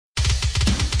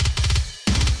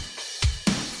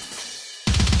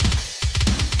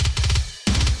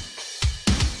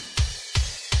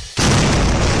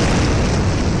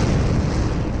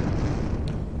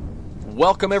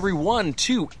welcome everyone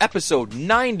to episode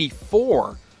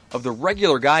 94 of the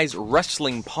Regular Guys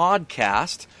Wrestling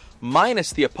Podcast,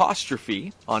 minus the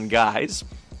apostrophe on guys,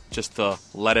 just to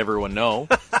let everyone know.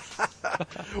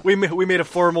 We made a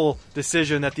formal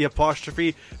decision that the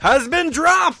apostrophe has been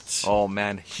dropped. Oh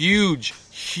man, huge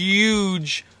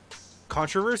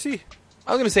Controversy?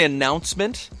 I was going to say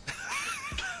announcement,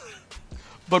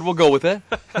 but we'll go with it.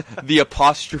 The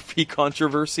apostrophe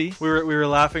controversy. We were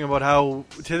laughing about how,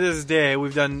 to this day,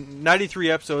 we've done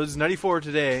 93 episodes, 94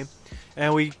 today,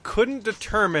 and we couldn't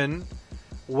determine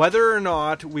whether or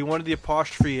not we wanted the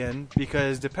apostrophe in,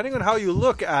 because depending on how you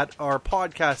look at our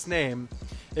podcast name,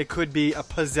 it could be a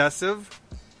possessive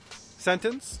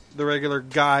sentence, the Regular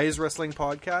Guys Wrestling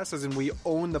Podcast, as in we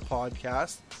own the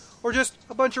podcast, or just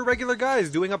a bunch of regular guys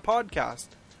doing a podcast.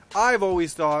 I've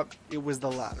always thought it was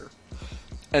the latter.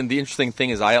 And the interesting thing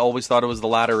is I always thought it was the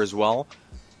latter as well,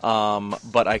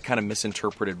 but I kind of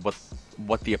misinterpreted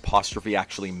what the apostrophe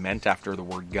actually meant after the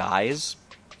word guys.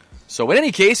 So in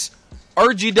any case,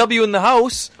 RGW in the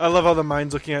house. I love how the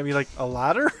mind's looking at me like, a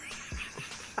ladder?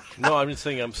 No, I'm just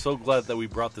saying I'm so glad that we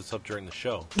brought this up during the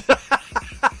show.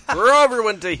 For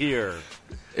everyone to hear.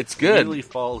 It's good. Really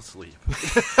fall asleep.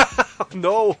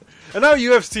 No. And now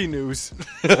UFC news.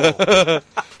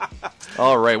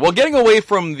 All right. Well, getting away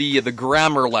from the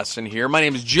grammar lesson here, my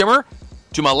name is Jimmer.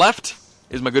 To my left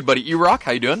is my good buddy E-Rock.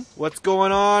 How you doing? What's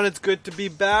going on? It's good to be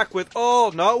back with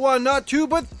not one, not two,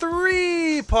 but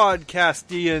three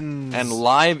podcastians. And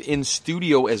live in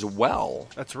studio as well.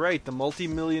 That's right, the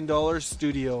multi-million-dollar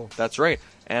studio. That's right.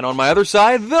 And on my other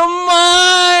side, the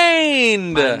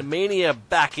Mind! Mania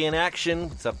back in action.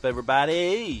 What's up,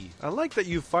 everybody? I like that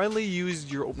you finally used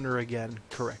your opener again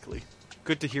correctly.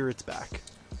 Good to hear it's back.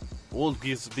 Well,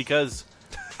 because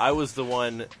I was the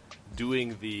one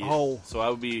doing the... Oh. So I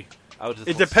would be...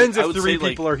 It depends if three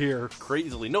people are here.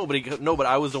 Crazily. No, but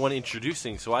I was the one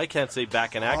introducing, so I can't say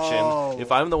back in action. Oh.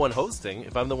 If I'm the one hosting,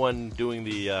 if I'm the one doing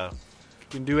the...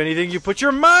 You can do anything you put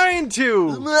your mind to.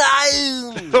 He's done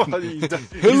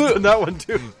that one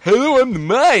too. Hello, I'm the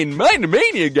Mind the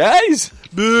Mania, guys.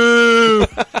 Boo!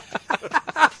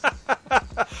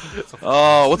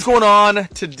 Oh, what's going on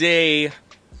today?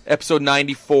 Episode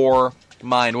 94,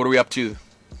 Mind. What are we up to?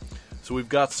 So we've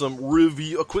got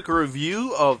a quick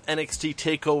review of NXT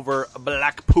TakeOver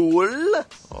Blackpool.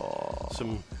 Oh.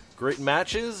 Some great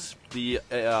matches. The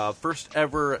first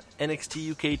ever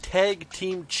NXT UK Tag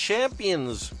Team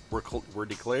Champions were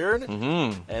declared.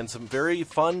 Mm-hmm. And some very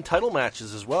fun title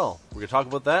matches as well. We're going to talk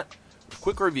about that. A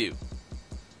quick review.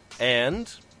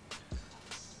 And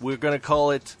we're going to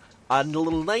call it a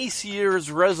little nice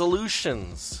year's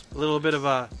resolutions. A little bit of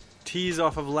a tease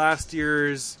off of last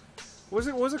year's... What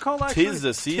was it called actually? Tis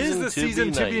the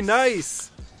season to be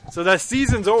nice. So that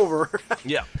season's over.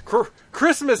 Yeah.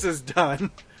 Christmas is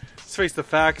done. Let's face the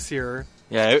facts here.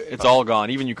 Yeah, it's all gone.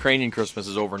 Even Ukrainian Christmas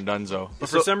is over and donezo. But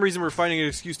for some reason, we're finding an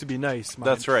excuse to be nice. Mind.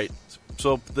 That's right.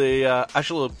 So the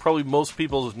actually, probably most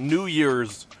people's New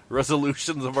Year's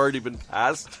resolutions have already been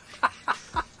passed.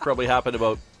 Probably happened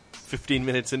about 15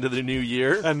 minutes into the new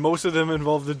year. And most of them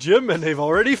involve the gym, and they've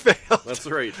already failed. That's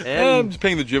right. I'm And just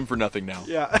paying the gym for nothing now.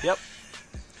 Yeah. yep.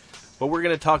 But we're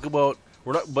going to talk about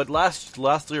But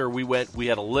last year we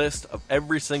had a list of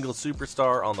every single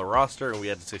superstar on the roster, and we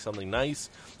had to say something nice.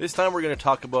 This time we're going to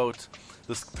talk about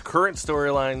the current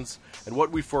storylines and what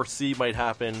we foresee might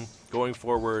happen going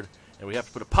forward. And we have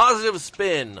to put a positive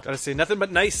spin. Gotta say nothing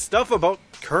but nice stuff about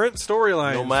current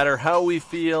storylines. No matter how we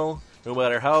feel, no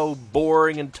matter how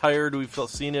boring and tired we've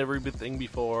seen everything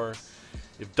before.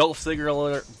 If Dolph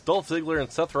Ziggler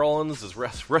and Seth Rollins is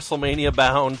WrestleMania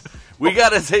bound, we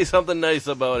gotta say something nice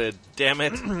about it. Damn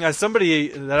it! As somebody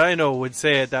that I know would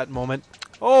say at that moment,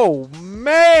 "Oh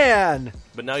man!"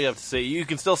 But now you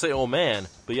can still say "oh man,"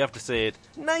 but you have to say it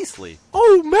nicely.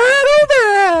 Oh man! Oh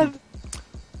man!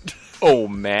 Oh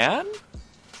man!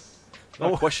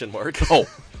 Not a question mark. Oh,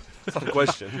 it's not a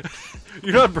question.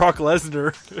 You're not Brock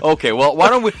Lesnar. Okay. Well, why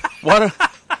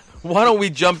don't we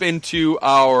jump into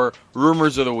our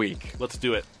rumors of the week? Let's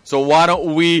do it. So why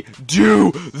don't we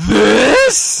do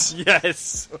this?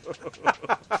 Yes.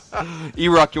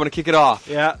 E-Rock, you want to kick it off?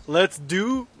 Yeah, let's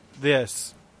do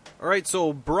this. All right,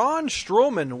 so Braun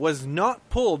Strowman was not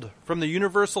pulled from the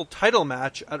Universal title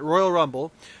match at Royal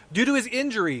Rumble due to his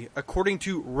injury, according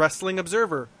to Wrestling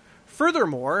Observer.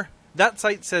 Furthermore, that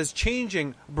site says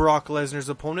changing Brock Lesnar's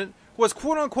opponent was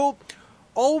quote-unquote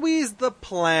always the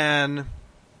plan.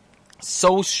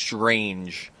 So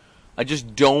strange. I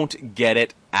just don't get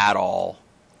it at all.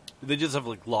 They just have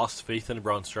lost faith in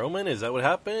Braun Strowman? Is that what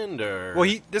happened? Or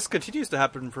Well, this continues to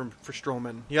happen for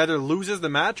Strowman. He either loses the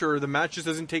match or the match just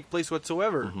doesn't take place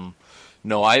whatsoever. Mm-hmm.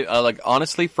 No, I like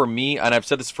honestly for me, and I've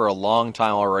said this for a long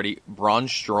time already. Braun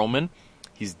Strowman,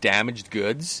 he's damaged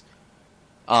goods.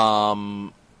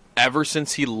 Ever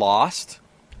since he lost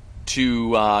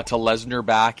to Lesnar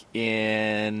back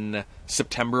in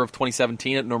September of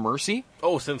 2017 at No Mercy.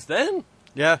 Oh, since then?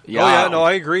 Yeah. Yeah. Oh yeah. No,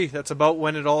 I agree. That's about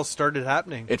when it all started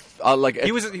happening.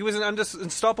 He was an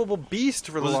unstoppable beast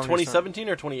for the Was it longest 2017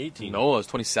 or 2018? No, it was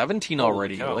 2017 Holy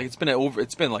already. cow. Like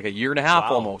it's been like a year and a half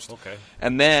Wow. almost. Okay.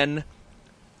 And then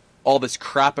all this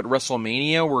crap at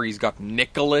WrestleMania where he's got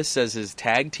Nicholas as his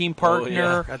tag team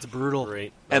partner. time. That's brutal.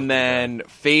 Great. And then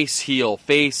face heel.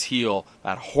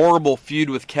 That horrible feud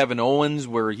with Kevin Owens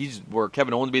where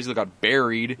Kevin Owens basically got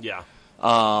buried. Yeah.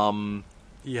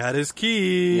 He had his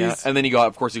keys. Yeah. And then he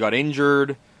got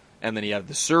injured, and then he had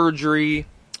the surgery.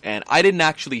 And I didn't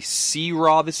actually see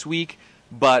Raw this week,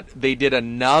 but they did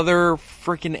another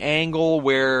freaking angle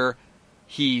where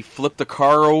he flipped the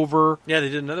car over. Yeah, they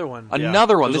did another one.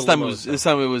 Another one. It was This a time limo this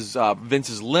time it was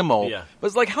Vince's limo. Yeah. But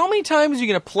it's like, how many times are you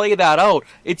going to play that out?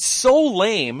 It's so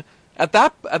lame. At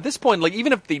this point, like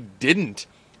even if they didn't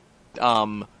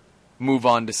move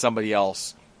on to somebody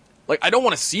else, like I don't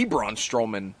want to see Braun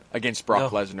Strowman against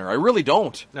Brock No. Lesnar. I really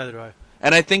don't. Neither do I.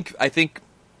 And I think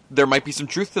there might be some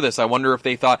truth to this. I wonder if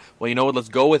they thought, well, you know what, let's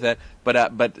go with it.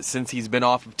 But since he's been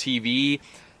off of TV,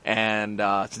 and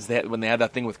since when they had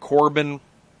that thing with Corbin,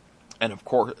 and of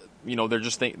course, you know,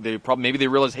 maybe they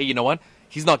realize, hey, you know what,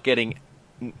 he's not getting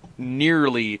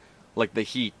nearly like the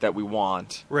heat that we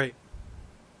want. Right.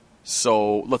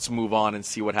 So let's move on and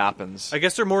see what happens. I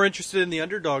guess they're more interested in the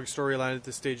underdog storyline at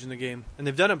this stage in the game, and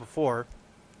they've done it before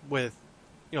with,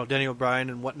 Danny O'Brien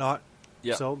and whatnot.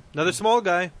 Yeah. So another small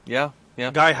guy, Yeah.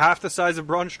 guy half the size of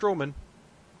Braun Strowman,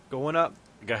 going up.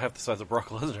 The guy half the size of Brock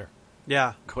Lesnar.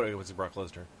 Yeah, Going against Brock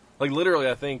Lesnar. Like literally,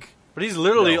 I think. but he's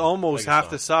literally No, almost I guess half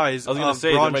not. the size I was gonna of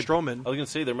say Braun I Strowman. was gonna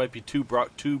say there might be two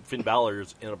Finn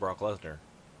Balor's in a Brock Lesnar.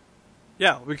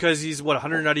 Yeah, because he's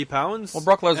 190 pounds. Well,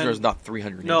 Brock Lesnar And- is not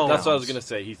 300. No. That's what I was gonna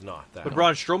say. He's not that. But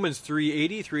Braun Strowman's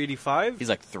 380, 385. He's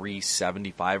like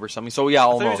 375 or something. So yeah, I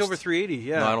almost. thought he was over 380.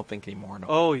 Yeah. No, I don't think anymore. No.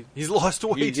 Oh, he's lost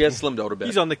weight. He has slimmed out a bit.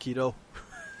 He's on the keto.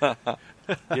 He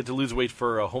had to lose weight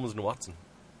for Holmes and Watson.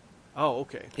 Oh,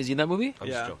 okay. Is he in that movie? I'm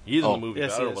Yeah. just joking. He is Oh. in the movie.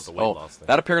 Yes, but I he don't know is. about the weight loss thing.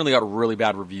 That apparently got really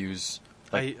bad reviews.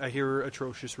 I hear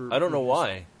atrocious. I don't know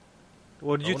why.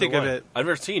 What did I you wonder think of why. it? I've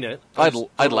never seen it.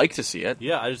 I'd like to see it.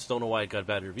 Yeah, I just don't know why it got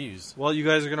bad reviews. Well, you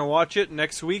guys are gonna watch it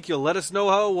next week. You'll let us know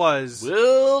how it was.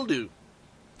 Will do.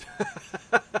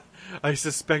 I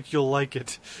suspect you'll like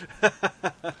it.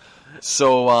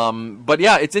 So, but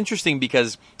yeah, it's interesting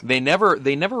because they never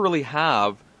really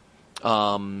have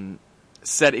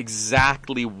said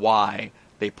exactly why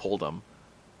they pulled him,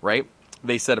 right?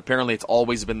 They said apparently it's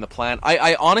always been the plan.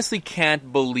 I honestly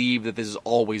can't believe that this has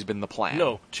always been the plan.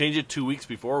 No, change it 2 weeks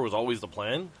before was always the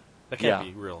plan. That can't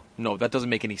Yeah. be real. No, that doesn't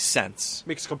make any sense.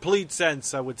 Makes complete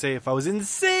sense. I would say if I was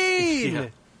insane. Yeah.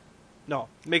 No,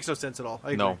 makes no sense at all.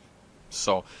 I agree. No.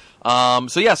 So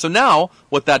now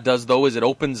what that does though is it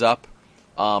opens up,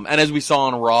 and as we saw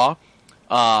on Raw,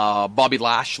 Bobby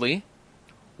Lashley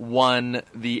won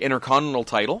the Intercontinental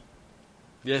title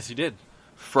Yes, he did.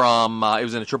 from it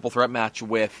was in a triple threat match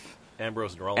with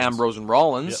Ambrose and Rollins. Ambrose and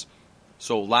Rollins. Yep.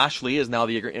 So Lashley is now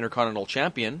the Intercontinental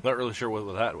Champion. Not really sure what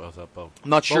that was about. I'm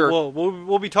not sure, Well,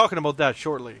 we'll be talking about that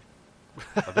shortly.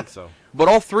 I think so. but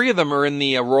all three of them are in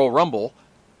the Royal Rumble,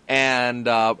 and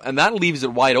that leaves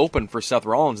it wide open for Seth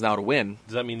Rollins now to win.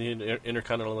 Does that mean the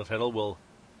Intercontinental title will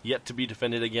yet to be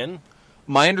defended again?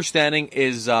 My understanding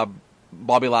is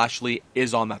Bobby Lashley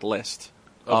is on that list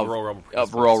Of Royal Rumble of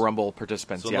participants. Royal Rumble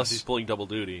participants. So unless yes, he's pulling double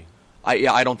duty.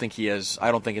 I don't think he is.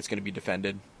 I don't think it's going to be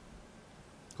defended.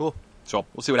 Cool. So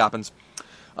we'll see what happens.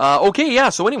 Okay, yeah.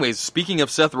 So, anyways, speaking of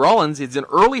Seth Rollins, he's an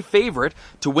early favorite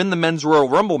to win the Men's Royal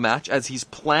Rumble match, as he's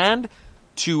planned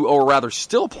to, or rather,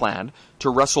 still planned to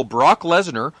wrestle Brock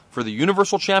Lesnar for the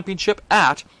Universal Championship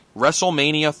at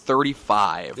WrestleMania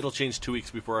 35. It'll change 2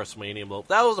 weeks before WrestleMania. Well,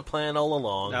 that was the plan all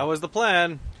along. That was the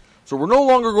plan. So we're no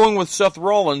longer going with Seth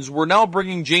Rollins. We're now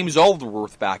bringing James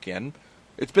Ellsworth back in.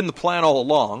 It's been the plan all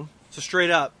along. So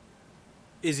straight up,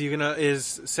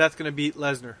 is Seth gonna beat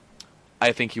Lesnar?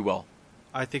 I think he will.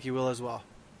 I think he will as well.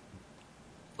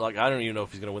 Like, I don't even know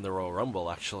if he's going to win the Royal Rumble,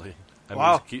 actually. I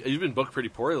Wow. mean, he's been booked pretty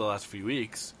poorly the last few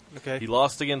weeks. Okay. He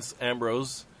lost against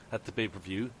Ambrose at the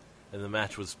pay-per-view, and the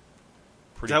match was Is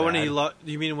pretty that bad. when he lost?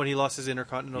 You mean when he lost his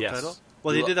Intercontinental Yes. title?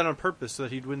 Well, He they lo- did that on purpose so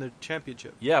that he'd win the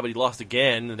championship. Yeah, but he lost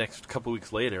again the next couple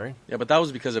weeks later. Yeah, but that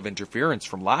was because of interference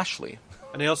from Lashley.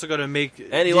 And they also got to make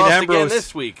And he Dean lost Ambrose, again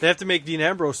this week. They have to make Dean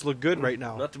Ambrose look good right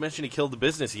now. Not to mention he killed the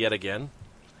business yet again.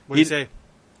 What do you say?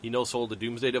 He no-sold the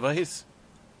Doomsday device.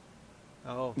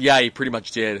 Oh. Yeah, he pretty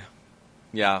much did.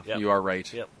 Yeah, Yep. you are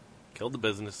right. Yep. Killed the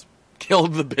business.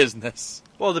 Killed the business.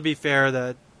 Well, to be fair,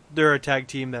 that they're a tag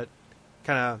team that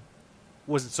kind of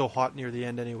wasn't so hot near the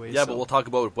end anyway. Yeah, so. but we'll talk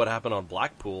about what happened on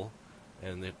Blackpool,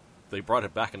 and they brought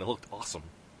it back, and it looked awesome.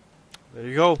 There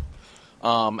you go.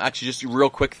 Actually, just real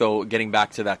quick though, getting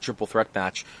back to that triple threat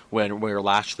match where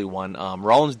Lashley won,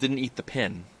 Rollins didn't eat the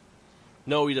pin.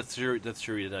 No, that's true. He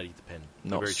did not eat the pin.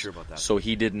 No, I'm very sure about that. So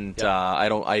he didn't. Yeah. I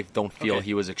don't feel Okay.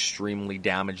 he was extremely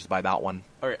damaged by that one.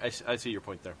 All right, I see your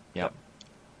point there. Yep.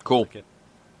 Cool. Okay.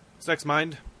 What's next,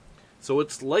 Mind? So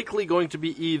it's likely going to be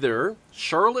either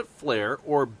Charlotte Flair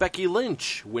or Becky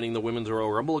Lynch winning the Women's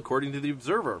Royal Rumble, according to The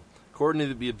Observer. According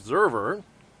to The Observer,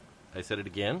 I said it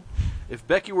again, if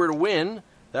Becky were to win,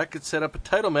 that could set up a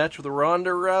title match with Ronda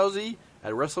Rousey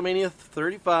at WrestleMania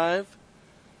 35,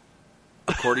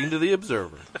 according to The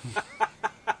Observer.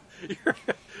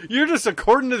 You're just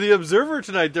according to the Observer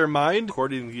tonight, there, Mind.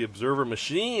 According to The Observer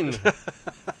machine.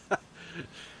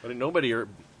 But in no better,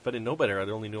 I'd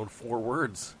only known 4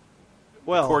 words.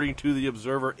 Well, According to The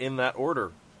Observer in that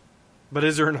order. but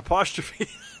is there an apostrophe?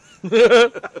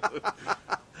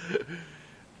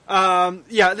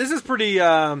 Yeah, this is pretty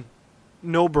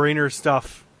no-brainer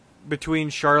stuff between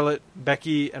Charlotte,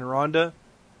 Becky, and Ronda.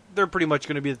 They're pretty much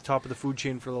going to be at the top of the food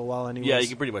chain for a little while anyways. Yeah, you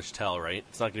can pretty much tell, right?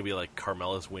 It's not going to be like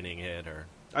Carmella's winning it, or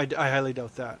I highly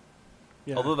doubt that.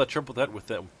 Yeah. although that triple threat with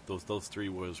them, those 3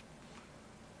 was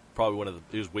probably one of the.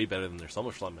 It was way better than their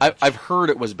SummerSlam match. I've heard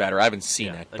it was better. I haven't seen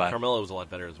yeah, it, and but Carmella was a lot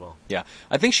better as well. yeah,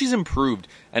 I think she's improved.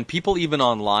 And people even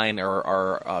online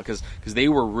are because they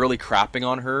were really crapping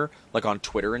on her, like on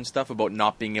Twitter and stuff, about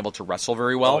not being able to wrestle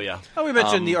very well. Oh yeah, Oh, we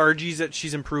mentioned the RGs that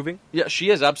she's improving. Yeah, she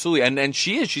is absolutely, and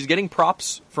she's getting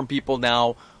props from people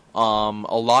now, a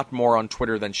lot more on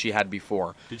Twitter than she had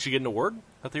before. did she get an award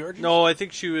at the RG? No, I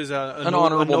think she was An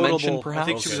honorable notable, mention, perhaps? I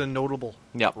think she was Okay. a notable.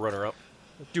 Yeah, runner up,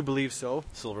 I do believe so.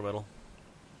 silver medal.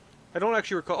 I don't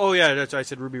actually recall. Oh yeah, that's I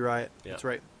said Ruby Riott. Yeah. That's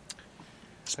right.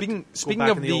 Speaking back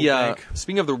of in the the old bank.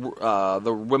 speaking of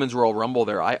the Women's Royal Rumble,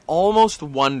 there, I almost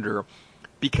wonder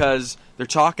because they're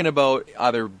talking about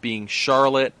either being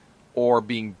Charlotte or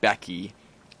being Becky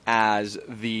as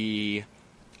the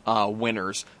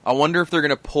winners. I wonder if they're going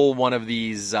to pull one of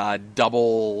these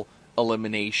double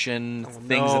elimination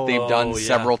things that they've done Oh, yeah.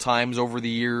 several times over the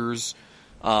years,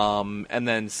 and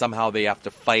then somehow they have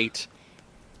to fight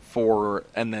for,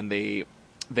 and then they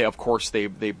of course they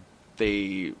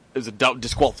there's a double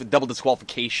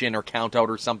disqualification or count out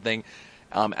or something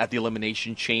at the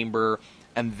Elimination Chamber,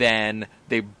 and then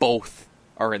they both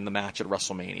are in the match at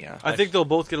WrestleMania. I think they'll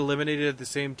both get eliminated at the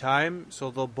same time, so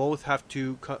they'll both have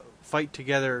to fight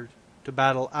together to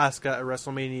battle Asuka at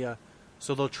WrestleMania.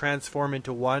 So they'll transform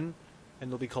into one, and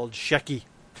they'll be called Shecky.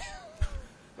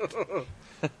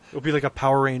 It'll be like a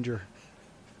Power Ranger.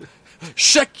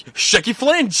 Shecky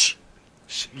Flinch.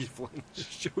 Shecky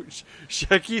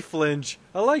Flinch.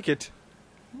 I like it.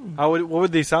 What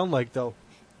would they sound like though?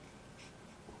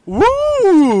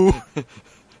 Woo!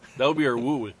 That would be our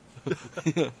woo.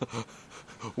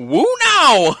 Woo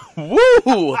now!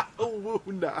 Woo! Woo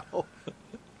now!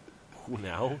 Who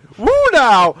now? Woo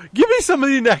now! Give me some of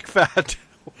the neck fat.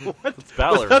 What? It's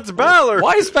Balor. That's Balor.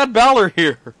 Why is Fat Balor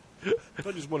here?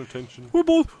 I just want attention. We're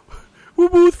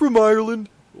both from Ireland.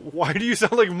 Why do you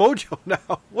sound like Mojo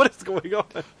now? What is going on?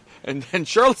 And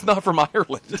Charlotte's not from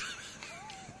Ireland.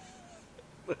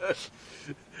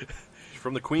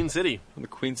 From the Queen City. From the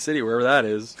Queen City, wherever that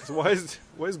is. So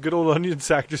why is good old Onion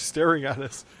Sack just staring at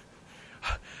us?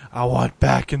 I want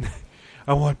back on the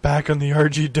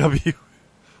RGW.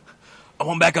 I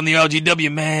want back on the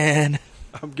LGW, man.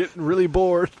 I'm getting really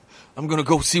bored. I'm gonna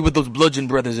go see what those Bludgeon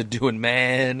Brothers are doing,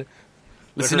 man.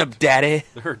 Listen hurt. up, Daddy.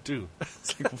 They hurt too.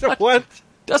 What?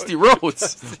 Dusty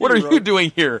Rhodes. What are you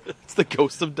doing here? It's the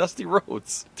ghost of Dusty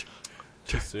Rhodes.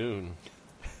 Too soon.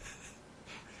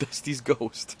 Dusty's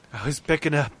ghost. I was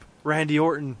picking up Randy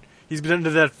Orton. He's been under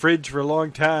that fridge for a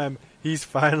long time. He's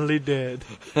finally dead.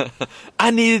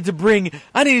 I needed to bring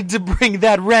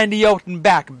that Randy Orton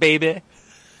back, baby.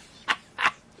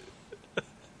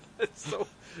 So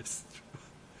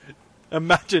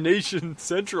imagination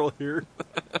central here.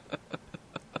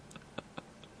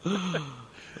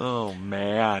 Oh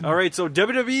man. All right, so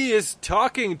WWE is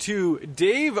talking to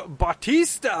Dave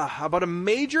Bautista about a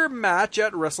major match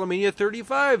at WrestleMania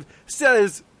 35.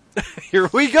 Says, here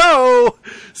we go,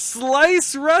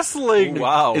 Slice Wrestling.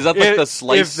 Wow. Is that like the If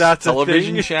Slice that's a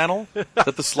television thing. channel? Is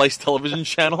that the Slice television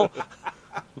channel?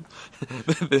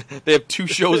 They have 2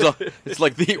 shows on. It's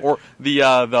like the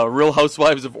Real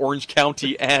Housewives of Orange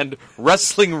County and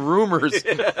Wrestling Rumors.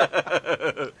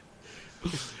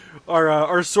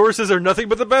 Our sources are nothing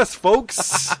but the best,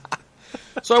 folks.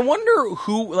 So I wonder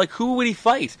who would he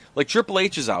fight? Like Triple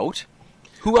H is out.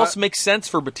 Who else makes sense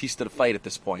for Batista to fight at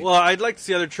this point? Well, I'd like to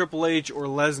see either Triple H or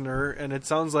Lesnar, and it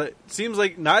seems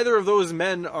like neither of those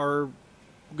men are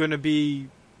going to be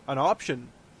an option.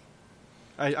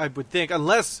 I would think,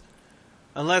 unless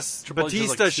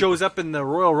Batista shows up in the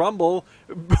Royal Rumble,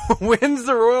 wins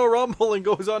the Royal Rumble, and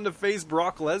goes on to face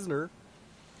Brock Lesnar.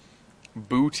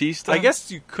 Batista? I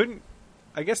guess you couldn't.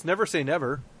 I guess never say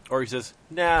never. Or he says,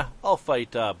 "Nah, I'll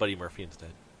fight Buddy Murphy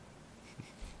instead."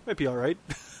 Might be all right.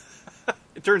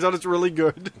 It turns out it's really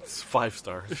good. It's 5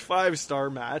 stars. 5-star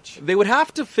match. They would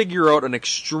have to figure out an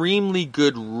extremely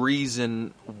good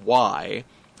reason why,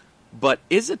 but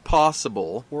is it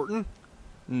possible? Orton?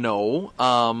 No.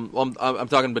 I'm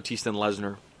talking Batista and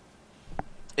Lesnar.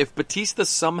 If Batista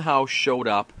somehow showed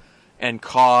up and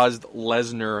caused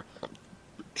Lesnar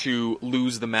to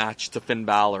lose the match to Finn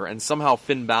Balor, and somehow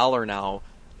Finn Balor now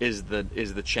is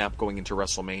the champ going into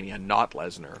WrestleMania, not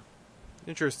Lesnar.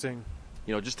 Interesting.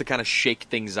 You know, just to kind of shake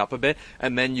things up a bit,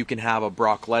 and then you can have a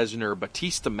Brock Lesnar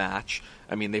Batista match.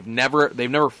 I mean, they've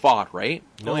never fought, right?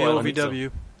 No, Only I don't think OVW.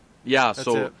 so. Yeah, That's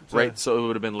so it. right, so it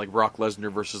would have been like Brock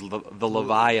Lesnar versus the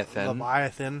Leviathan.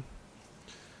 Leviathan.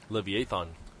 Leviathan.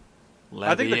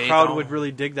 I think the crowd would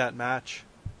really dig that match.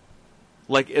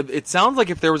 Like it sounds like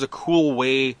if there was a cool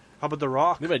way. How about The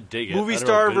Rock? They might dig it. Movie I don't know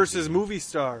star how good versus it is. movie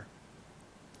star.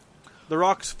 The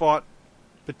Rock's fought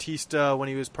Batista when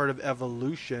he was part of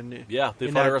Evolution. Yeah, they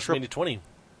in fought at that WrestleMania 20.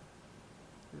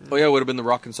 Oh yeah, it would have been the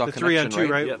Rock and Sock The Connection, 3-on-2,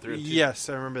 right? Yeah, 3-on-2. Yes,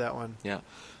 I remember that one. Yeah.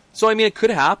 So I mean, it could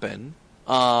happen.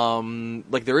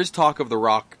 Like there is talk of the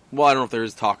Rock. Well, I don't know if there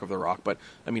is talk of the Rock, but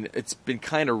I mean, it's been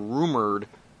kind of rumored,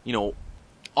 you know,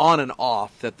 on and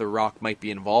off that the Rock might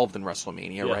be involved in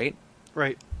WrestleMania, Yeah. right?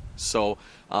 Right. So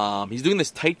he's doing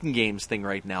this Titan Games thing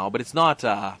right now, but it's not. It's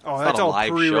That's not a all live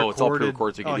pre-recorded. show. It's all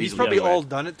pre-recorded. So you can He's easily probably do it. all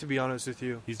done it, to be honest with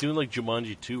you. He's doing like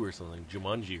Jumanji 2 or something.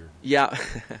 Jumanji. Yeah.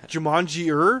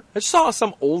 Jumanji-er? I just saw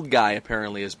some old guy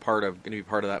apparently is going to be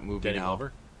part of that movie Danny now.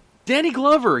 Glover. Danny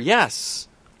Glover, yes.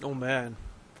 Oh, man.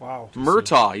 Wow.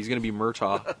 Murtaugh. He's going to be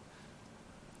Murtaugh.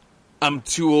 I'm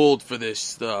too old for this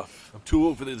stuff. I'm too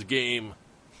old for this game.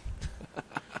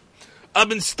 I've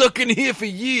been stuck in here for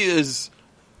years.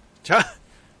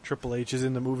 Triple H is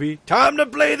in the movie. Time to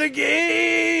play the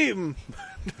game!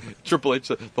 Triple H,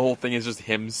 the whole thing is just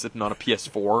him sitting on a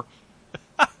PS4,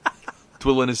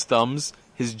 twiddling his thumbs,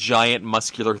 his giant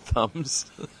muscular thumbs.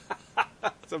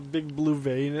 It's a big blue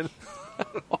vein in it.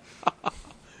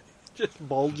 Just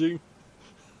bulging.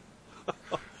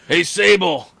 Hey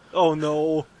Sable, Oh,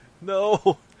 no.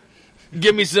 No.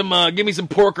 give me some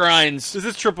pork rinds. This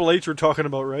is Triple H we're talking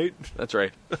about, right? That's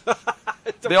right.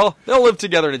 They'll live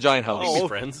together in a giant house. They can Oh. be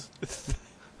friends.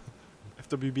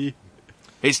 FWB.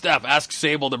 Hey Steph, ask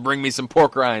Sable to bring me some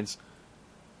pork rinds.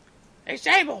 Hey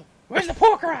Sable, where's the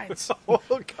pork rinds? Oh,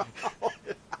 God.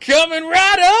 Coming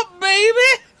right up,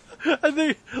 baby. I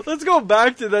think, let's go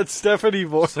back to that Stephanie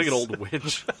voice. It's like an old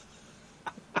witch.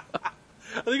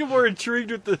 I think I'm more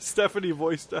intrigued with the Stephanie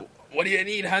voice stuff. What do you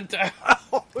need, Hunter?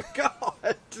 Oh,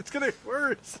 God. It's getting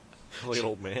worse. Like an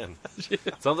old man.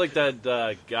 Sounds like that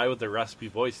guy with the raspy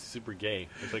voice, super gay.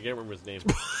 I can't remember his name.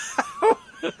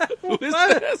 Who is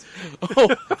this?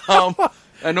 I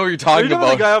know what you're Are talking you know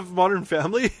about. the guy of Modern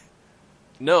Family?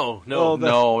 No. Oh, that-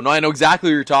 No, I know exactly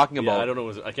what you're talking Yeah, about. I don't know.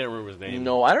 I can't remember his name.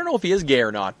 No, I don't know if he is gay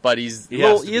or not, but he has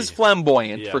is to be.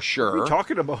 flamboyant Yeah. for What are sure. you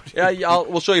talking about? Yeah,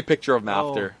 we'll show you a picture of him Oh.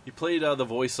 after. He played the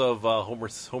voice of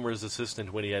Homer's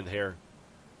assistant when he had hair.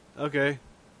 Okay.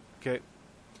 Okay.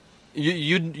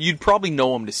 You'd probably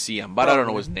know him to see him, but I don't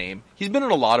know Probably. his name. He's been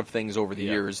in a lot of things over the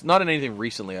Yeah. years. Not in anything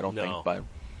recently, I don't No. think. But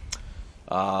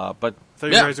I thought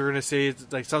you Yeah. guys were going to say it's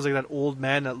like sounds like that old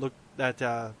man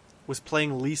that was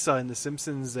playing Lisa in The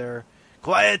Simpsons there.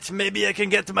 Quiet, maybe I can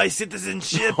get my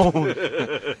citizenship. wasn't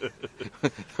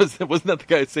that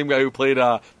the same guy who played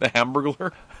the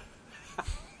Hamburglar?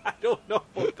 I don't know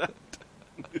about that.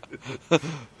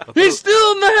 He's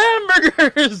still in the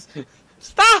hamburgers.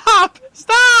 Stop!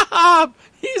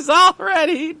 He's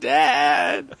already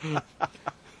dead.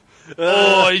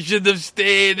 Oh, I should have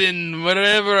stayed in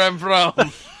wherever I'm from.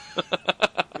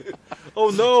 Oh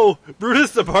no,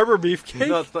 Brutus the Barber Beefcake.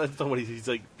 That's not somebody. He's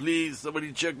like, please,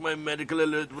 somebody check my medical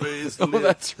alert Oh, bracelet.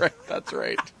 that's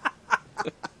right.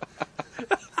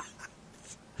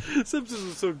 Simpsons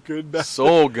was so good back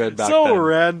So good back so then.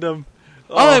 random.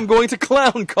 I'm going to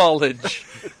clown college.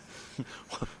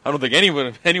 I don't think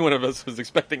anyone of us was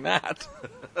expecting that.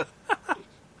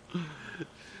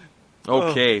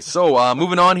 Okay, so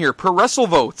moving on here. Per Wrestle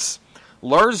votes,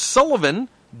 Lars Sullivan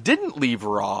didn't leave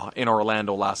Raw in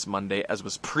Orlando last Monday, as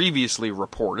was previously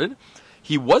reported.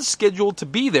 He was scheduled to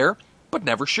be there, but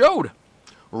never showed.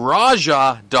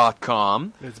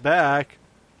 Raja.com It's back.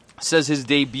 says his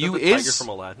debut The tiger is... from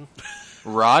Aladdin.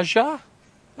 Raja?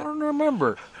 I don't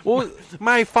remember. Well,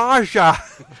 My Faja.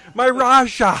 My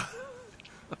Raja.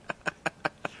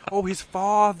 Oh, his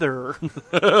father.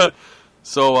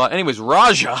 so, anyways,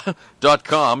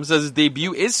 Raja.com says his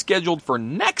debut is scheduled for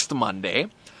next Monday,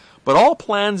 but all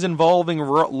plans involving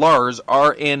Lars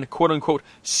are in quote-unquote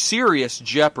serious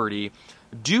jeopardy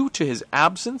due to his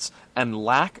absence and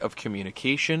lack of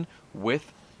communication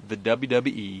with the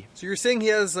WWE. So you're saying he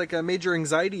has like a major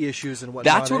anxiety issues and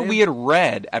whatnot? That's what we had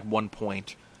read at one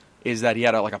point, is that he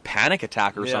had a panic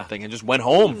attack or Yeah. something and just went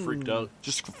home. Freaked out.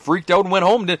 Just freaked out and went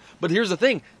home. But here's the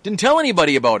thing, didn't tell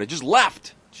anybody about it, just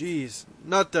left. Jeez,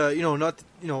 not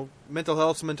mental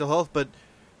health, but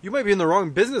you might be in the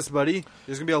wrong business, buddy.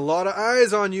 There's gonna be a lot of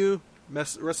eyes on you.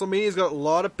 WrestleMania's got a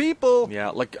lot of people.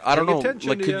 Yeah, like I don't Paying know. attention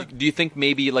Like, to ya. do you think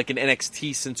maybe like an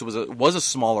NXT, since it was a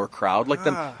smaller crowd, like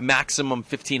Ah. the maximum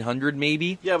 1,500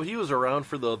 maybe? Yeah, but he was around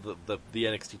for the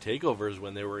NXT takeovers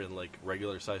when they were in like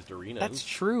regular sized arenas. That's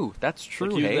true. That's true.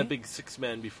 Like, he was Hey, that big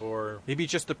 6-man before Maybe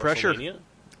just the pressure. WrestleMania.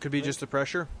 Could be just the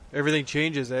pressure. Everything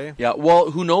changes, eh? yeah.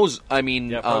 Well, who knows? I mean,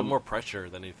 Yeah, probably more pressure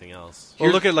than anything else. Well,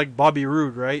 look at like Bobby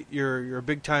Roode, right? You're a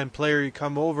big time player. You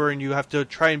come over and you have to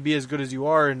try and be as good as you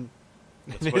are. And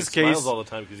That's in why his he smiles case, all the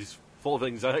time because he's full of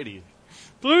anxiety.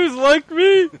 please like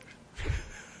me.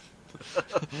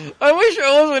 I wish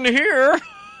I wasn't here.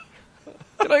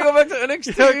 Can I go back to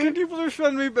NXT? Yeah, can you please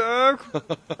send me back?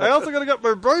 I also gotta get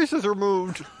my braces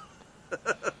removed.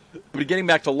 But getting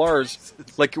back to Lars,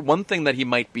 like one thing that he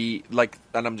might be like,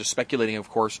 and I'm just speculating, of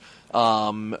course,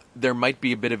 there might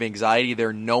be a bit of anxiety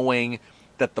there, knowing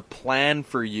that the plan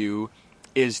for you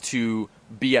is to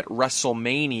be at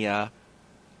WrestleMania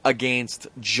against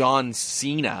John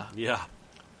Cena, Yeah,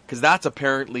 because that's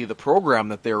apparently the program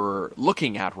that they were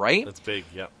looking at, right? that's big.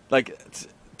 Yeah, Like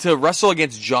to wrestle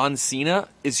against John Cena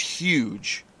is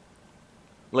huge.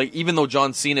 Like even though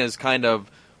John Cena is kind of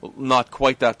not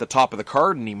quite at the top of the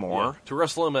card anymore. Yeah. To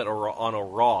wrestle him on a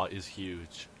Raw is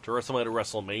huge. To wrestle him at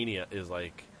WrestleMania is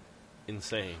like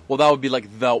insane. Well, that would be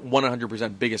like the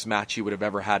 100% biggest match he would have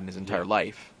ever had in his entire Yeah.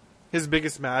 life. His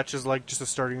biggest match is like just the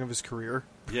starting of his career.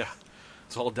 Yeah,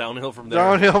 it's all downhill from there.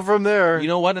 Downhill from there. You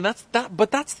know what? And that's that.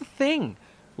 But that's the thing.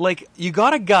 Like you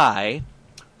got a guy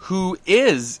who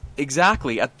is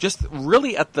exactly at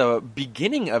the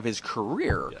beginning of his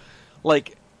career. Yeah.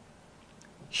 Like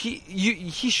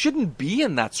he shouldn't be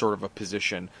in that sort of a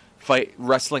position,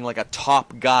 wrestling like a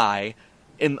top guy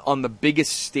on the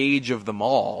biggest stage of them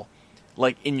all,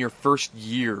 like in your first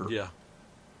year. Yeah,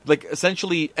 Like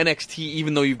essentially NXT,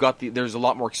 even though there's a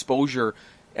lot more exposure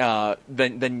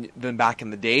than back in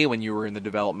the day when you were in the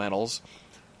developmentals,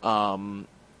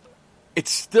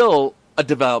 it's still a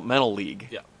developmental league.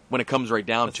 Yeah. When it comes right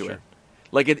down That's to true. it,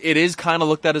 like it is kind of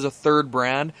looked at as a third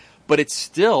brand, but it's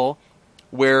still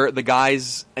where the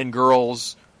guys and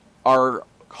girls are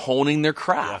honing their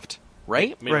craft.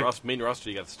 Right? main Right. roster,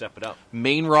 you got to step it up.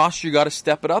 Main roster, you got to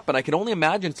step it up, and I can only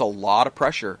imagine it's a lot of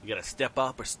pressure. You got to step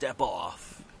up or step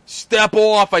off. Step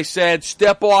off, I said.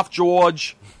 Step off,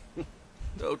 George.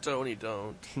 No, Tony,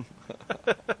 don't.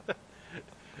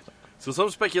 So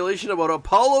some speculation about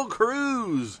Apollo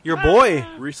Crews. Your boy.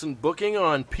 Recent booking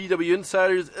on PW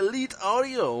Insider's Elite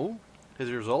Audio has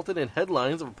resulted in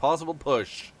headlines of a possible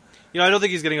push. I don't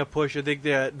think he's getting a push. I think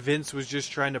that Vince was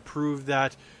just trying to prove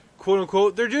that, quote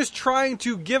unquote, they're just trying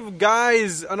to give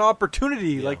guys an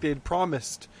opportunity, Yeah. like they had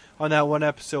promised on that one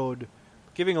episode,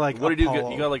 giving like What did he do?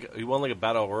 Apollo He won like a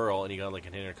battle royal and he got like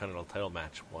an Intercontinental title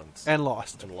match once and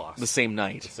lost. and lost The same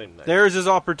night. the same night. There's his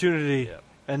opportunity, Yeah.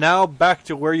 and now back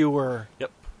to where you were.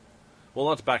 Yep. Well,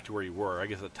 not back to where you were. I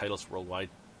guess the titles for worldwide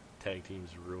tag teams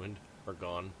ruined or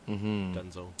gone. Mm-hmm.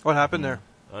 Dunzo. What happened there?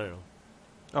 I don't know.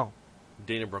 Oh,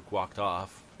 Dana Brooke walked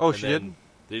off. Oh, and she then did?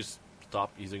 They just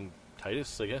stopped using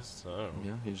Titus, I guess. I don't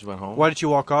know. Yeah, he just went home. why did you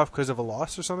walk off? Because of a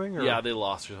loss or something? Or? Yeah, they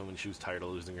lost or something. She was tired of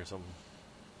losing or something.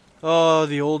 Oh,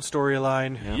 the old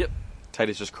storyline. Yeah. Yep.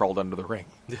 Titus just crawled under the ring.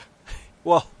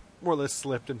 Well, more or less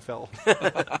slipped and fell.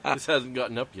 This hasn't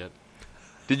gotten up yet.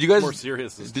 Did you guys? More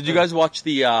serious. Did you guys watch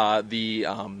the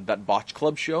that Botch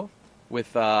Club show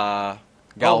with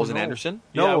Gallows and no. Anderson?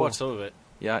 Yeah, I No. watched some of it.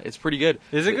 Yeah, it's pretty good.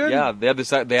 Is it good? Yeah, they had this.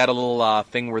 They had a little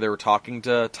thing where they were talking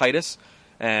to Titus,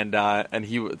 and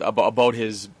he about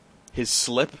his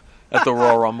slip at the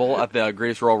Royal Rumble, at the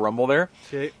Greatest Royal Rumble there,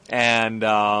 Okay.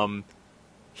 and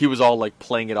he was all like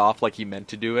playing it off like he meant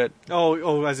to do it.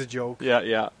 Oh, as a joke. Yeah,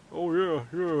 yeah. Oh yeah,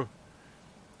 yeah.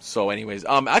 So, anyways,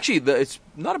 actually, it's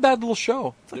not a bad little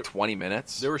show. It's like 20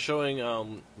 minutes. They were showing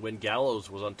when Gallows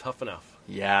was on Tough Enough.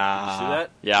 Yeah. Did you see that?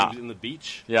 Yeah. He was in the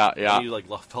beach. Yeah. And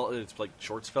he it's like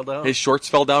shorts fell down. His shorts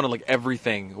fell down and like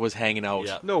everything was hanging out.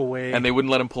 Yeah. No way. And they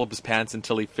wouldn't let him pull up his pants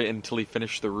until he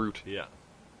finished the route Yeah.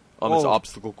 on this Oh.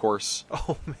 obstacle course.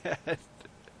 Oh,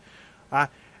 man.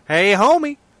 Hey,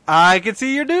 homie. I can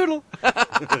see your doodle.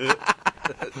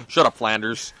 Shut up,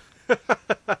 Flanders.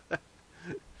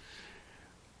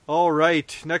 All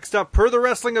right. Next up, per the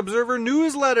Wrestling Observer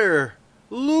newsletter,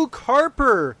 Luke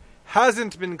Harper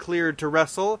hasn't been cleared to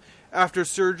wrestle after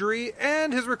surgery,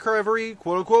 and his recovery,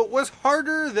 quote-unquote, was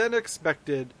harder than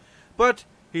expected. But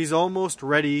he's almost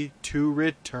ready to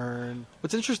return.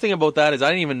 What's interesting about that is I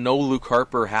didn't even know Luke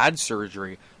Harper had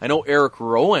surgery. I know Eric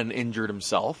Rowan injured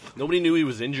himself. Nobody knew he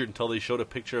was injured until they showed a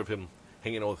picture of him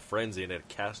hanging out with friends. He had a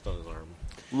cast on his arm.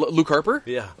 Luke Harper?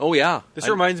 Yeah. Oh, yeah. This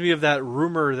reminds me of that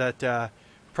rumor that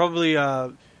probably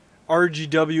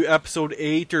RGW episode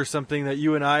 8 or something that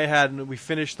you and I had, and we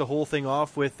finished the whole thing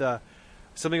off with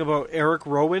something about Eric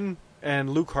Rowan and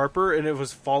Luke Harper, and it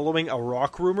was following a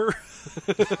Rock rumor.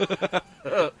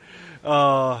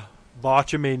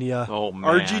 Botchamania. Oh,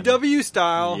 man. RGW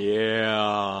style.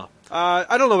 Yeah.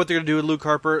 I don't know what they're going to do with Luke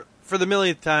Harper. For the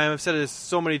millionth time, I've said this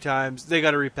so many times, they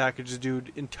got to repackage the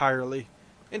dude entirely.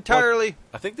 Entirely.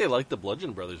 I think they liked the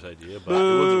Bludgeon Brothers idea, but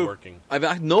Boo. it wasn't working.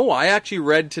 I actually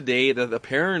read today that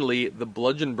apparently the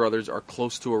Bludgeon Brothers are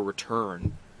close to a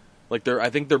return. Like I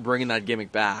think they're bringing that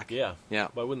gimmick back. Yeah. Yeah.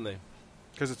 Why wouldn't they?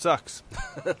 Because it sucks.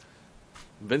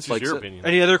 Vince It's likes your it. opinion.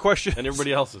 Any other questions? And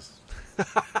everybody else's.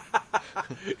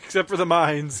 Except for the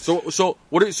mines. So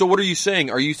what are you saying?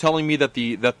 Are you telling me that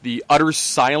the utter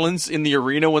silence in the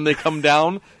arena when they come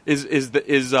down is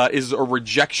a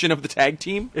rejection of the tag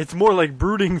team? It's more like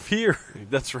brooding fear.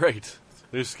 That's right.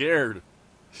 They're scared.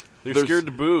 They're There's- scared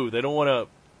to boo. They don't want to.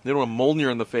 They don't want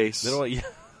Molnir in the face. They don't want. Yeah.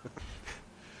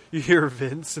 You hear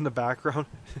Vince in the background.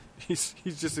 He's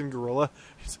just in gorilla.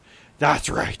 That's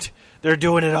right. They're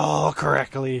doing it all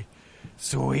correctly.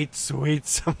 Sweet, sweet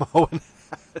Samoan.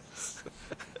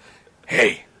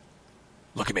 Hey,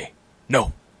 look at me.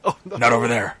 No, Oh, no. not over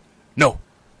there. No,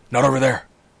 not over there.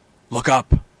 Look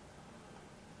up.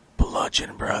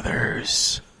 Bludgeon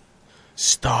Brothers.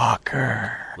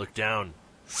 Stalker. Look down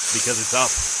because it's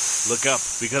up. Look up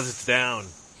because it's down.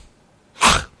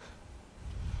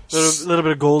 A little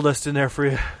bit of gold dust in there for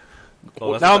you. Oh,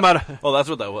 Now what I'm that- out of... Oh, that's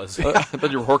what that was. I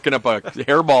thought you were horking up a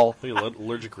hairball.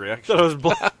 Allergic reaction. thought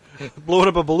I was blowing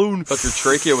up a balloon. I thought your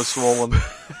trachea was swollen.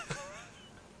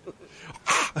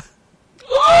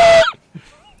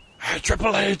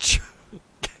 Triple H.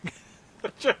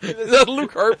 Is that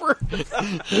Luke Harper?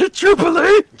 Triple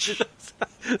H.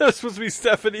 That's supposed to be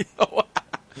Stephanie.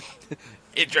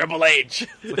 It's Triple H.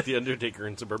 It's like the Undertaker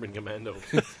in Suburban Commando.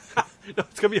 No,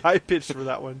 it's going to be high pitched for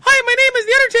that one. Hi, my name is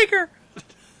The Undertaker.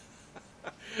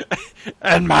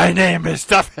 And my name is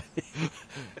Stephanie.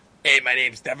 Hey, my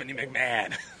name's Stephanie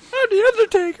McMahon. I'm the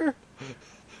Undertaker.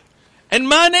 And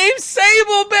my name's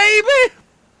Sable, baby.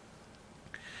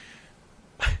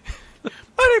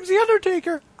 My name's the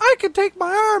Undertaker. I can take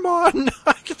my arm on.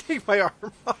 I can take my arm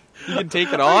on. You can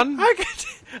take it on? I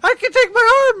can take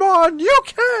my arm on. You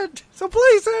can't. So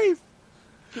play safe.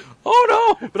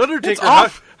 Oh, no. But Undertaker, It's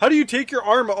off. how do you take your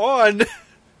arm on?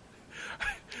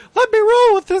 Let me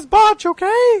roll with this botch,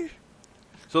 okay?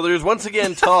 So there's once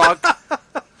again talk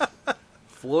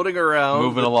floating around.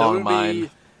 Moving that along, WWE mine.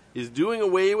 is doing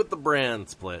away with the brand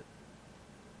split.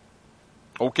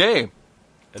 Okay.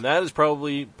 And that is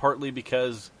probably partly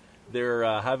because they're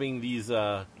having these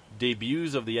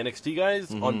debuts of the NXT guys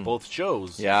on both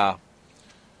shows. Yeah.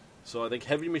 So I think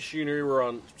Heavy Machinery were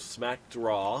on Smacked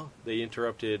Raw. They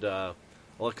interrupted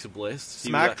Alexa Bliss.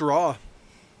 Smacked Raw.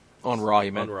 On Raw,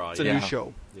 you meant. On Raw, It's a Yeah. new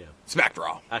show. Yeah. Smacked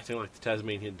Raw. Acting like the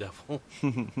Tasmanian Devil.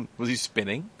 Was he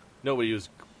spinning? No, but he was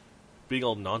being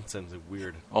all nonsense and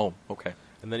weird. Oh, okay.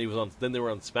 And then he was on. Then they were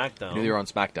on SmackDown. I knew they were on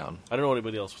SmackDown. I don't know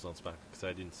anybody else was on SmackDown because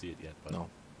I didn't see it yet. But No.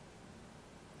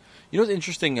 You know what's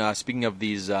interesting, speaking of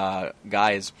these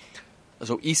guys,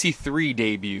 so EC3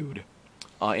 debuted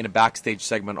in a backstage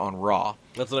segment on Raw.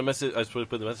 that's what I messaged. I was supposed to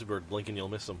put the message board. Blink and you'll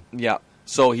miss him. Yeah.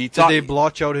 So he Did thought... they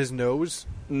blotch out his nose?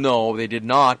 No, they did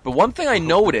not. But one thing I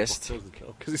noticed... That was a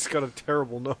joke. Because he's got a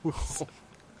terrible nose.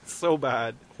 So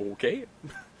bad. Okay.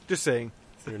 Just saying.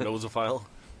 Your nosophile.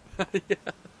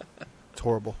 It's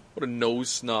horrible. What a nose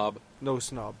snob. Nose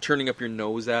snob. Turning up your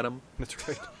nose at him. That's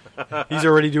right. He's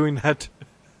already doing that.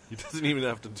 He doesn't even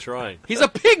have to try. He's a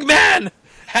pig man!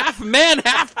 Man,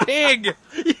 half pig!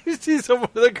 You see someone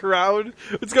in the crowd.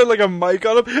 It's got like a mic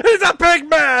on him. He's a big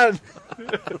man!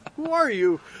 Who are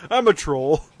you? I'm a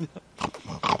troll.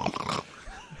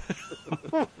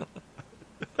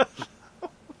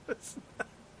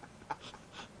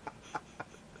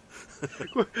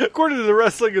 According to the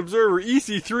Wrestling Observer,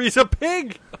 EC3 is a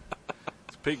pig.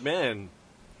 It's Pig Man.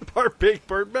 Part pig,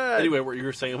 part man. Anyway, what you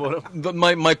were saying about him?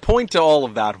 My point to all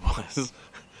of that was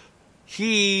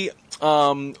he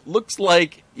looks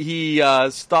like he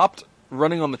stopped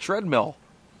running on the treadmill.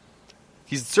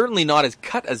 He's certainly not as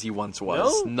cut as he once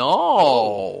was.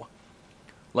 No.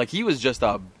 Like he was just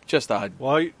a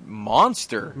Well,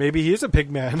 monster. maybe he is a pig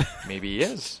man. Maybe he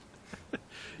is.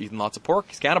 Eating lots of pork.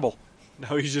 He's cannibal.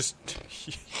 Now he's just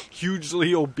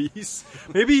hugely obese.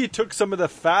 Maybe he took some of the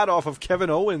fat off of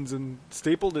Kevin Owens and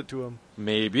stapled it to him.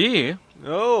 Maybe.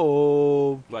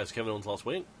 Oh, Why has Kevin Owens lost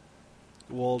weight?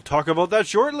 we'll talk about that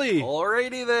shortly.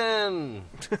 Alrighty then.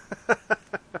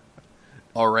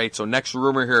 All right, so next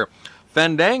rumor here.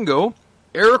 Fandango,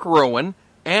 Eric Rowan,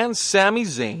 and Sami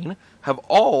Zayn have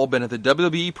all been at the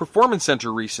WWE Performance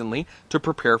Center recently to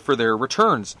prepare for their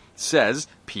returns, says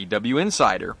PW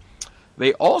Insider.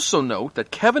 They also note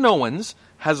that Kevin Owens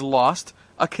has lost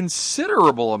a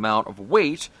considerable amount of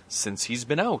weight since he's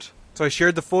been out. So I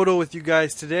shared the photo with you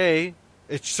guys today.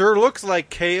 It sure looks like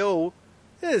KO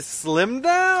is slimmed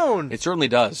down. It certainly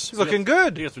does. He's looking He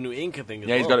good. got some new ink thing as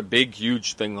Yeah, he's well. got a big,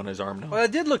 huge thing on his arm now. Well,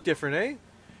 that did look different, eh?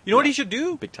 You know what he should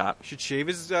do? Big top. He should shave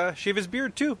his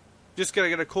beard too. Just gotta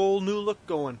get a cool new look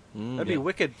going. That'd be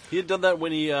wicked. He had done that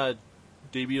when he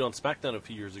debuted on SmackDown a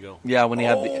few years ago. Yeah, when he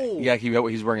had Oh. he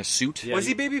was wearing a suit. Yeah, Was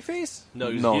he babyface? No,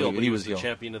 he was No, heel, but he he was was heel. the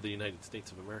champion of the United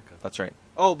States of America. That's right.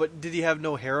 Oh, but did he have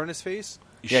no hair on his face?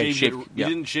 He Yeah, he shaved shaved- it. yeah.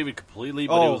 He didn't shave it completely,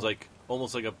 but it Oh. was like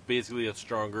almost like basically a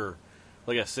stronger,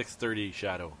 like a 630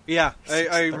 shadow. Yeah, I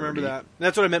 630. remember that.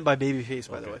 That's what I meant by babyface,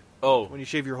 by the way. Oh, When you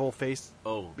shave your whole face,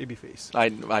 oh, babyface. I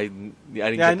didn't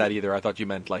Yeah, get that either. I thought you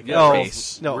meant like No,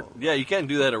 face. no. yeah. You can't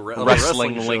do that on a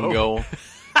Wrestling show. lingo.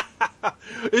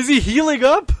 Is he healing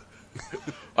up?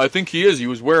 I think he is. He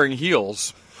was wearing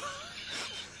heels.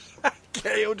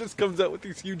 KO just comes out with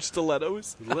these huge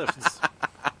stilettos. He lifts.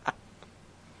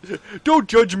 Don't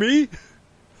judge me.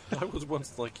 I was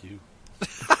once like you.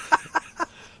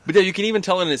 But yeah, you can even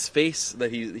tell in his face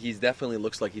that he's definitely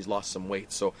looks like he's lost some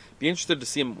weight. So be interested to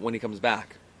see him when he comes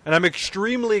back. And I'm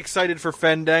extremely excited for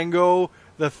Fandango,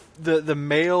 the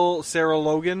male Sarah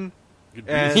Logan. Get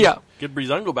And- Yeah. Get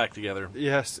Breezango back together.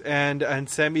 Yes, and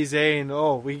Sami Zayn.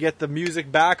 Oh, we get the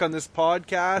music back on this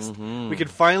podcast. We can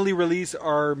finally release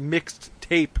our mixed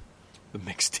tape. The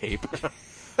mixtape.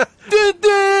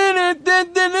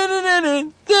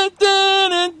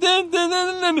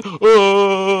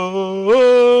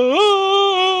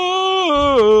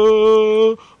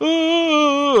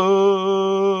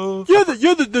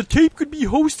 Yeah, the tape could be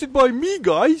hosted by me,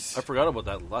 guys. I forgot about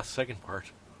that last second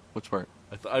part. Which part?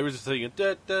 I was just thinking,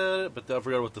 da, da, but I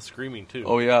forgot about the screaming too.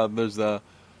 Oh yeah, there's the,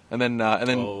 and then whoa,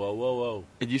 whoa, whoa, whoa!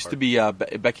 it used to be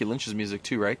Becky Lynch's music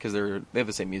too, right? Because they have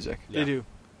the same music. Yeah. They do.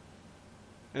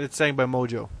 And it's sang by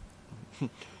Mojo.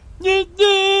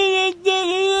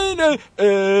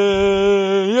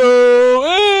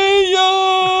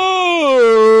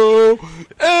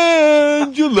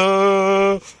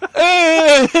 Angela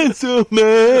and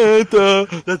Samantha.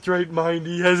 That's right, mind.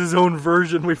 He has his own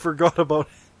version. We forgot about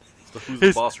it. It's the Who's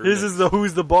the Boss His remix. is the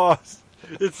Who's the Boss.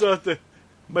 It's not the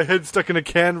my head stuck in a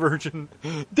can version.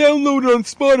 Download it on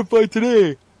Spotify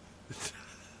today.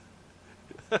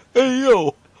 Hey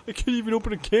yo, I can't even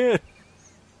open a can.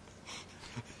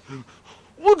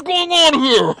 what's going on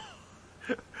here?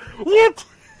 What?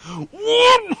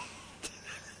 What?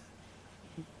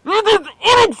 This is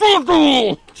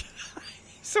unacceptable.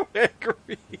 So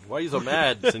angry. Why are you so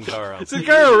mad, Sin Cara? Sin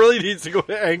Cara really needs to go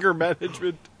to anger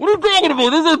management. What are you talking about?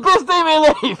 This is the best day of my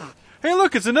life. Hey,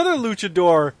 look, it's another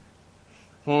luchador.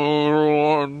 Hello,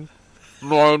 everyone.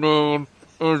 My name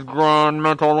is Grand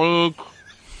Metalik.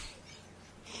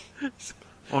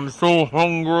 I'm so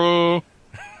hungry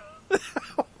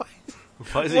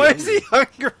Why is he? Why is he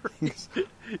hungry?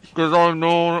 because I'm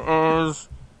known as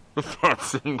the Fat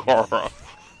Sin Cara.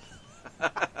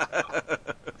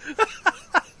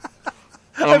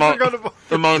 I forgot about.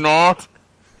 Am I not?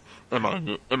 Am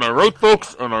I right,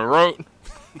 folks? Am I right?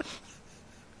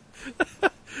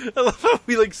 I love how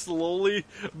we slowly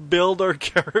build our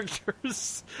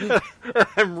characters.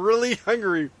 I'm really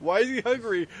hungry. Why is he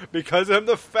hungry? Because I'm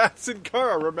the Fat Sin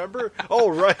Cara. Remember? Oh,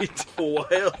 right. Why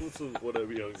else would I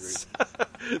be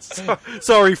hungry?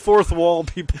 Sorry, fourth wall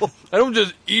people. I don't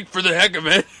just eat for the heck of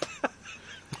it.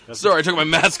 Sorry, I took my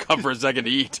mask off for a second to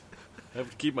eat. I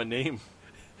have to keep my name.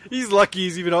 He's lucky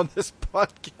he's even on this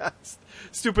podcast.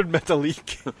 Stupid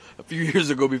Metalik. A few years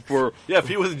ago before... Yeah, if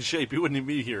he was in shape, he wouldn't even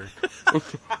be here.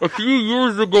 A few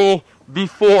years ago,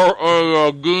 before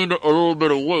I gained a little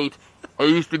bit of weight, I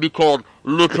used to be called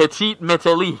Le Petit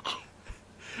Metalik.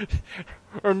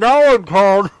 And now I'm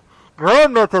called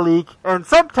Grand Metalik, and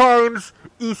sometimes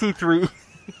EC3.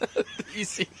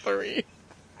 EC3.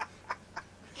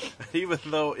 Even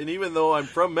though I'm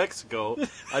from Mexico,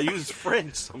 I use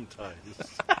French sometimes.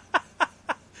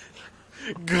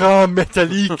 Grand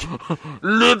Metalik.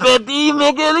 Le Petit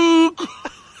Metalik.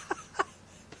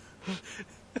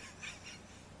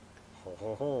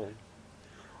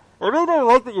 And I don't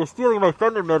like that you're stealing my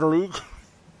thunder, Metalik.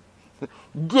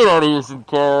 Get out of here, some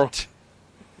Carl.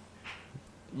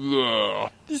 Yeah.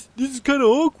 This is kind of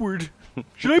awkward.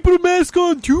 Should I put a mask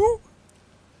on too?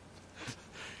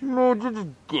 No, just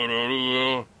get out of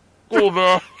here. Go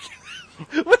back.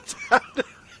 What's happening?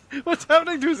 What's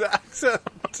happening to his accent?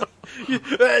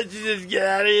 Just get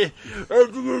out of here.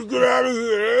 Just get out of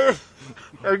here.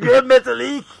 I get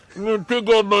Metalik. I'm gonna take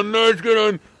off my mask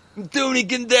and I'm Tony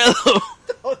Candello.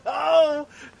 Oh,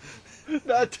 no!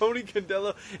 Not Tony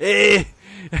Candello. Hey,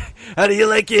 how do you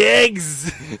like your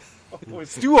eggs? Oh,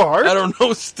 it's too hard. I don't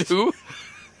know, Stu.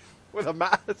 With a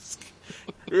mask.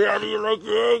 How do you like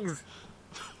your eggs?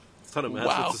 It's not a mask,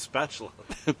 Wow. it's a spatula.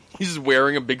 He's just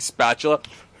wearing a big spatula.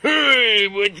 Hey,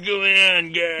 what's going on,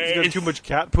 He's got guys? too much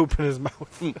cat poop in his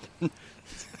mouth.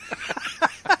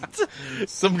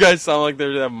 Some guys sound like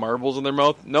they have marbles in their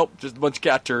mouth. Nope, just a bunch of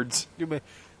cat turds.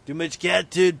 Too much cat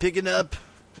turd picking up.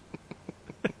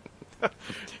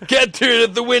 Cat turd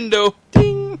at the window.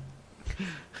 Ding.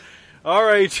 All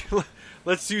right,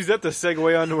 let's use that to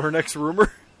segue on to our next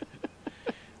rumor.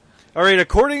 All right,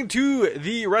 according to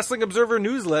the Wrestling Observer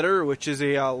newsletter, which is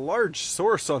a large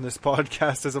source on this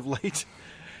podcast as of late,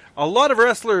 a lot of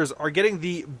wrestlers are getting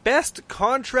the best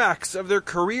contracts of their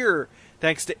career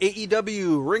thanks to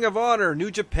AEW, Ring of Honor,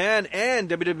 New Japan, and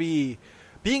WWE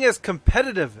being as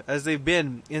competitive as they've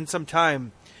been in some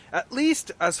time, at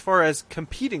least as far as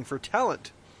competing for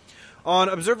talent. On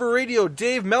Observer Radio,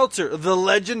 Dave Meltzer, the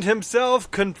legend himself,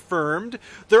 confirmed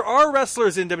there are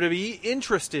wrestlers in WWE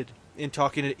interested in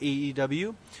talking to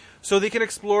AEW, so they can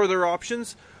explore their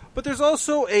options, but there's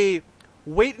also a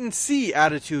wait-and-see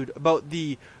attitude about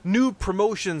the new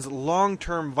promotion's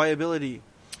long-term viability.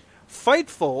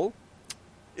 Fightful,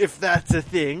 if that's a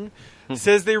thing,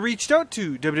 says they reached out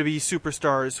to WWE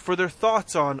superstars for their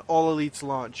thoughts on All Elite's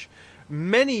launch.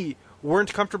 Many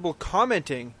weren't comfortable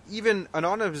commenting, even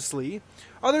anonymously.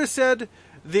 Others said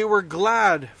they were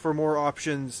glad for more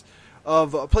options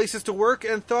of places to work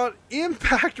and thought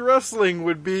Impact Wrestling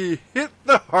would be hit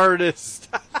the hardest.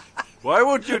 Why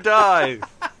won't you die?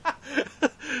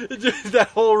 That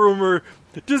whole rumor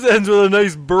just ends with a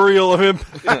nice burial of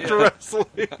Impact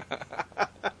Wrestling.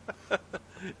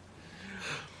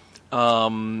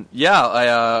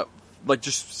 I like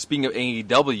just speaking of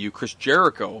AEW, Chris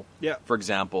Jericho, Yeah. for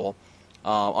example,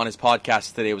 on his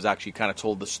podcast today was actually kind of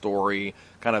told the story,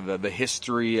 kind of the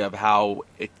history of how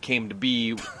it came to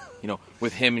be,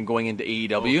 with him and going into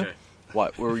AEW. Okay.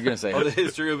 What were you going to say? Oh, the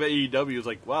history of AEW is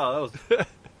like, wow, that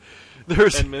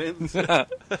There's was 10 minutes.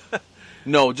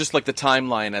 No, just like the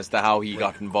timeline as to how he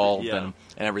got involved Yeah. and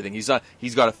everything. He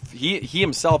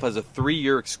himself has a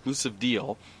 3-year exclusive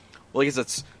deal. Well, I guess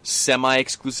that's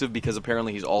semi-exclusive because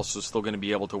apparently he's also still going to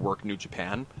be able to work New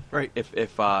Japan, right.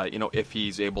 if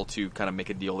he's able to kind of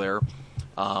make a deal there.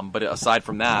 But aside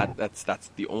from that, that's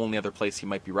the only other place he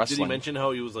might be Did wrestling. he mention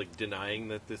how he was like denying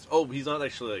that this? Oh, he's not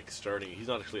actually like starting. He's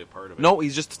not actually a part of it. No,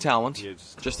 he's just a talent. He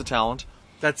is Just a talent.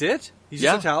 That's it? He's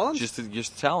Yeah, just a talent? Just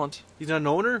a talent. He's not an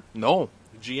owner? No,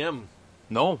 GM,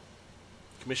 no,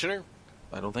 commissioner.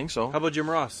 I don't think so. How about Jim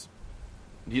Ross?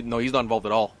 He's not involved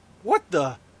at all. What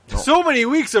the? No. So many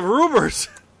weeks of rumors.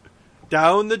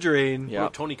 Down the drain. Yeah. Oh,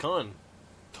 Tony Khan.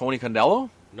 Tony Condello?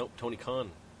 Nope, Tony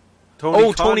Khan.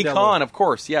 Tony Tony Condello. Khan, of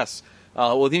course, yes.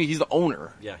 He's the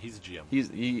owner. Yeah, he's a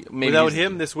GM. Without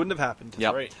him, this wouldn't have happened.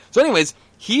 Yeah. right. So, anyways,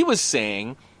 he was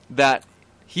saying that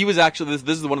he was actually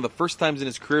this is one of the first times in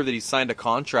his career that he signed a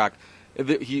contract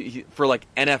that he for like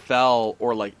NFL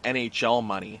or like NHL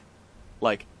money,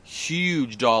 like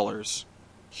huge dollars.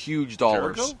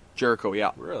 Jericho,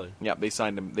 yeah. Really? Yeah, they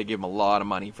signed him. They gave him a lot of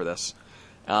money for this,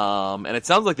 and it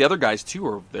sounds like the other guys too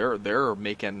are they're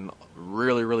making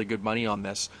really really good money on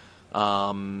this.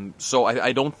 So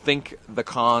I don't think the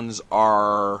Khans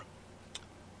are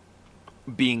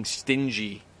being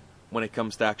stingy when it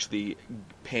comes to actually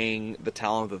paying the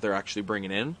talent that they're actually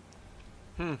bringing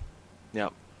in. Yeah.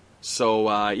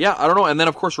 So yeah, I don't know. And then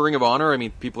of course Ring of Honor. I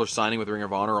mean, people are signing with Ring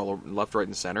of Honor all over, left, right,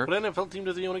 and center. What NFL team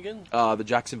does he own again? The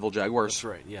Jacksonville Jaguars. That's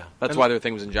right. Yeah. That's why their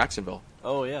thing was in Jacksonville.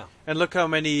 Oh yeah. And look how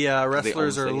many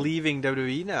wrestlers own are the city. leaving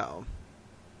WWE now.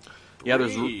 Yeah,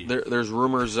 there's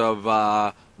rumors of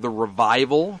the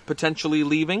Revival potentially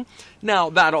leaving. Now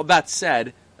that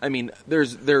said, I mean,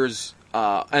 there's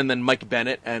and then Mike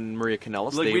Bennett and Maria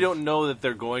Kanellis. Like we don't know that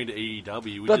they're going to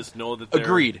AEW. We That- just know that they're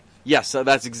Agreed. Yes,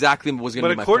 that's exactly what was going to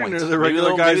But be my according point. to the Maybe,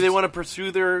 regular guys, maybe they want to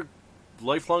pursue their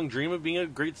lifelong dream of being a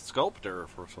great sculptor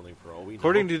for something. For all we know.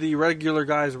 according to the regular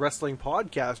guys wrestling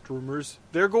podcast rumors,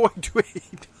 they're going to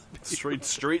AEW.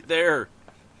 straight there.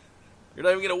 You're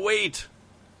not even going to wait.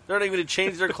 They're not even going to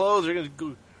change their clothes. They're going to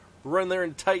go run there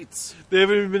in tights. They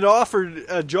haven't even been offered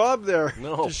a job there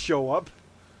No. to show up.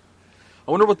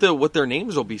 I wonder what their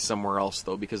names will be somewhere else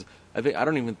though, because I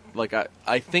don't even like.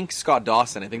 I think Scott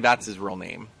Dawson. I think that's his real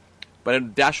name,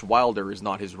 but Dash Wilder is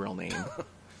not his real name.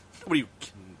 What do you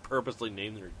purposely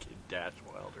name their kid Dash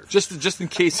Wilder? just in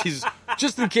case he's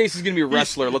going to be a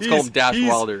wrestler. Let's call him Dash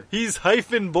Wilder. He's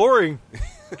hyphen boring.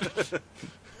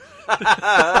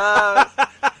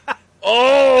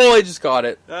 Oh, I just got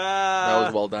it. That That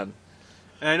was well done.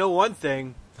 And I know one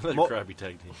thing. Another Mo- crappy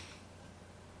tag team.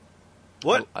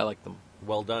 What? I like them.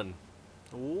 Well done.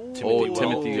 Ooh. Timothy,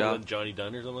 Wells yeah. and Johnny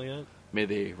Dunn or something like May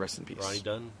they rest in peace. that. Ronnie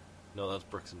Dunn. No, that's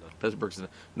Brooks and Dunn. That's Brooks.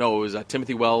 No, it was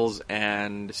Timothy Wells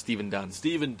and Stephen Dunn.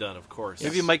 Stephen Dunn, of course.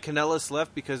 Maybe Mike Kanellis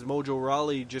left because Mojo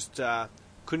Rawley just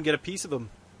couldn't get a piece of him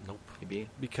Nope. Maybe.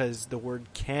 because the word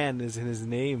 "can" is in his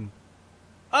name.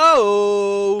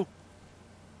 Oh,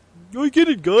 I get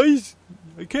it, guys.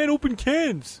 I can't open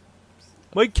cans.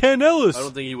 Mike Kanellis. I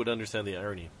don't think he would understand the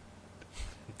irony.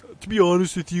 To be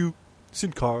honest with you,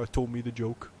 Sin Cara told me the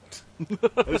joke.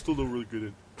 I still don't really get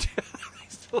it. I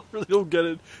still really don't get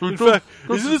it. In don't- fact,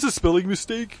 isn't this a spelling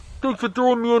mistake? Thanks for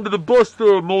throwing me under the bus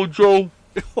there, Mojo.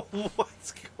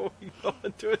 What's going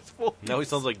on to his voice? Now he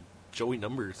sounds like Joey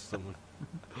Numbers. Something.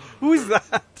 Who's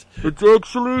that? It's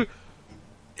actually...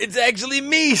 It's actually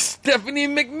me, Stephanie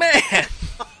McMahon.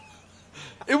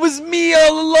 It was me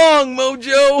all along,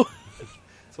 Mojo.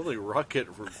 Sounds like Rocket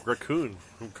Raccoon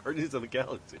from Guardians of the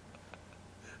Galaxy.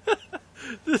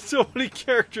 There's so many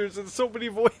characters and so many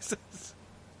voices.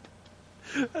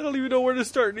 I don't even know where to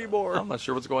start anymore. I'm not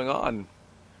sure what's going on.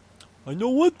 I know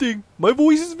one thing. My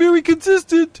voice is very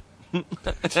consistent.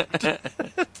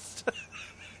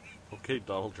 Okay,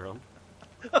 Donald Trump.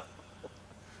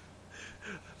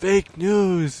 Fake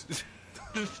news.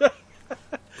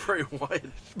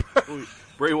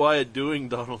 Bray Wyatt doing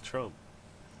Donald Trump.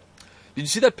 Did you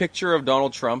see that picture of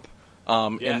Donald Trump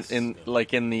Yes. in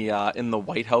the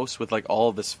White House with like all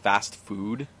of this fast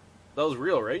food? That was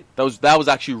real, right? That was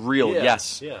actually real. Yeah,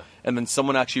 Yes. yeah. And then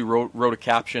someone actually wrote a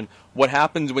caption. What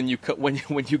happens when you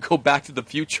go back to the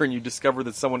future and you discover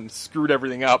that someone screwed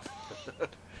everything up?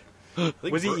 I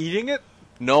think Was he eating it?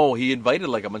 No, he invited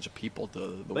like a bunch of people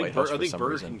to the White House I for think some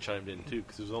Burger reason. King chimed in too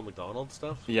because it was all McDonald's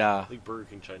stuff. Yeah. I think Burger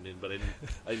King chimed in, but I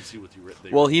didn't see what you read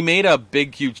there. Well, he made a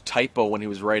big, huge typo when he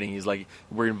was writing. He's like,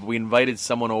 we invited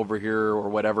someone over here or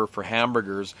whatever for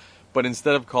hamburgers, but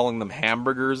instead of calling them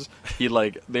hamburgers,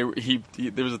 there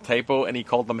was a typo and he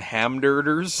called them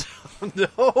hamdurders.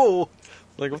 No.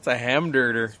 Like, what's a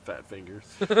hamdurder? Fat fingers.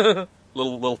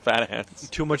 Little fat hands.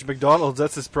 Too much McDonald's.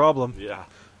 That's his problem. Yeah.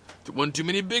 One too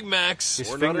many Big Macs. His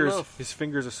Or not fingers. enough. His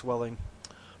fingers are swelling.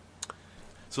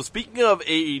 So speaking of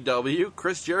AEW,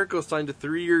 Chris Jericho signed a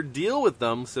 3-year deal with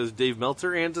them, says Dave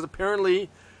Meltzer, and it's apparently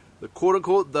the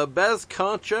quote-unquote the best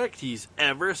contract he's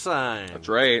ever signed. That's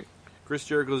right. Chris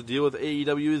Jericho's deal with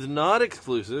AEW is not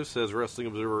exclusive, says Wrestling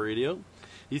Observer Radio.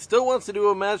 He still wants to do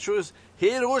a match with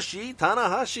Hiroshi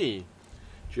Tanahashi.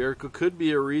 Jericho could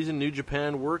be a reason New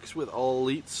Japan works with All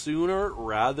Elite sooner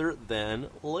rather than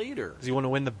later. Does he want to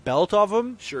win the belt off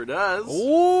him? Sure does.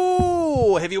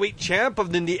 Oh, heavyweight champ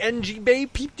of the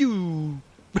NJPW.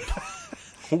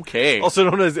 Okay. Also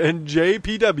known as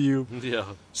NJPW. Yeah.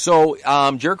 So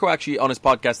Jericho actually on his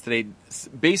podcast today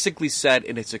basically said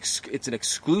it's an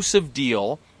exclusive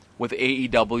deal with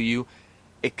AEW,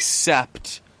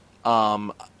 except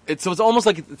it's almost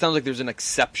like it sounds like there's an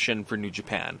exception for New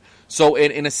Japan. So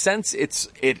in a sense,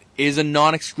 it is a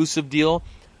non-exclusive deal,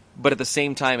 but at the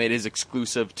same time, it is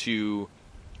exclusive to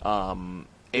AEW.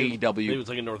 Maybe it's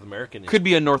like a North American. Could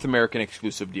be a North American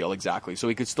exclusive deal, exactly. So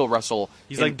he could still wrestle.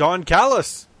 He's like Don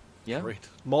Callis. yeah, Right.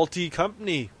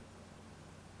 Multi-company.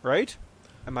 Right?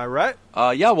 Am I right?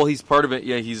 yeah. Well, he's part of it.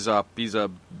 Yeah, he's a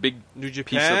big New piece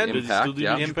Japan? of Does he Impact. still do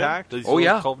Yeah. New Japan? Impact? Does he Oh, still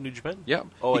yeah. call it New Japan? Yeah.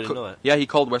 Oh, I He didn't know that. Yeah, he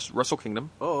called Wrestle Kingdom.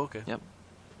 Oh, okay. Yep.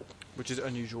 Which is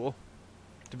unusual.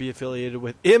 To be affiliated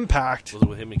with Impact. Was it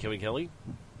with him and Kevin Kelly?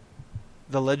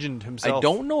 the legend himself. I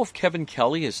don't know if Kevin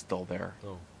Kelly is still there.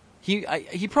 Oh.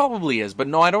 He probably is, but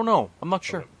no, I don't know. I'm not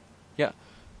sure. Okay. Yeah,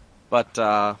 but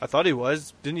I thought he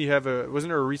was. Didn't he have a? Wasn't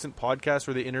there a recent podcast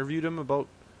where they interviewed him about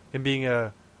him being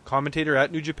a commentator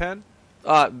at New Japan?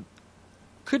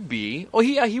 could be. Oh,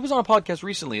 he was on a podcast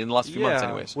recently in the last few months,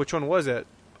 anyways. Which one was it?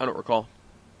 I don't recall.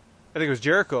 I think it was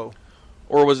Jericho.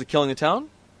 Or was it Killing the Town?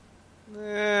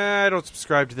 I don't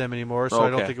subscribe to them anymore, so I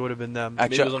don't Okay. think it would have been them. Maybe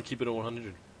Actually- it was on Keep It at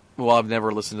 100. Well, I've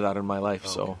never listened to that in my life, Oh,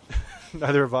 so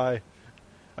Neither have I.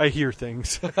 I hear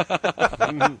things.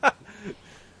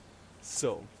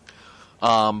 So,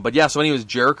 But yeah, so anyways,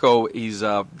 Jericho, he's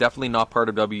definitely not part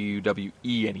of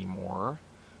WWE anymore.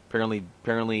 Apparently,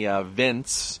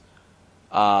 Vince,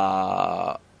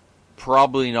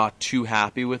 probably not too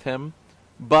happy with him.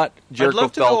 But Jericho I'd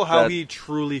love to felt know how that he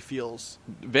truly feels.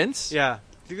 Vince, Yeah,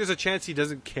 I think there's a chance he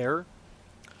doesn't care,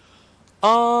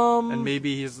 and and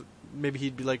maybe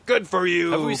he'd be like, "Good for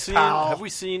you, Have we pal."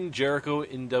 seen Jericho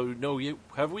in WWE? No,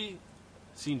 have we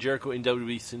seen Jericho in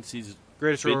WWE since he's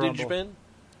Greatest been Royal in Rumble. Japan?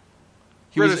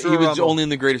 he was Greatest Royal Rumble. only in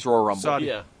the Greatest Royal Rumble. Saudi.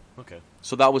 Yeah. Okay.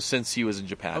 So that was since he was in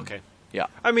Japan. Okay. Yeah.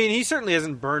 I mean, he certainly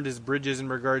hasn't burned his bridges in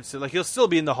regards to he'll still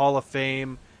be in the Hall of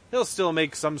Fame. He'll still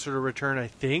make some sort of return, I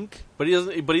think. But he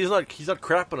doesn't. But he's not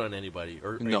crapping on anybody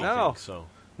or No. anything. No. So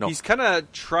No. He's kind of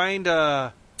trying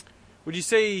to. Would you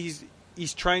say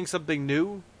he's trying something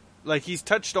new? Like he's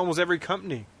touched almost every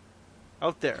company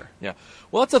out there. Yeah.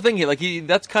 Well, that's the thing.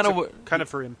 That's kind of So, what kind of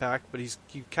for Impact, but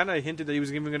he kind of hinted that he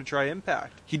was even going to try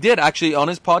Impact. he did actually on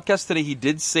his podcast today. He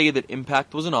did say that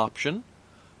Impact was an option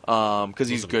because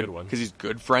he's Wasn't a good good one. because he's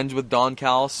good friends with Don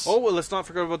Callis. Oh well, let's not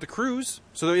forget about the Cruise.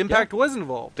 So the Impact was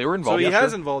involved. They were involved, So he yeah,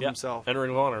 has sure. involved yeah. himself. And Ring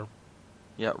of Honor.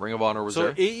 Yeah, Ring of Honor was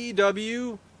So there.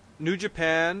 AEW, New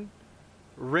Japan,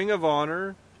 Ring of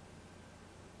Honor,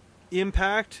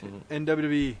 Impact, and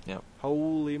WWE. Yeah.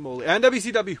 Holy moly! And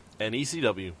WCW. And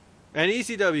ECW. And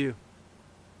ECW.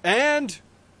 And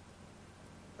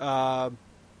what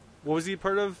was he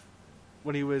part of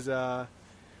when he was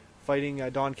fighting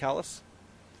Don Callis?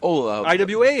 Oh,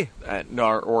 IWA.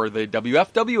 No, or the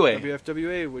WFWA,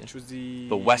 WFWA, which was the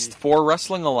West 4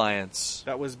 Wrestling Alliance.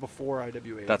 That was before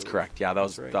IWA. I That's believe. correct. Yeah,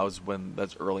 That's right.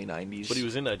 that's early '90s. But he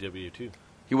was in IW too.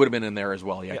 He would have been in there as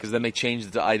well. Yeah, Yeah. because then they changed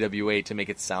it to IWA to make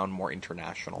it sound more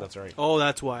international. That's right. Oh,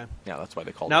 that's why. Yeah, that's why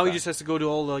they called Now it he that. just has to go to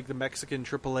all the Mexican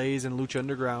AAAs and Lucha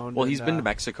Underground. Well, and, he's been to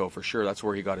Mexico for sure. That's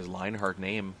where he got his Lionheart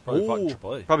name. Probably Oh, fought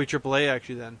AAA. probably AAA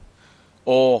actually. Then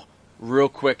Oh, real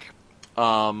quick,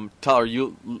 Tyler,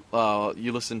 you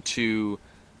listened to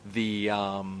the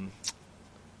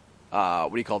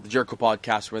what do you call it? The Jericho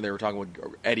podcast where they were talking with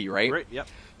Eddie, right? Right. Yep.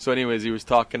 So, anyways, he was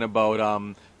talking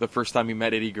about the first time he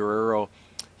met Eddie Guerrero.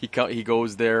 He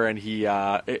goes there and he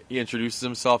introduces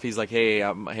himself. He's like, "Hey,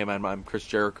 hey man, I'm Chris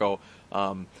Jericho.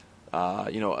 I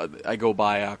go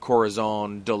by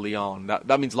Corazon de Leon.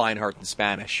 That means Lionheart in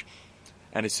Spanish."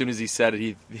 And as soon as he said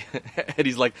it,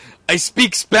 Eddie's like, "I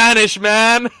speak Spanish,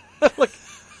 man." Like,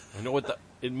 I know what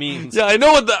it means. yeah, I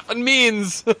know what that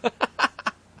means.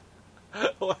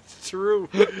 oh, that's true.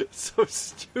 So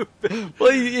stupid. Well,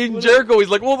 in Jericho, he's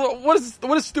like, "Well, what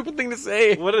a stupid thing to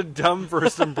say." What a dumb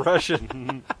first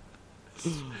impression.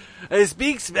 I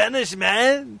speak Spanish,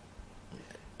 man.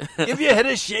 Give your head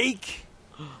a shake.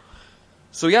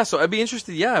 So yeah, so I'd be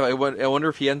interested. Yeah, I wonder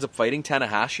if he ends up fighting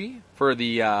Tanahashi for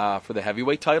the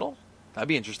heavyweight title. That'd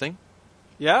be interesting.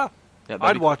 Yeah, Yeah,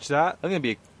 I'd watch that. I think it'd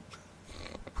be.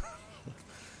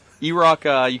 E-Rock,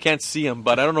 you can't see him,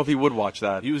 but I don't know if he would watch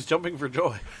that. He was jumping for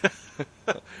joy.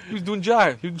 He was doing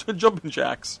jack. He was doing jumping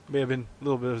jacks. May have been a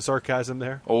little bit of sarcasm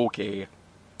there. Okay.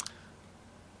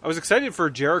 I was excited for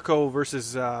Jericho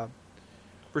versus another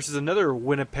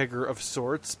Winnipegger of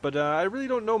sorts, but I really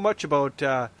don't know much about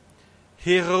Hiroshi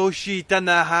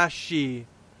Tanahashi.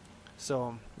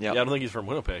 So Yeah. Yeah, I don't think he's from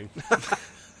Winnipeg.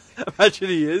 imagine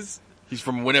he is. He's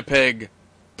from Winnipeg,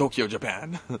 Tokyo,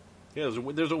 Japan. Yeah,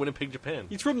 there's a Winnipeg, Japan.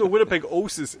 He's from the Winnipeg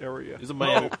Osis area. There's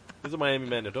a Miami,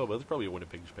 Manitoba. There's probably a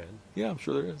Winnipeg, Japan. Yeah, I'm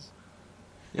sure there is.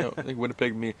 Yeah, I think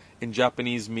Winnipeg in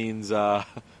Japanese means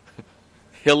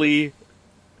hilly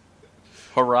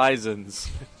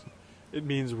horizons. It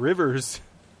means rivers,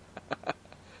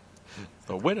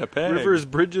 The Winnipeg. rivers,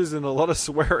 bridges, and a lot of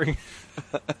swearing.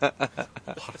 A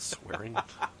lot of swearing.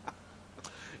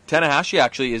 Tanahashi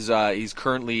actually is he's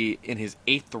currently in his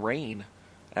 8th reign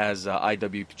as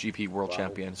IWGP World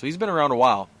Champion. So he's been around a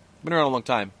while. Been around a long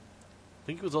time. I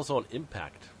think he was also on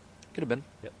Impact. Could have been.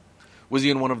 Yep. Was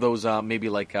he in one of those maybe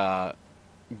like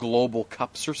global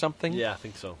cups or something? Yeah, I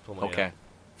think so. Something like Okay. that.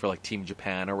 For like Team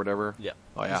Japan or whatever? Yeah.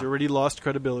 Oh, yeah. He's already lost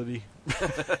credibility.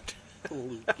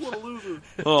 What a loser.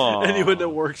 Aw. Anyone that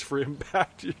works for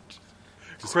Impact,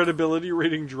 credibility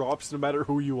rating drops no matter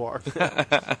who you are.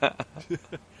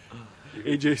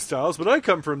 AJ Styles, but I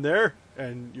come from there,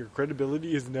 and your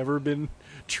credibility has never been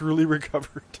truly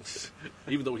recovered.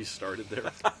 Even though he started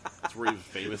there. That's where he was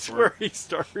famous That's for. where he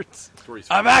starts. That's where he's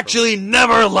I've famous actually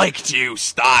never liked you,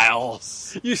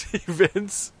 Styles. You see,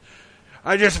 Vince,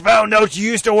 I just found out you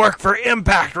used to work for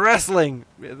Impact Wrestling.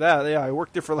 Yeah, I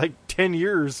worked there for like 10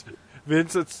 years.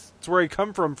 Vince, that's where I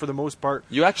come from for the most part.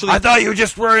 You actually, I thought you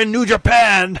just were in New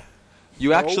Japan.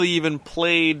 you actually even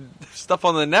played stuff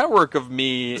on the network of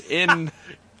me in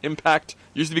Impact.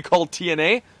 Used to be called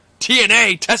TNA.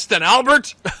 TNA, Teston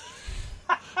Albert.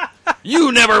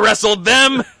 You never wrestled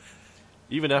them.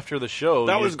 Even after the show,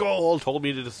 That you was gold. told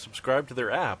me to subscribe to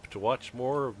their app to watch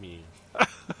more of me.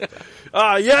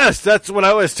 Yes, that's what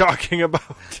I was talking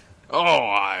about. Oh,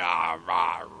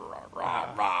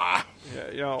 Yeah,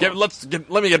 you know,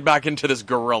 let me get back into this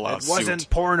gorilla it suit. wasn't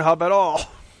Pornhub at all.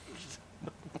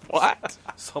 What?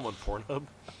 Someone Pornhub.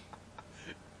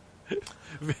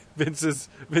 Vince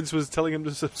was telling him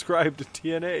to subscribe to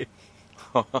TNA.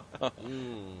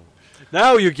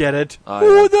 Now you get it. I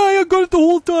I got it the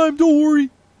whole time. Don't worry.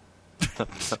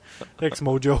 Thanks,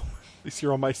 Mojo. At least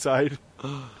you're on my side.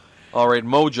 All right,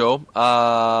 Mojo.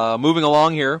 Moving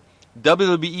along here,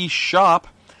 WWE Shop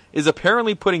is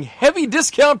apparently putting heavy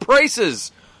discount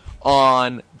prices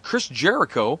on Chris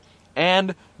Jericho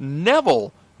and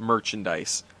Neville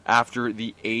merchandise after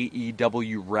the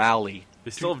AEW rally.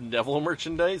 They still have Neville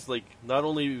merchandise? Like, not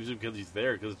only because he's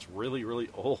there, because it's really, really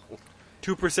old.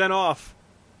 2% off.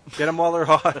 Get them while they're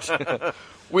hot.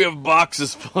 We have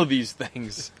boxes full of these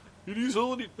things. Do you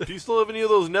still have any of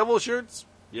those Neville shirts?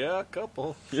 Yeah, a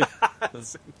couple. I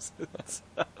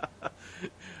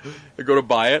go to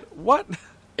buy it. What?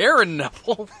 Aaron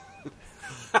Neville?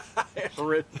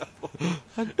 Aaron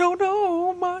I don't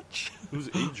know much, Who's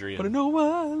Adrian? but I know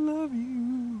I love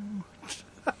you.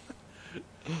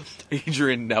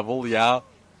 Adrian Neville, yeah.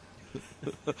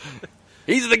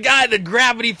 He's the guy that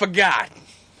gravity forgot.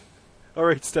 All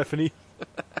right, Stephanie.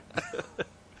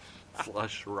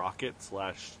 / Rocket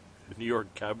 / New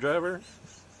York cab driver?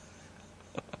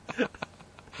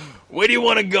 Where do you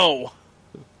want to go?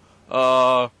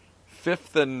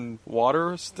 5th and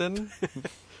Waterston?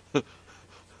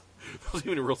 Those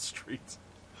even real streets.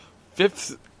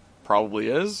 5th probably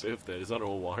is. If that is not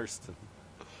Old Waterston.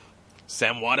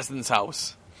 Sam Waterston's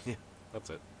house. That's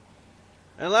it.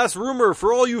 And last rumor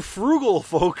for all you frugal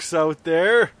folks out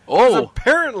there. Oh. There's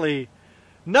apparently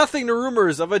nothing to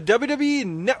rumors of a WWE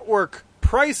Network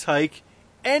price hike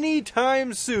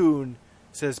anytime soon,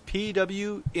 says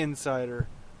PW Insider.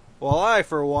 Well, I,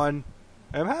 for one,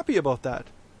 am happy about that.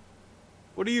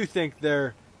 What do you think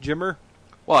there, Jimmer?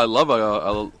 Well, I love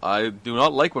I do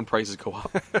not like when prices go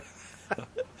up.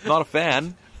 Not a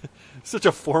fan. Such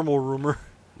a formal rumor.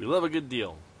 We love a good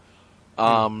deal.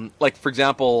 Like, for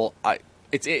example,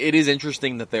 it is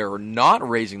interesting that they're not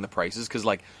raising the prices because,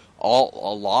 like, a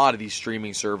lot of these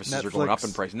streaming services are going up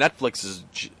in price. Netflix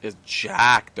is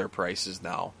jacked their prices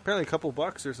now. Apparently a couple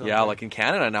bucks or something. Yeah, like in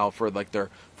Canada now for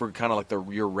kind of like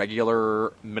your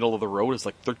regular middle of the road is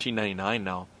like $13.99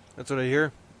 now. That's what I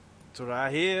hear. That's what I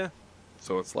hear.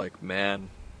 So it's like, man,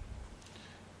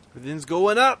 Everything's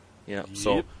going up. yeah. Yep.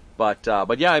 So,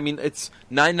 but yeah, I mean, it's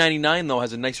 $9.99 though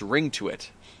has a nice ring to it.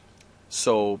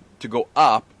 So to go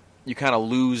up, you kind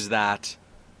of use that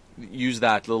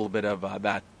little bit of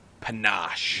that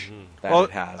panache that it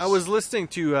has. I was listening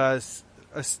to a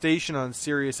station on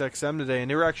Sirius XM today, and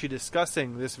they were actually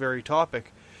discussing this very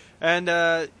topic.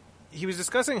 And he was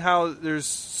discussing how there's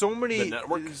so many... The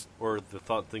network? Or the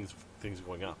thought things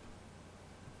going up?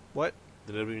 What?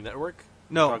 The WWE Network?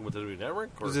 No. You're talking about the WWE Network?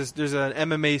 Or? There's an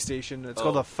MMA station. It's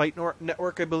called Oh. the Fight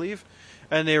Network, I believe.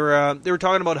 And they were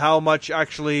talking about how much,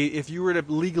 actually, if you were to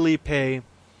legally pay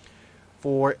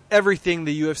for everything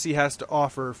the UFC has to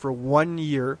offer for 1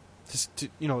 year, to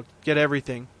get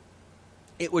everything,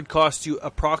 it would cost you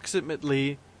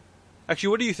approximately... Actually,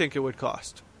 what do you think it would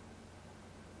cost?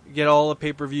 Get all the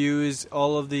pay-per-views,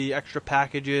 all of the extra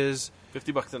packages.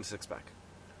 $50 and a 6-pack.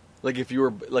 like if you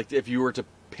were to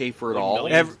pay for it Like all.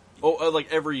 millions?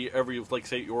 Every like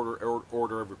say you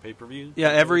order every pay-per-view? Yeah,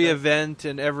 every event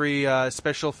and every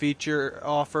special feature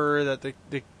offer that the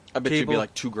I bet you'd be cable-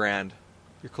 like $2,000.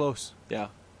 You're close. Yeah.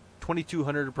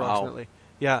 2,200 approximately.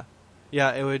 Yeah,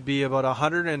 it would be about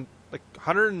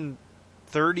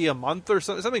 130 a month or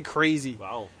something crazy.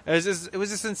 Wow. It was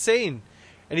just insane.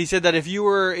 And he said that if you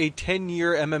were a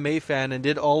 10-year MMA fan and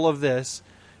did all of this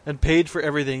and paid for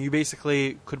everything, you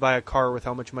basically could buy a car with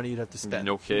how much money you'd have to spend.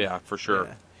 Okay, yeah, for sure.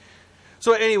 Yeah.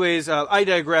 So anyways, I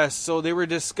digress. So they were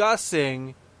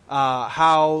discussing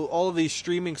how all of these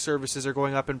streaming services are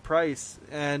going up in price,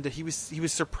 and he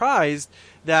was surprised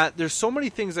that there's so many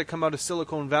things that come out of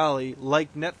Silicon Valley,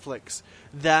 like Netflix,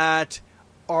 that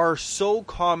are so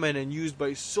common and used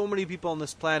by so many people on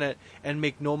this planet and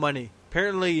make no money.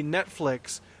 Apparently,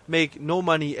 Netflix make no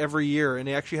money every year, and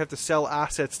they actually have to sell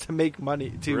assets to make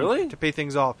money to pay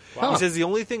things off. Wow. He says the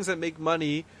only things that make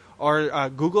money are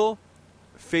Google,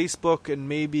 Facebook, and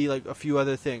maybe like a few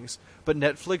other things. But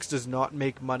Netflix does not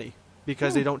make money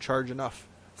because they don't charge enough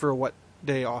for what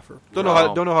they offer. Don't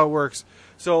know how it works.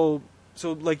 So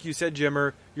like you said,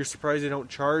 Jimmer, you're surprised they don't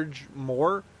charge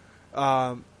more.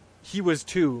 He was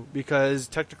too, because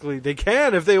technically they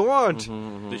can if they want.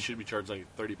 They should be charged like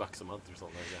 $30 a month or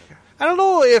something like that. I don't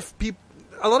know if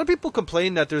a lot of people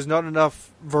complain that there's not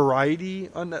enough variety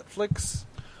on Netflix.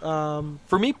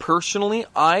 For me personally,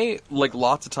 I like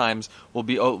lots of times will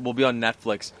be on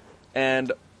Netflix,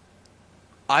 and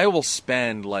I will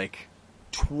spend like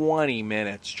 20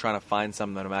 minutes trying to find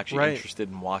something that I'm actually interested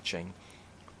in watching.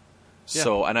 Yeah.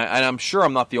 So, and I'm sure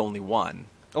I'm not the only one.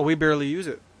 Oh, we barely use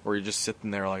it. Where you're just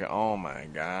sitting there like, oh my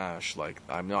gosh, like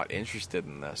I'm not interested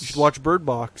in this. You should watch Bird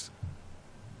Box.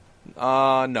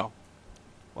 No.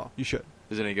 Well, you should.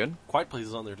 Is it any good? Quiet Place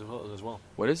is on there as well.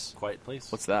 What is? Quiet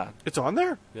Place. What's that? It's on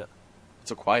there Yeah. It's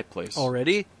a quiet place.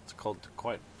 already. It's called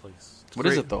Quiet Place. What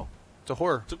is great. it though? It's a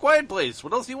horror. It's a quiet place.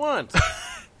 What else do you want?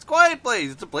 It's a quiet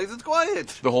place. It's a place that's quiet.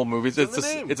 The whole movie. in the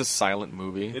name. It's a silent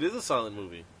movie. It is a silent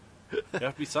movie. You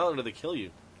have to be silent or they kill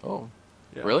you. Oh,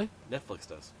 Yeah. really? Netflix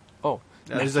does. Oh,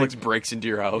 Yeah, there's Netflix like- breaks into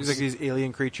your house. There's like these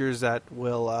alien creatures that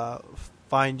will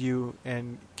find you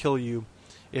and kill you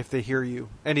if they hear you.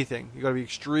 Anything. You got to be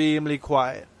extremely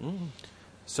quiet. Mm.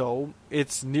 So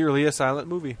it's nearly a silent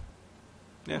movie.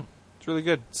 Yeah, it's really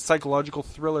good. Psychological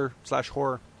thriller /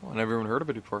 horror. Oh, I never even heard of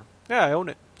it before. Yeah, I own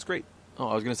it. It's great. Oh,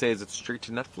 I was gonna say, is it straight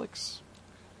to Netflix?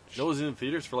 No, it was in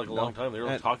theaters for like a No. long time. They were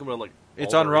And talking about like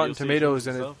it's all on the Rotten radio Tomatoes,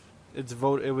 stations and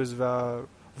stuff. it was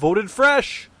voted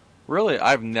fresh. Really?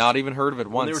 I've not even heard of it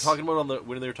When once. they were talking about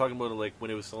when they were talking about it, like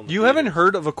when it was still in the You theaters. haven't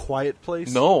heard of A Quiet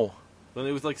Place? No. When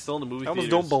it was like still in the movie I almost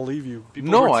theaters. don't believe you.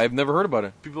 People No, were- I've never heard about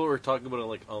it. People were talking about it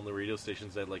like on the radio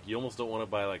stations that like you almost don't want to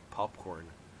buy like popcorn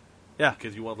Yeah,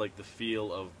 because you want like the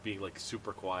feel of being like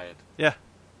super quiet. yeah.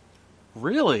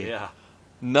 Really? Yeah.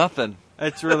 Nothing.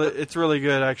 It's really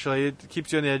good actually. It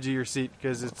keeps you on the edge of your seat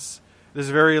because there's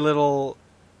very little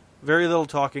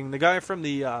talking. The guy from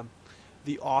the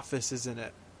Office is in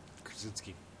it.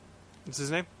 Krasinski. What's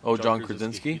his name? Oh, John He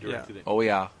Krasinski? directed it. Oh,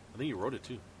 yeah. I think he wrote it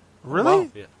too. Really?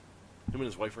 wow. Yeah. Him and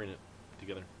his wife were in it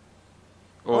together.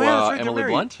 Oh, yeah, that's right, they're Emily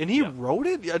married. Blunt? And he Yeah. wrote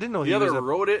it? I didn't know he The was other a...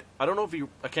 wrote it. I don't know if he.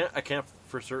 I can't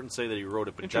for certain say that he wrote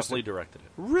it, but he Interesting. definitely directed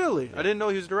it. Really? Yeah. I didn't know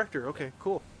he was a director. Okay,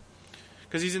 cool.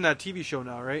 Because he's in that TV show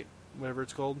now, right? Whatever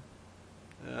it's called.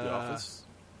 The Office.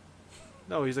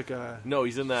 No, he's like a... No,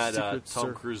 he's in that Secret Tom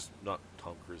Ser- Cruise, not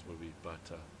Tom Cruise movie, but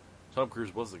Tom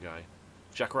Cruise was the guy.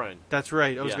 Jack Ryan. That's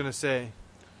right. I was Yeah. going to say.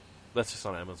 That's just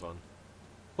on Amazon.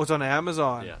 Oh, it's on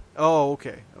Amazon. Yeah. Oh,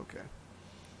 okay. Okay.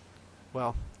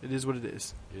 Well, it is what it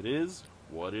is. It is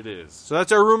what it is. So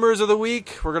that's our rumors of the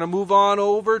week. We're going to move on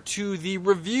over to the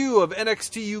review of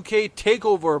NXT UK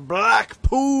TakeOver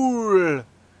Blackpool.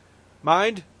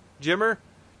 Mind? Jimmer?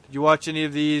 Did you watch any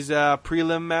of these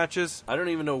prelim matches? I don't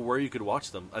even know where you could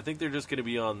watch them. I think they're just going to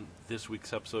be on this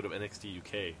week's episode of NXT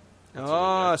UK. That's what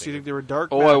Ah, I'm so you think thinking. they were dark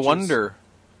Oh, matches? I wonder.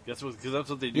 Because that's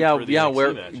what they do. Yeah, for the yeah. NXT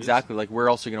Where matches. exactly? Like, where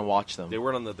else are you gonna watch them? They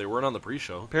weren't on the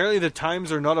pre-show. Apparently the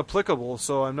times are not applicable,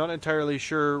 so I'm not entirely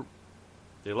sure.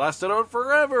 They lasted out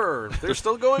forever. They're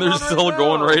still going. They're on still right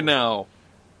going now. right now.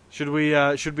 Should we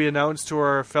announce to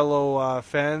our fellow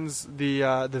fans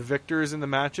the victors in the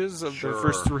matches of the Sure.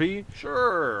 first three?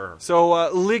 Sure. So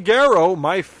Ligero,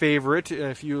 my favorite.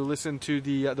 If you listen to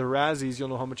the Razzies, you'll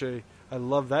know how much I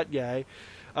love that guy.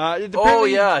 Oh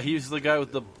Apparently yeah, he's the guy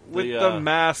with the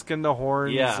mask and the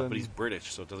horns. yeah, and but he's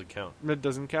British, so it doesn't count. it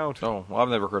doesn't count. Oh, well, I've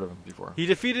never heard of him before. He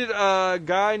defeated a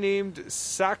guy named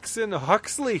Saxon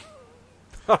Huxley.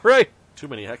 All right, Too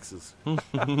many hexes.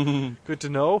 good to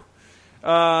know.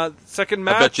 Second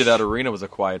match. I bet you that arena was a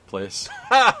quiet place.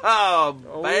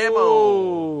 Bammo.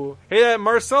 Oh. Hey, that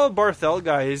Marcel Barthel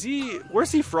guy,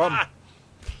 where's he from?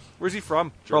 Where's he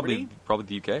from? Germany?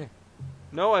 Probably the UK.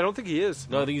 No, I don't think he is.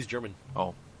 No, I think he's German.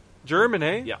 Oh, German,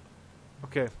 eh? Yeah.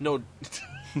 Okay. No.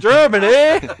 German,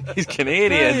 eh? he's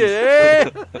Canadian. Yeah.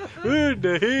 Good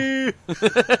to hear.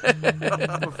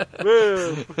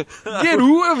 Well, Get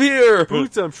out of here!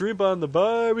 put some shrimp on the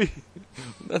barbie.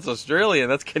 That's Australian.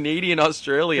 That's Canadian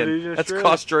Australian. Canadian That's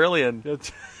Australian. Australian.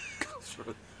 That's-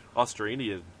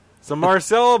 Australian. So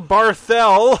Marcel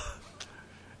Barthel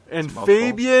and mouthful.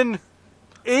 Fabian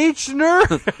Eichner?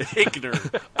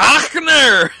 Eichner.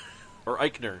 Achner! Or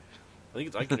Eichner. I think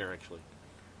it's Eichner, actually.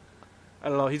 I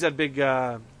don't know. He's that big,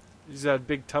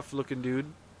 tough-looking dude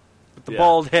with the Yeah.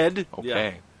 bald head. Okay.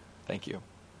 Yeah. Thank you.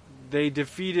 They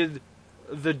defeated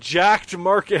the jacked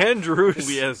Mark Andrews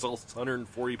We had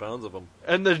 140 pounds of him.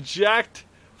 and the jacked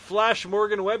Flash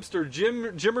Morgan Webster,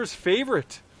 Jimmer's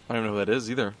favorite. I don't know who that is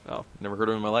either. Oh. Never heard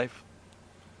of him in my life.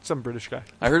 Some British guy.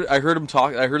 I heard him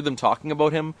talk. I heard them talking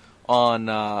about him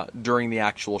on during the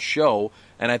actual show,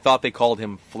 and I thought they called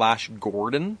him Flash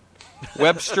Gordon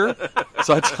Webster.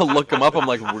 So I had to look him up. I'm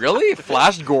like, really,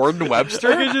 Flash Gordon I Webster?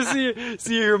 can just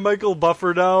see here Michael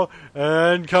Buffer now,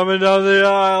 and coming down the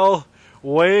aisle,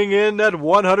 weighing in at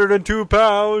 102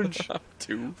 pounds,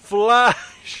 Two.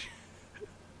 Flash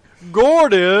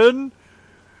Gordon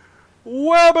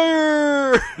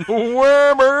Weber.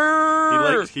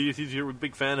 Weber. He's a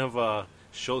big fan of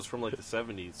shows from like the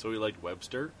 70s, so he liked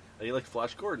Webster and he liked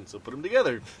Flash Gordon, so put them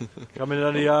together. Coming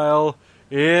down the aisle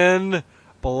in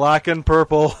black and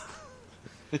purple.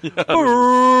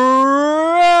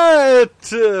 Right.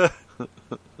 He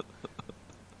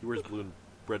wears blue and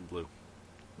red and blue.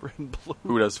 Red and blue.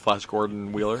 Who does Flash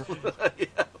Gordon Wheeler?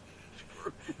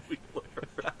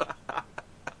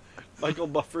 Michael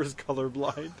Buffer's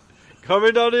colorblind.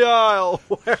 Coming down the aisle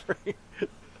wearing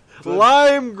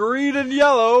lime green and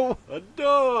yellow.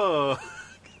 Duh.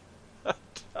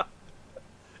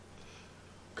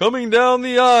 Coming down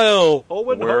the aisle,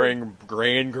 Owen wearing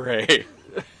gray and gray.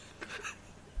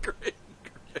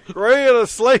 Gray and a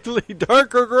slightly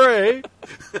darker gray.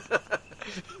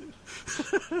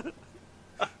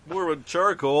 More of a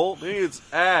charcoal. Maybe it's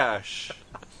ash.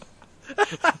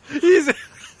 He's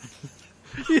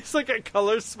like a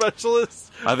color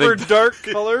specialist I for think- dark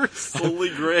colors. Holy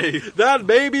gray. That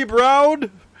may be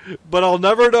brown, but I'll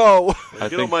never know. I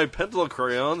Get on think my pencil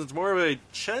crayons. It's more of a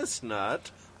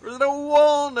chestnut. Or is it a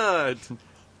walnut?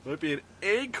 Might be an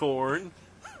acorn.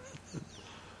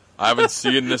 I haven't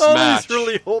seen this All match. these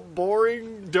really old,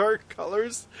 boring, dark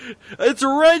colors. It's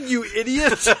red, you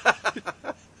idiot!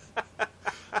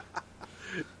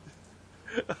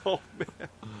 Oh man!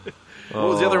 What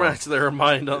was the other match there?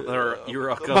 Mind on there? You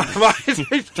rock on.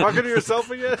 Talking to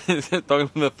yourself again? Talking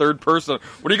from the third person.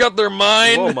 What do you got there,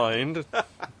 mind? Whoa, mind.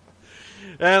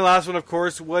 And last one, of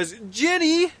course, was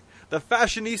Ginny, the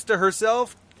fashionista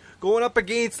herself, going up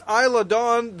against Isla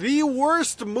Dawn, the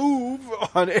worst move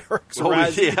on Eric's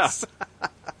Razzies. Yeah.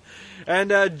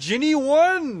 And Ginny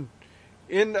won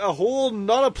in a whole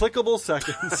not applicable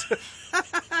seconds.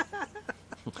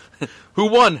 Who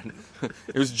won?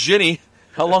 It was Ginny.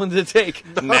 How long did it take?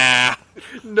 Nah.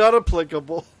 Not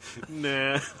applicable.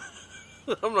 Nah.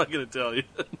 I'm not going to tell you.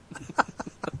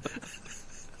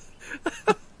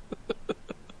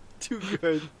 Too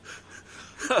good.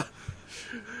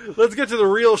 Let's get to the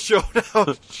real show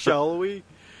now, shall we?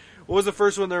 What was the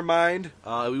first one in their mind?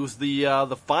 It was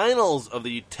the finals of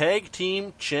the Tag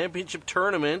Team Championship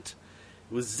Tournament.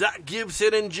 It was Zach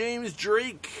Gibson and James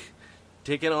Drake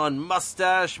taking on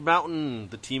Mustache Mountain,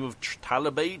 the team of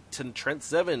Tyler Bate and Trent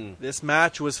Seven. This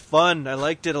match was fun. I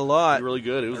liked it a lot. Really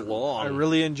good. It was long. I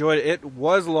really enjoyed it. It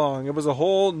was long. It was a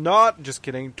whole, not just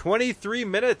kidding, 23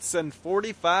 minutes and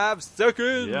 45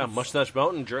 seconds. Yeah, Mustache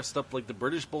Mountain dressed up like the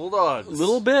British Bulldogs. A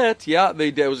little bit, yeah. They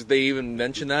even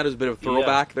mentioned that as a bit of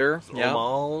throwback there. Yeah,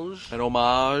 Homage. an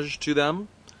homage to them.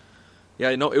 Yeah,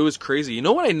 it was crazy. You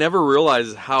know what? I never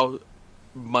realized how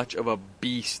much of a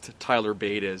beast Tyler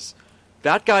Bate is.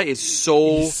 That guy is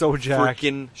He's so jacked.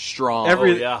 freaking strong.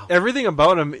 yeah. Everything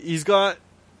about him. He's got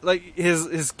like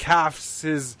his calves,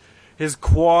 his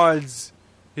quads,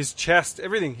 his chest,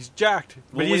 everything. He's jacked,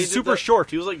 but Well, when he he's did super that, short.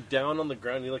 He was like down on the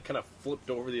ground. He like kind of flipped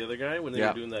over the other guy when they Yeah.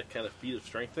 were doing that kind of feat of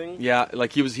strength thing. Yeah,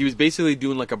 like he was basically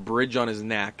doing like a bridge on his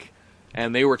neck,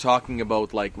 and they were talking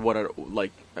about like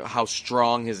how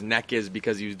strong his neck is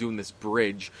because he was doing this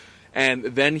bridge, and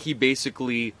then he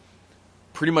basically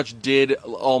pretty much did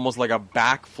almost like a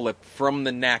backflip from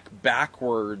the neck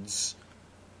backwards.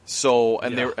 So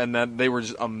then they were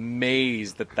just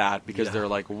amazed at that because Yeah. they're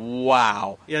like,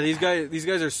 wow. Yeah, these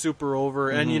guys are super over,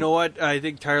 and you know what? I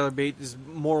think Tyler Bate is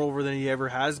more over than he ever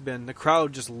has been. The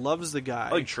crowd just loves the guy.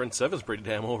 I think Trent Seven's pretty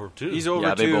damn over too. He's over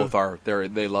Yeah, they too. both are.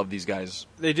 They love these guys.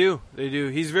 They do.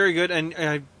 He's very good, and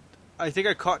I think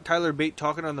I caught Tyler Bate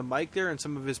talking on the mic there in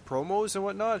some of his promos and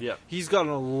whatnot. Yeah. He's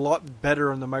gotten a lot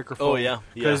better on the microphone. Oh, yeah.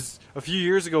 Because a few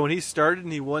years ago when he started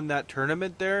and he won that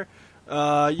tournament there,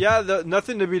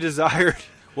 nothing to be desired.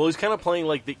 Well, he's kind of playing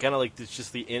like it's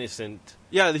just the innocent.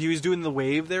 Yeah, he was doing the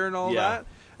wave there and all Yeah. that,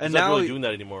 and He's now not really doing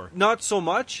that anymore. not so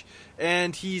much.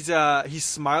 And he's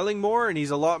smiling more, and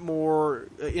he's a lot more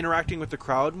interacting with the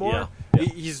crowd more. Yeah.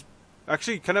 He's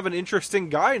actually kind of an interesting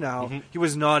guy now. Mhm. He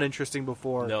was not interesting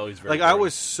before. No, he's very like I boring.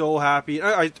 was so happy.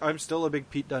 I'm still a big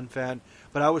Pete Dunne fan,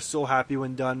 but I was so happy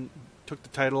when Dunne took the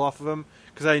title off of him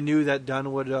because I knew that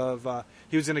Dunne would have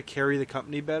he was going to carry the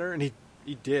company better, and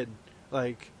he did.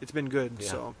 Like it's been good. Yeah.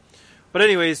 So, but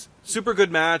anyways, super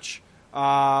good match.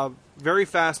 Very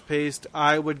fast paced.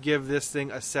 I would give this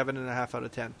thing a 7.5 out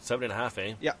of 10. 7.5,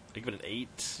 eh? Yeah. I give it an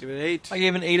 8. Give it an 8. I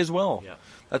gave an 8 as well. Yeah.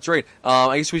 That's right.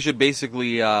 I guess we should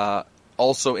basically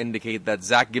also indicate that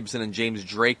Zach Gibson and James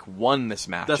Drake won this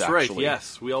match. That's actually. right.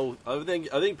 Yes, we all. I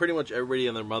think pretty much everybody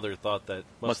and their mother thought that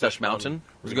Mustache Mountain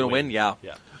was going to win. Yeah.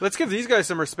 Yeah. Let's give these guys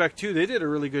some respect too. They did a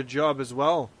really good job as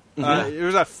well. It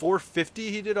was at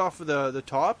 450 he did off of the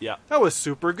top. Yeah. That was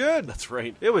super good. That's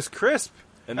right. It was crisp.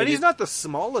 And And they he's did- not the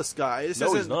smallest guy. This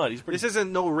No, he's isn't, not. He's pretty- This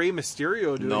isn't no Rey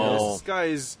Mysterio doing No. this. This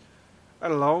guy's, I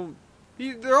don't know.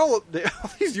 All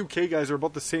these UK guys are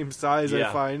about the same size. I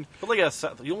find. But like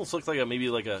he almost looks like maybe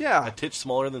like a titch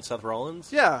smaller than Seth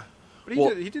Rollins. Yeah, but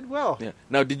Well- he did well. Yeah.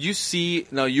 Now, did you see?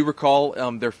 Now, you recall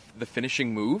the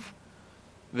finishing move?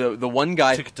 The one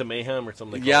guy. Took it to Mayhem or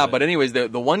something. Yeah, but anyways, the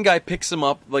one guy picks him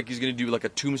up like he's going to do like a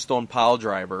tombstone pile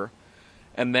driver,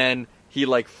 and then he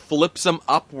like flips him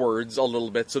upwards a little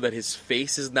bit so that his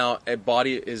face is now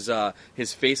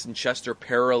his face and chest are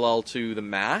parallel to the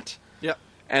mat, Yeah,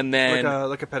 and then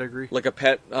like a pedigree. like a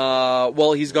pet.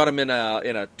 Well, he's got him in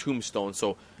a tombstone,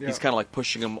 so Yeah. he's kind of like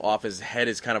pushing him off. His head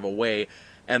is kind of away,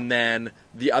 and then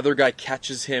the other guy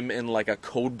catches him in like a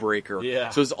code breaker.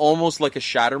 Yeah. So it's almost like a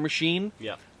shatter machine,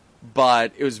 Yeah.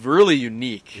 but it was really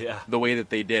unique. Yeah. The way that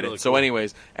they did Really it. So, cool.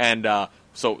 anyways, and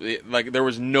like there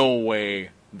was no way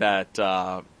that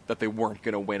that they weren't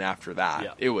going to win after that.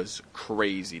 Yeah. It was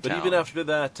crazy. But town. even after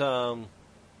that, I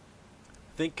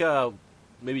think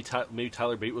maybe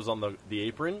Tyler Bate was on the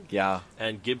apron. Yeah.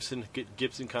 And Gibson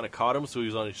kind of caught him, so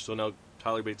now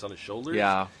Tyler Bate's on his shoulders.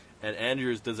 Yeah. And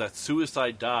Andrews does that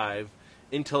suicide dive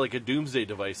into like a doomsday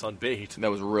device on Bate. That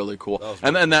was really cool. That was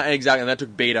and really that exactly, and that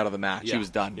took Bate out of the match. Yeah. He was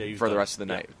done Yeah, he was for the done. rest of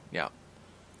the Yeah. night. Yeah.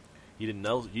 He didn't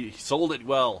know. He sold it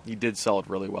well. He did sell it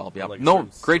really well. Yeah. Like No,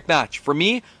 certain- great match. For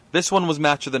me, this one was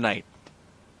match of the night.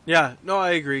 Yeah, no,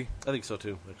 I agree. I think so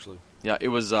too, actually. Yeah, it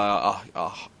was a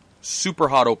super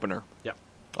hot opener. Yeah.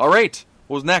 All right.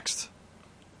 What was next?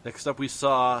 Next up, we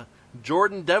saw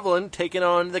Jordan Devlin taking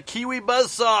on the Kiwi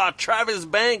Buzzsaw, Travis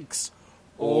Banks.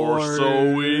 Or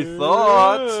so we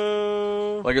thought.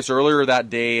 Well, I guess earlier that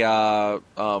day,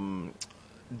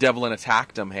 Devlin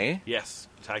attacked him, hey? Yes,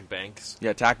 tag Banks.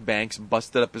 Yeah, attacked Banks,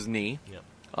 busted up his knee.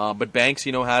 Yeah. But Banks,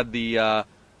 had the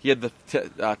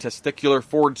testicular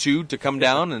fortitude to come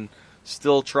down and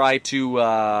still try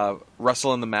to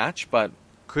wrestle in the match, but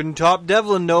Couldn't top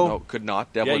Devlin, no. no, could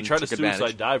not. Devlin Yeah, he tried to took advantage.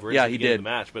 suicide dive right Yeah, at the he beginning did. of the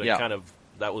match, but Yeah.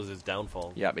 that was his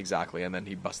downfall. Yeah, exactly. And then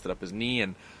he busted up his knee,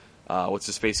 and what's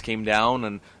his face came down,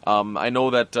 and I know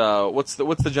that what's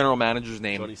the general manager's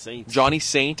name? Johnny Saint. Johnny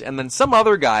Saint, and then some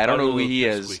other guy. I don't know who who he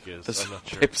is. Pipsqueak is. The I'm not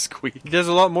sure. Pipsqueak. He does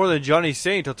a lot more than Johnny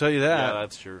Saint, I'll tell you that. Yeah,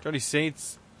 that's true. Johnny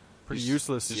Saint's pretty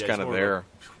useless. Just Yeah, kind he's of more there,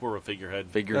 More of a figurehead.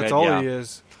 figurehead. That's all yeah. he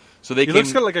is. So they He came. looks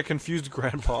kind of like a confused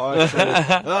grandpa. Actually.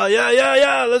 Oh,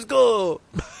 yeah, let's go.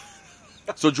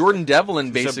 So Jordan Devlin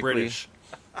Except basically. British.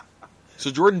 So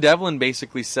Jordan Devlin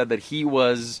basically said that he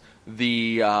was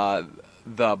the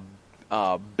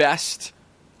best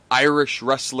Irish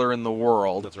wrestler in the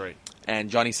world. That's right.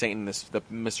 And Johnny Saint, the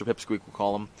Mr. Pipsqueak will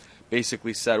call him,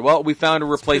 basically said, "Well, we found a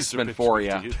replacement for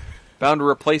Pipsqueak, you. dude. Found a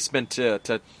replacement to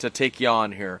take you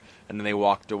on here." And then they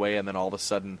walked away, and then all of a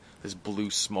sudden, this blue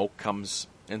smoke comes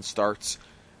and starts,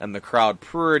 and the crowd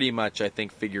pretty much, I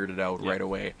think, figured it out Yeah. right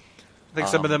away. I think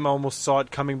some of them almost saw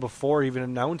it coming before he even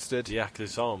announced it. Yeah, because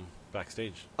they saw him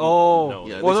backstage. Oh, No,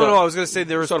 Yeah, well, they saw- I was going to say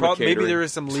there was sort of a maybe catering. there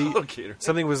was some leak. Okay.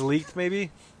 Something was leaked,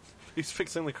 maybe. He's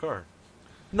fixing the car.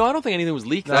 No, I don't think anything was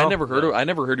leaked. No? I never heard. No. I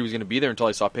never heard he was going to be there until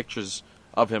I saw pictures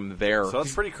of him there. So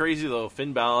that's pretty crazy, though.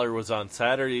 Finn Balor was on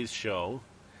Saturday's show,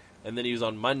 and then he was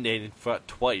on Monday and fought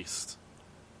twice.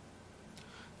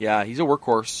 Yeah, he's a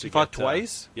workhorse. He fought Get,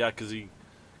 twice? Yeah, because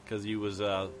he was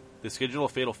they scheduled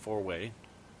a fatal 4-way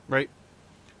Right.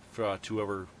 for to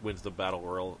whoever wins the battle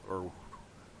royal,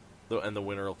 and the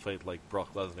winner will fight like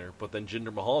Brock Lesnar. But then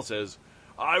Jinder Mahal says,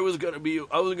 I was gonna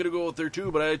go out there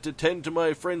too, but I had to tend to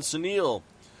my friend Sunil.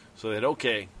 So they said,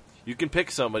 okay, you can pick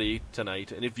somebody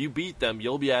tonight, and if you beat them,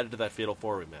 you'll be added to that fatal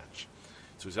 4-way match.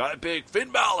 So he said, I picked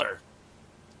Finn Balor.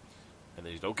 And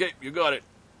then he said, okay, you got it.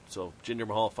 So Jinder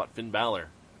Mahal fought Finn Balor.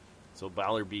 So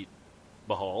Balor beat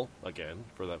Mahal again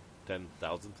for the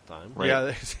 10,000th time. Right.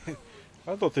 Yeah.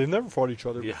 I thought they never fought each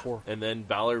other Yeah. before. And then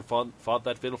Balor fought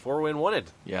that fatal 4-way and won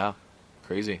it. Yeah,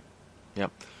 crazy.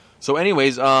 Yep. So,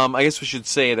 anyways, I guess we should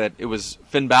say that it was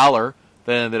Finn Balor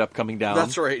that ended up coming down.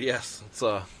 That's right. Yes, it's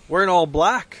Wearing all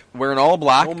black. Wearing all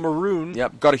black. All maroon.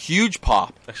 Yep, got a huge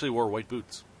pop. actually wore white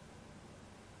boots.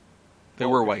 They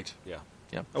were white. Yeah.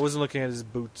 I wasn't looking at his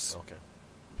boots. Okay.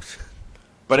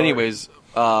 But Sorry. anyways,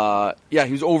 yeah,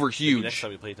 he was over Maybe next huge.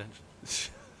 time you pay attention.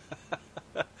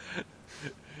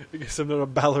 I guess I'm not a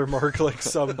Balor mark like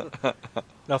some.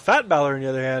 Now, Fat Balor, on the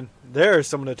other hand, there's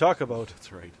someone to talk about.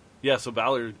 That's right. Yeah. So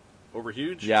Balor over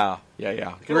huge. Yeah. They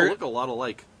kind We're- of look a lot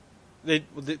alike. They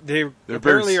They're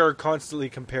apparently very- are constantly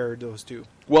compared, those two.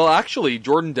 Well, actually,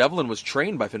 Jordan Devlin was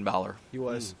trained by Finn Balor. He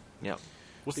was. Yeah.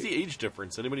 What's the age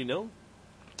difference? Anybody know?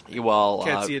 Well,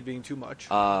 Can't see it being too much.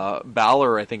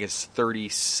 Balor, I think, is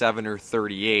 37 or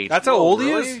 38. That's how Oh, old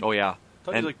really? he is? Oh, yeah. I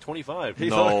thought he And- was like 25. He-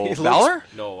 No, looks- Balor?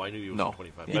 No, I knew he was No.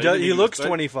 25. He, I does, didn't he think looks was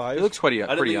 25. He looks pretty I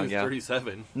didn't pretty think young, he yeah. was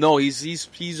 37. No,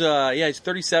 he's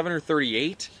 37 or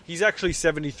 38. He's actually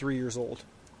 73 years old.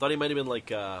 Thought he might have been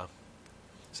like,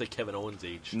 say Kevin Owens'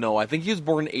 age. No, I think he was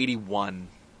born in 81.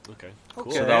 Okay, cool.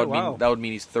 Okay. So that would wow.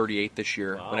 mean he's 38 this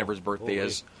year, Wow. whenever his birthday Holy.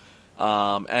 is.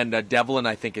 And Devlin,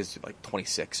 I think, is like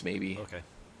 26, maybe. Okay.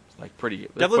 Like pretty.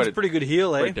 Devlin's quite a pretty good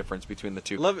heel, eh? Great difference between the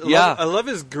two. I love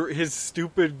his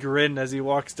stupid grin as he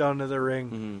walks down to the ring.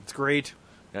 Mm-hmm. It's great.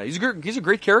 Yeah, he's a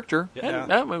great character. Yeah.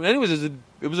 And, anyways, it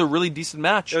was a really decent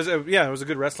match. It was a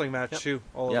good wrestling match too.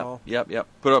 All in all, Yep.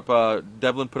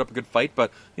 Devlin put up a good fight,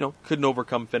 but couldn't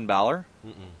overcome Finn Balor.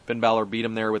 Finn Balor beat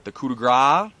him there with the coup de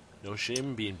grace. No shame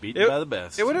in being beaten by the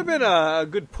best. It would have been a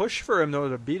good push for him though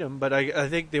to beat him, but I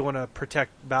think they want to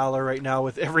protect Balor right now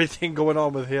with everything going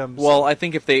on with him. so- Well, I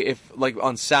think if like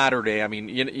on Saturday, I mean,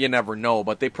 you never know,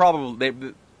 but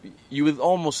you would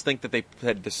almost think that they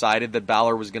had decided that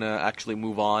Balor was going to actually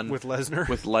move on with Lesnar.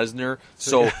 with Lesnar,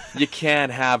 so you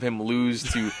can't have him lose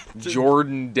to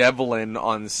Jordan Devlin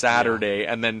on Saturday,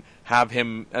 and then have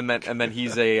him, and then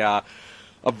he's a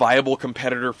viable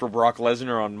competitor for Brock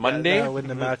Lesnar on Monday. That wouldn't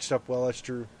have matched up well. That's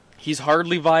true. He's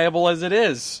hardly viable as it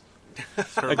is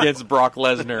against Brock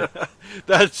Lesnar.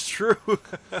 That's true.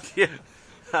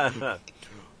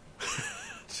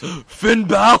 Finn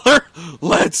Balor,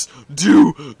 let's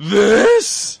do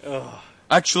this.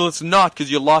 Actually, let's not, because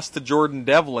you lost to Jordan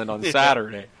Devlin on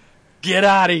Saturday. Get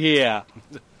out of here.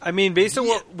 I mean, based on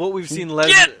what we've seen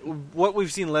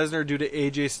Lesnar do to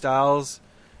AJ Styles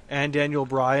and Daniel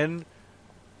Bryan,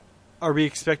 are we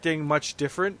expecting much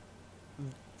different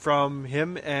from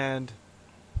him and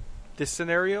this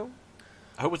scenario?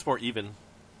 I hope it's more even.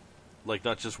 Like,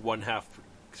 not just one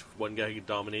guy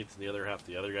dominates and the other half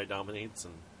the other guy dominates.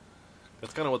 And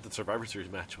that's kind of what the Survivor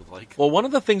Series match was like. Well, one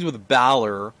of the things with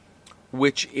Balor,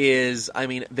 which is, I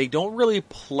mean, they don't really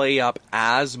play up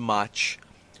as much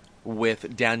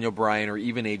with Daniel Bryan or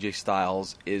even AJ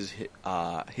Styles, is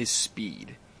his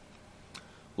speed.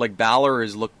 Like, Balor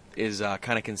is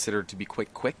kind of considered to be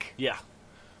quick. Yeah.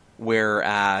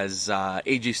 Whereas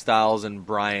AJ Styles and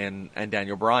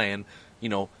Daniel Bryan,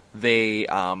 they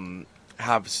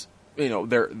have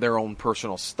their own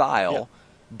personal style,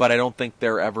 but I don't think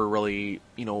they're ever really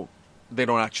they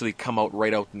don't actually come out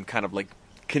and kind of like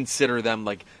consider them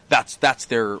like that's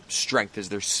their strength, is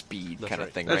their speed. That's kind of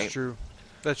right. thing, That's right? true.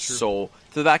 That's true.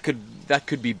 So that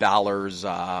could be Balor's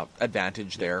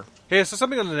advantage there. Hey, I saw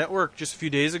something on the network just a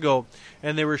few days ago,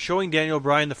 and they were showing Daniel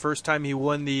Bryan the first time he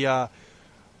won the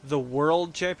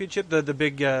World Championship, the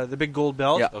big gold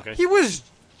belt. Yeah. Okay. He was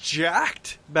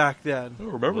jacked back then.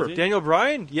 Remember? Was he? Daniel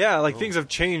Bryan, yeah, things have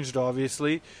changed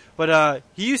obviously, but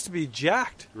he used to be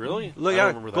jacked. Really? Look, I don't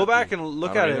remember go that back being- and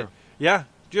look I don't at it. either. Yeah,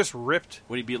 just ripped.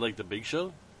 Would he be like the Big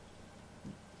Show?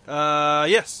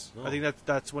 Yes, Oh. I think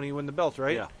that's when he won the belt,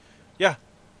 right? Yeah. Yeah,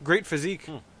 great physique,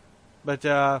 but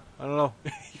I don't know.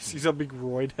 He's a big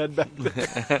roid head back then.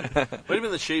 Might have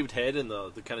been the shaved head and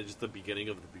the kind of just the beginning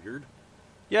of the beard.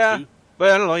 Yeah, Too.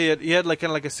 but I don't know. He had like kind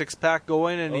of like a 6-pack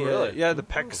going, and Oh, he really? the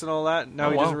pecs and all that. Now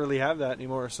Oh, he wow. doesn't really have that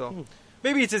anymore. So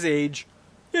maybe it's his age.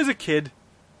 He was a kid.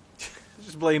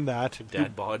 Just blame that.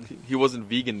 Dad bod. He wasn't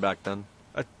vegan back then.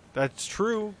 That's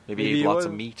true. Maybe he ate lots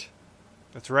of was. meat,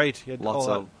 That's right. He had lots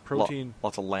all of that protein.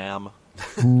 lots of lamb.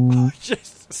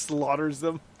 Just slaughters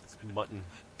them. Mutton.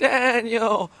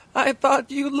 Daniel, I thought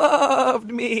you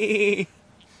loved me.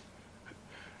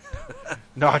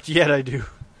 Not yet. I do.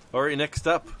 All right, next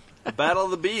up, the Battle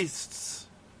of the Beasts.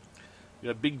 You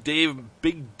got Big Dave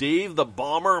the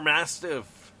Bomber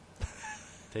Mastiff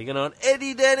taking on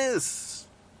Eddie Dennis,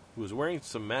 who was wearing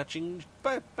some matching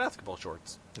basketball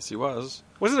shorts. Yes, he was.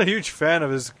 Wasn't a huge fan of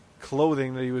his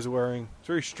clothing that he was wearing. It's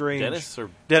very strange.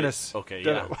 Dennis? Okay,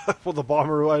 Den- yeah. well, the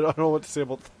bomber. I don't know what to say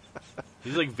about.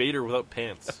 He's like Vader without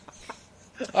pants.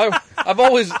 I've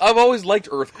always liked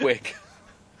Earthquake.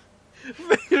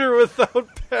 Vader without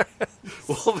pants.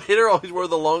 Well, Vader always wore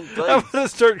the long I'm tights. gonna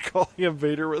start calling him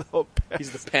Vader without pants.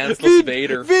 He's the pantsless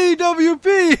Vader.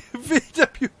 VWP.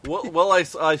 VWP. Well,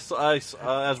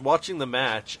 I was watching the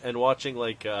match and watching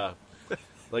like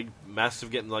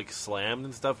Mastiff getting like slammed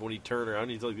and stuff. When he turned around,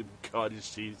 he's like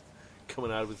cottage cheese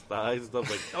coming out of his thighs and stuff.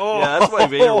 Like, Oh. yeah, that's why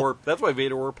Vader wore. That's why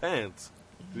Vader wore pants.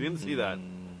 We didn't see that.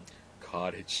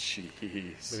 Cottage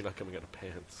cheese. Maybe not coming out of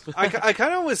pants. I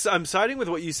kind of was. I'm siding with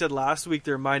what you said last week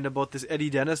there, Mind, about this Eddie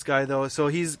Dennis guy, though. So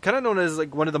he's kind of known as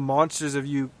like one of the monsters of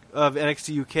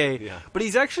NXT UK, Yeah. but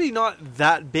he's actually not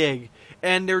that big.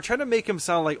 And they're trying to make him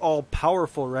sound like all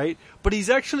powerful, right? But he's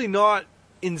actually not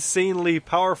insanely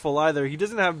powerful either. He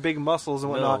doesn't have big muscles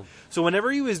and whatnot. No. So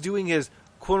whenever he was doing his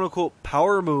quote unquote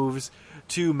power moves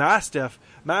to Mastiff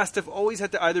always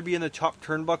had to either be in the top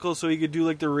turnbuckle so he could do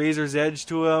like the razor's edge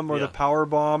to him or Yeah. the power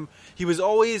bomb. He was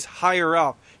always higher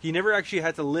up. He never actually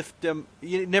had to lift him.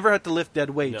 He never had to lift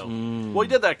dead weight. No. Well, he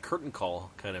did that curtain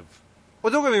call kind of.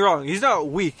 Well, don't get me wrong. He's not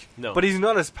weak, No. but he's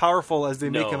not as powerful as they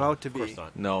make him out to Of course be.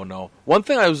 not. No. One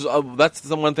thing I was that's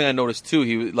the one thing I noticed too.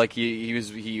 He had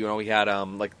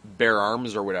like bare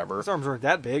arms or whatever. His arms weren't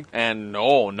that big. And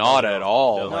no, not at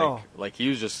all. No. Like he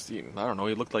was just I don't know.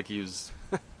 He looked like he was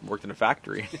worked in a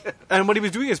factory. And when he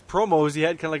was doing his promos, he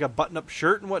had kind of like a button-up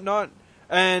shirt and whatnot.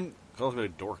 And Sounds like a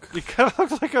dork. he kind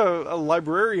of looked like a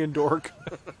librarian dork.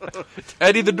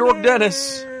 Eddie the Dork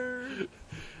Dennis.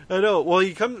 I know. Well,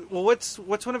 what's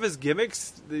one of his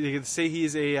gimmicks? They can say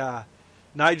he's a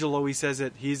Nigel always says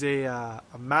it. He's a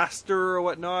master or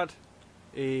whatnot.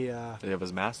 Did he have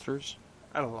his masters?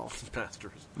 I don't know.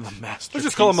 Masters. The master. Let's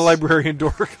just call him a librarian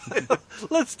dork.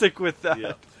 Let's stick with that.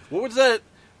 Yeah. What was that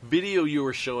video you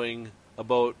were showing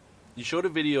about? You showed a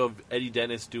video of Eddie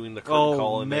Dennis doing the curtain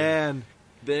call. Oh And man!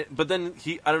 but then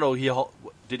I don't know.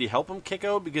 Did he help him kick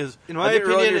out? Because In my I didn't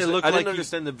opinion, it understand, looked I like didn't he-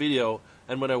 understand the video,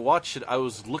 and when I watched it, I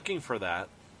was looking for that,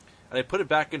 and I put it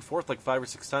back and forth like 5 or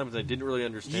 6 times, and I didn't really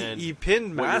understand. He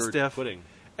pinned what you were Mastiff, putting.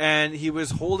 and he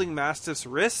was holding Mastiff's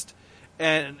wrist,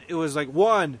 and it was like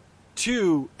 1,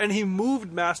 2, and he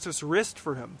moved Mastiff's wrist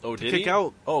for him Oh, to did kick he?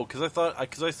 out. Oh, because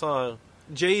I saw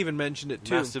Jay even mentioned it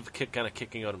too. Mastiff kind of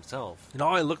kicking out himself.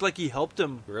 No, it looked like he helped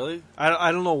him. Really?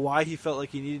 I don't know why he felt like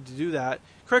he needed to do that.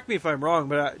 Correct me if I'm wrong,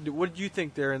 but what did you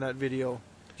think there in that video?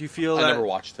 Do you feel I that? never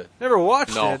watched it. Never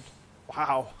watched No. it.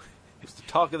 Wow. It was the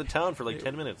talk of the town for like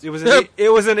 10 minutes. It was an it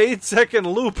was an 8-second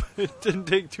loop. It didn't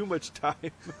take too much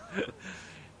time.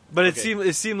 But it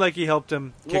Okay. seemed like he helped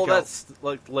him kick well, out. that's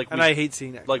like And I hate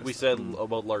seeing that. like kind we of said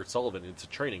about Lars Sullivan. It's a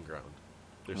training ground.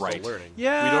 They're Right. still learning.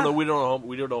 Yeah. we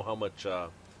don't know how much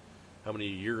how many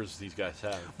years these guys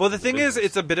have. Well, the in thing is, business.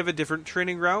 it's a bit of a different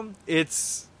training ground.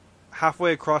 It's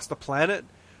halfway across the planet,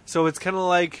 so it's kind of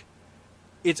like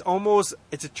it's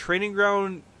a training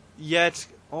ground, yet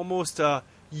almost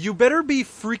you better be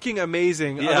freaking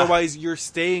amazing, Yeah. otherwise you're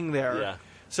staying there. Yeah.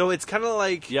 So it's kind of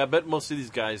like, Yeah, I bet most of these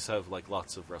guys have like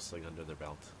lots of wrestling under their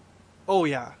belt. oh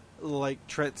yeah, like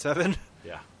Trent Seven,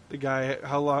 Yeah, the guy.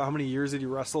 How many years did he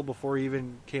wrestle before he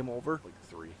even came over? like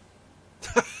 3.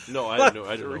 No, I don't know.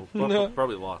 I don't know. No.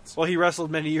 Probably lots. Well, he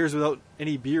wrestled many years without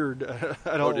any beard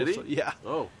at all. did he? So, yeah.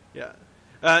 Oh, Yeah.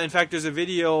 In fact, there's a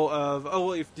video of. Oh,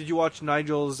 well, did you watch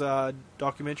Nigel's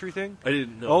documentary thing? I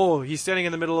didn't know. Oh, he's standing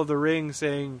in the middle of the ring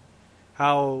saying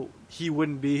how he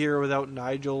wouldn't be here without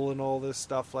Nigel and all this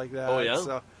stuff like that. Oh, yeah?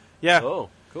 So, yeah. Oh,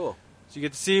 cool. So you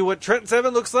get to see what Trent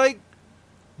Seven looks like.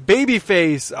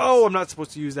 Babyface. Oh, I'm not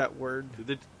supposed to use that word.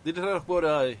 Did they talk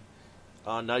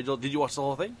about Nigel? Did you watch the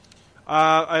whole thing?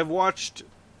 I've watched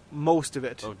most of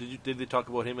it. Oh, did they talk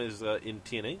about him as in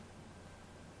TNA?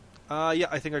 Yeah,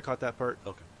 I think I caught that part.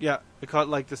 Okay. Yeah, I caught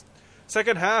like this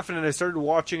second half, and then I started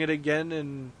watching it again,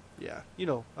 and yeah, you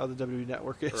know how the WWE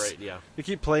Network is. Right. Yeah. They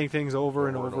keep playing things over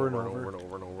and over and and over.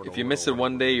 over. If you miss it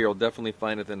one day, you'll definitely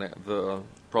find it the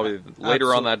probably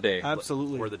later on that day.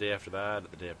 Absolutely. Or the day after that,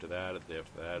 the day after that, the day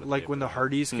after that. Like when the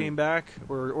Hardys came back,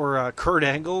 or Kurt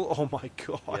Angle. Oh my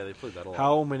god! Yeah, they played that a lot.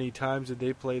 How many times did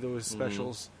they play those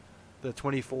specials? The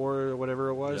 24 or whatever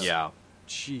it was. Yeah.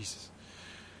 Jesus.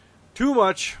 Too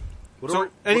much. What So, are,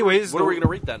 anyways, what are we going to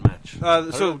rate that match? so- I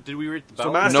don't know, did we rate the so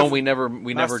Balor? Mastiff- No, we never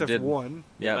Mastiff did. won.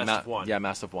 Yeah, Mastiff won. Yeah,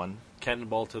 Mastiff won.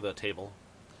 Cannonball to the table.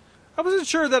 I wasn't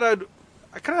sure that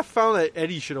I kind of found that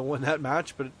Eddie should have won that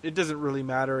match, but it doesn't really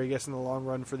matter, I guess, in the long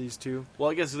run for these two.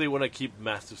 Well, I guess they want to keep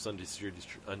Mastiff's undefeated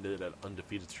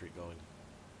streak going.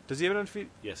 Does he have an undefeated?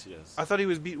 Yes, he does. I thought he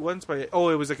was beat once by. Oh,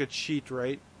 it was like a cheat,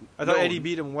 right? I thought No. Eddie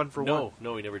beat him 1 for 1.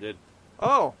 No, he never did.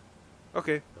 Oh,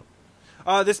 okay.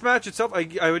 This match itself,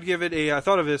 I would give it a. I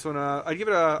thought of this one. I'd give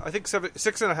it a. I think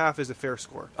 6.5 is a fair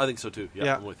score. I think so too. Yeah,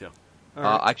 Yeah. I'm with you. All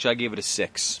right. Actually, I gave it a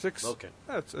 6. 6. Okay.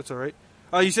 That's all right.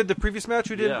 You said the previous match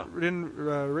we Yeah. didn't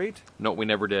rate? No, we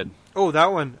never did. Oh,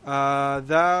 that one.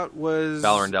 That was...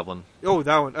 Balor and Devlin. Oh,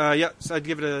 that one. Yeah, so I'd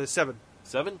give it a 7.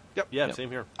 7? Yep. Yeah, Yep. same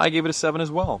here. I gave it a 7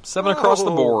 as well. 7 across the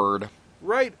Whoa. board.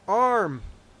 Right arm.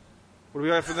 What do we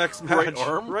got for the next match? Right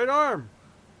arm? Right arm.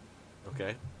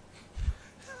 Okay.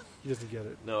 He doesn't get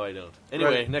it. No, I don't. Anyway,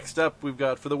 Right. next up we've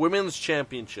got for the Women's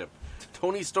Championship,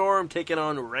 Toni Storm taking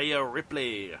on Rhea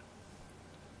Ripley.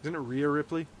 Isn't it Rhea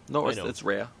Ripley? No, I it's, know. it's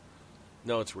Rhea.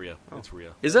 No, it's Rhea. It's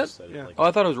Rhea. Is I it? just said Yeah. like Oh,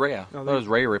 I thought it was Rhea. No, I thought it was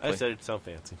Rhea Ripley. I said it sound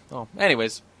fancy. Oh,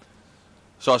 anyways.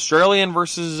 So Australian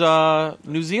versus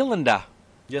New Zealand. Yeah,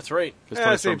 that's right. Because Yeah,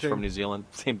 Toni same Storm's thing. from New Zealand.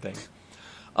 Same thing.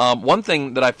 One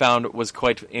thing that I found was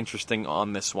quite interesting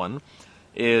on this one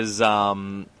is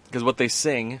because what they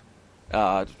sing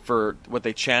for what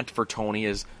they chant for Tony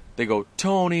is they go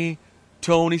Tony,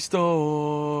 Tony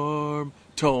Storm,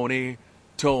 Tony,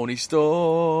 Tony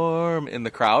Storm in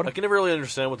the crowd. I can never really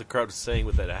understand what the crowd is saying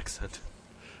with that accent.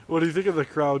 What do you think of the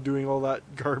crowd doing all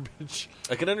that garbage?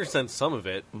 I can understand some of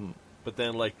it, but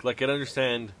then like I can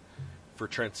understand for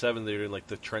Trent Seven they're doing like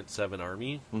the Trent Seven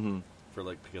Army for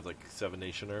like because like Seven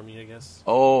Nation Army, I guess.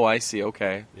 Oh, I see.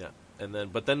 Okay. Yeah, and then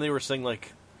but then they were saying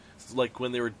like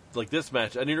when they were like this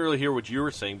match. I didn't really hear what you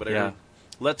were saying, but I Yeah. heard,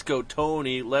 "Let's go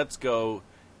Tony, let's go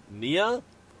Nia."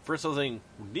 First I was saying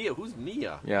Nia, who's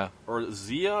Nia? Yeah. Or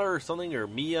Zia or something or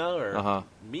Mia or Uh-huh.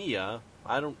 Mia.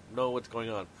 I don't know what's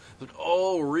going on. It's like,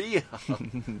 oh, Rhea.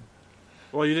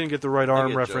 Well, you didn't get the right arm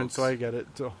get reference, jokes. so I get it.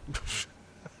 So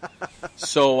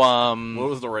So What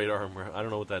was the right arm? I don't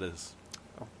know what that is.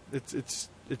 it's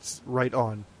right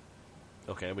on.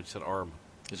 Okay, but you said arm.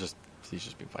 it's just he's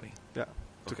just being funny. Yeah.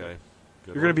 Okay.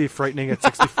 Good You're going to one. be frightening at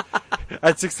 60.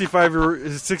 At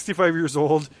 65 years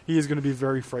old, he is going to be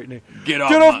very frightening. Get off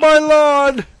Get off my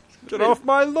lawn! Get off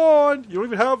my lawn! You don't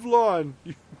even have lawn.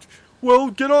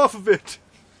 Well, get off of it.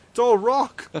 It's all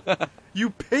rock. You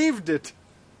paved it.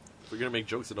 We're gonna make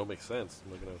jokes that don't make sense.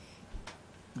 I'm not gonna.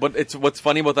 But it's what's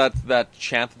funny about that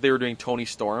chant that they were doing Tony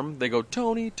Storm. They go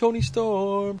Tony, Tony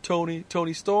Storm, Tony,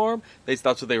 Tony Storm. That's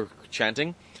what they were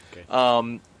chanting.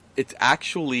 Okay. It's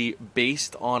actually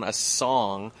based on a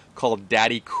song called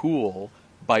 "Daddy Cool"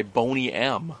 by Boney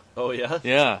M. Oh yeah.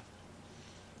 Yeah.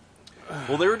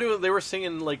 Well, they were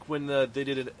singing like when they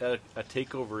did a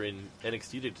takeover in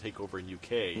NXT did a takeover in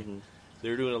UK. They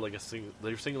were doing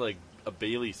they were singing like a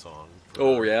Bailey song.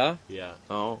 Oh yeah. Yeah.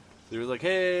 Oh. They were like,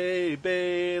 "Hey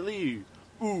Bailey,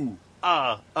 ooh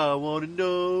I wanna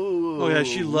know." Oh, yeah,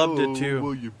 she loved it, too.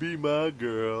 Will you be my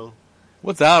girl?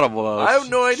 What's that about? I have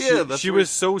no idea. That's She what- was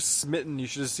so smitten. You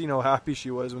should have seen how happy she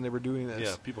was when they were doing this.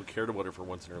 Yeah, people cared about her for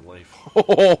once in her life.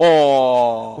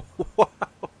 Oh.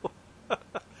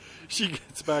 She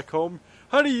gets back home.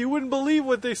 Honey, you wouldn't believe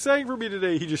what they sang for me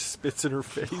today. He just spits in her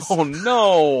face. Oh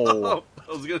no.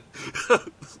 I was gonna.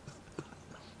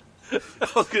 I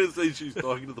was gonna say she's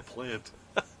talking to the plant.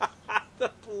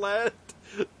 Plant.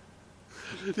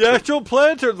 The actual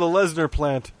plant or the Lesnar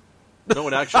plant? No,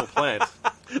 an actual plant.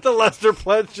 The Lesnar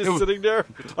plant's just sitting there.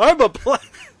 I'm a plant.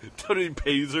 Tony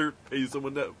pays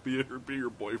someone to be your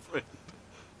boyfriend.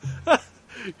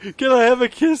 Can I have a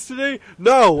kiss today?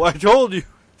 No, I told you.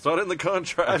 It's not in the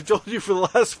contract. I've told you for the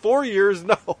last 4 years,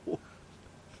 no.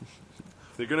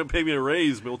 If they're gonna pay me a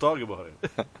raise, we'll talk about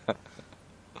it.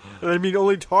 And I mean,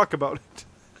 only talk about it.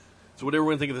 So, what did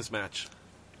everyone think of this match?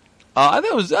 I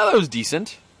thought it was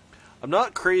decent. I'm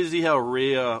not crazy how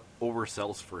Rhea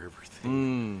oversells for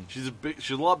everything. She's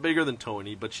a lot bigger than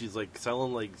Tony, but she's like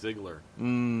selling like Ziggler.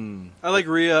 I like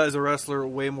Rhea as a wrestler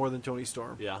way more than Tony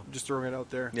Storm. Yeah. Just throwing it out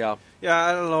there. Yeah. Yeah,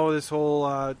 I don't know, this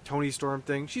whole Tony Storm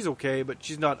thing. She's okay, but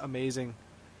she's not amazing.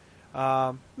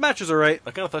 Match is alright.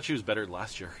 I kind of thought she was better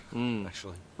last year,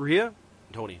 actually. Rhea?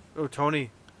 Tony. Oh,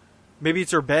 Tony. Maybe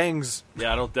it's her bangs.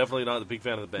 Yeah, definitely not a big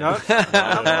fan of the No? band.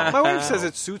 My wife says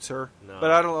it suits her, No. but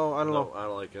I don't know. I don't No, know. I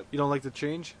don't like it. You don't like the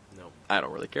change? No. I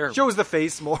don't really care. Shows the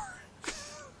face more.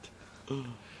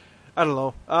 I don't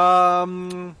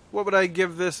know. What would I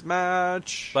give this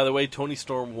match? By the way, Tony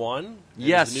Storm won. and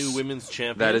Yes. is the new women's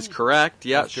champion. That is correct.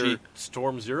 Yeah, After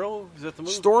Storm Zero, is that the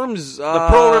move? Storm's The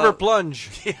Pearl River Plunge.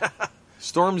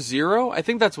 Storm Zero. I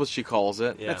think that's what she calls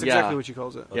it. Yeah. That's exactly what she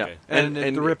calls it. Yeah. Okay. And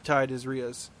the Riptide is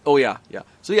Rhea's. Oh yeah, yeah.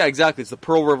 So yeah, exactly. It's the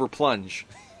Pearl River Plunge.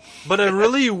 But a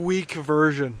really weak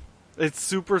version. It's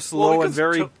super slow and because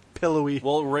very pillowy.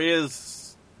 Well, Rhea's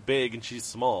big and she's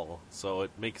small, so it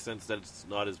makes sense that it's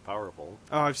not as powerful.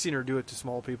 Oh, I've seen her do it to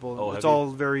small people. Oh, It's have you? all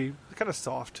very kind of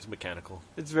soft. It's mechanical.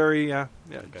 It's very, yeah.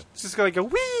 Okay. It's just like a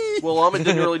wee. Well, Ahmed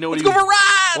didn't really know what Let's he go was...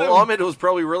 for a ride! Well, Ahmed was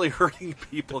probably really hurting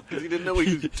people because he didn't know what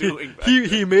he was doing. Back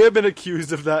he may have been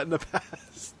accused of that in the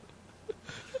past.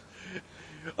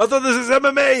 I thought this is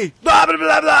MMA. Blah blah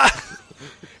blah blah.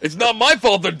 It's not my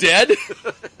fault they're dead.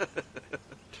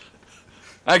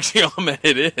 Actually, Ahmed,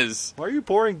 it is. Why are you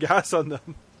pouring gas on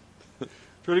them?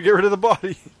 Trying to get rid of the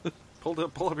body. Pull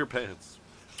up your pants.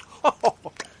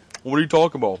 What are you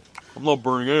talking about? I'm not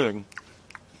burning anything.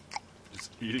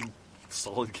 Just eating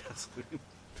solid gasoline.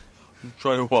 I'm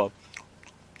trying to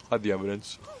hide the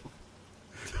evidence.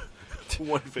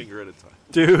 One finger at a time.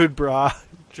 Dude, brah.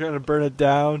 Trying to burn it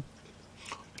down.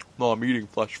 No, I'm eating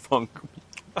flesh funk.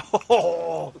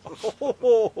 Oh.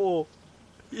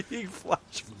 Eating flesh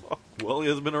funk. Well, he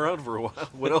hasn't been around for a while.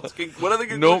 What else? What other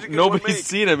conclusion can one Nobody's make?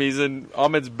 seen him. He's in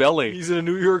Ahmed's belly. He's in a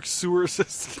New York sewer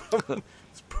system.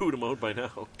 It's pooed him out by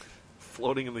now,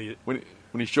 floating in the When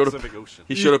he showed up, Pacific Ocean.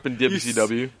 he showed up in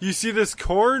WCW. You see this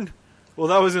corn? Well,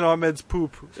 that was in Ahmed's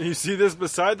poop. And you see this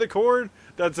beside the corn?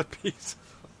 That's a piece.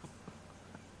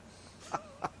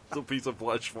 It's a piece of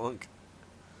flesh funk.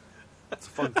 It's a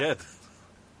funkette.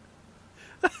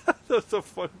 That's a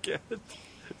fun cat.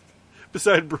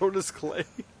 Beside Brodus Clay.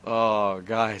 Oh,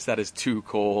 guys, that is too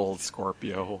cold,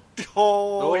 Scorpio.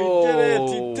 Oh, he did it.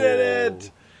 He did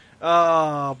it.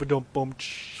 But don't bump.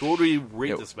 So what do we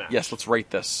rate this match? Yes, let's rate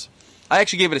this. I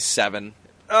actually gave it a 7.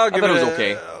 I'll give thought it it was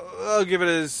okay. I'll give it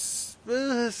a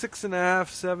 6.5,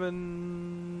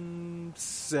 7,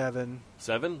 7.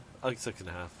 7? I like 6.5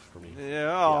 for me.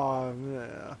 Yeah.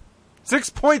 Yeah.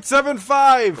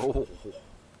 6.75. Oh.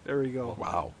 There we go.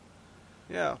 Wow.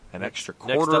 Yeah. An extra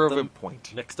Next quarter up of the- a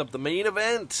point. Next up, the main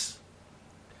event.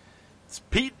 It's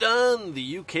Pete Dunne,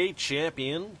 the UK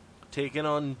champion, taking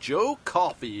on Joe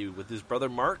Coffey with his brother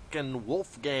Mark and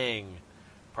Wolfgang.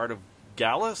 Part of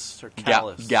Gallus or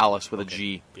Callus? Gallus with a Okay.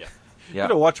 G. Yeah. Yeah.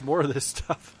 Gotta watch more of this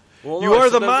stuff. Well, You no, I are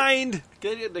the said mind.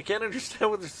 They can't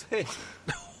understand what they're saying.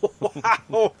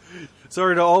 Wow.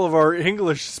 Sorry to all of our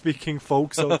English-speaking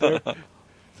folks out there.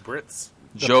 Brits.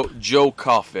 Joe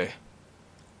Coffey.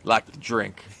 Like the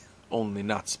drink, only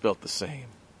not spelt the same.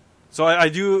 So I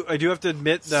do have to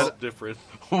admit that So different.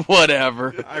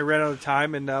 Whatever. I ran out of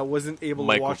time and wasn't able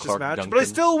Michael to watch Clark this match, Duncan. but I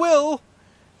still will.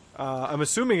 I'm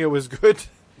assuming it was good.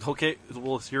 Okay,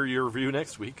 we'll hear your review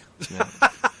next week.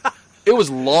 It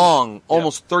was long,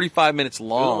 almost 35 minutes It was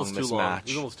long. almost This too long. match. It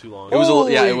was almost too long. It was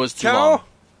Holy it was too cow. long.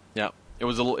 Yeah, it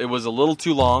was a little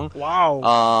too long.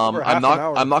 Wow. Over half I'm an not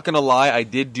hour. I'm not gonna lie. I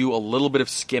did do a little bit of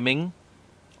skimming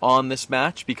on this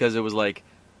match because it was like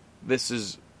this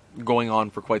is going on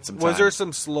for quite some time. Was there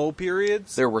some slow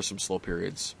periods? There were some slow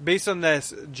periods. Based on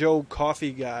this Joe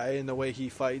Coffey guy and the way he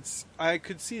fights, I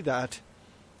could see that.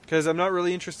 Because I'm not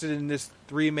really interested in this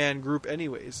 3-man group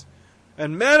anyways.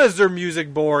 And man, is their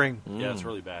music boring. Yeah, it's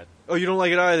really bad. Oh, you don't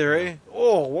like it either, eh?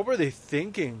 Oh, what were they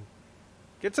thinking?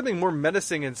 Get something more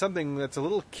menacing and something that's a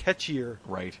little catchier.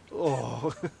 Right.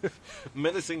 Oh.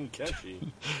 Menacing,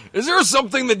 catchy. Is there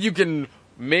something that you can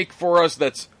make for us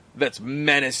that's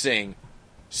menacing,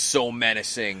 so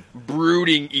menacing,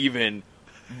 brooding even,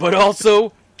 but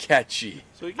also catchy?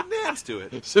 So you can dance to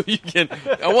it. So you can.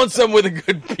 I want some with a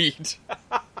good beat.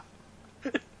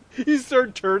 You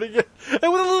start turning it,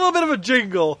 and with a little bit of a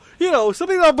jingle. You know,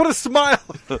 something that'll put a smile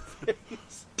on your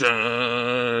face.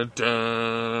 Dun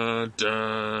dun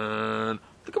dun.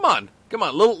 Come on,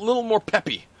 little more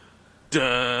peppy.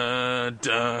 Dun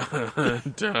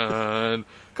dun dun.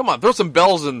 Come on, throw some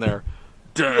bells in there.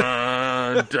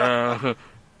 Dun dun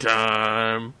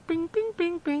dun. Bing bing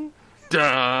bing bing.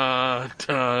 Dun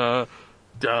dun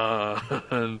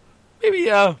dun. Maybe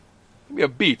a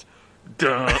beat.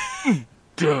 Dun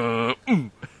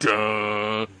dun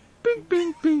dun. Bing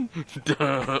bing bing.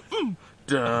 Dun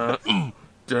dun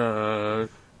dun.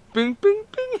 Bing bing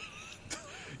bing.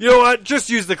 You know what? Just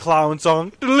use the clown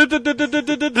song.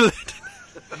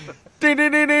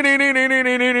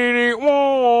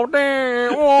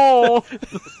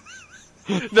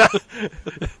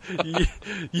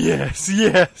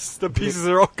 Yes. The pieces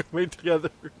are all coming together.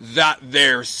 That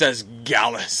there says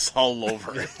Gallus all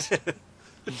over it.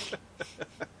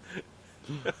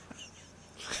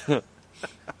 It's a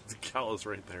callus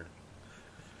right there.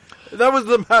 That was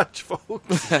the match,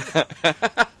 folks.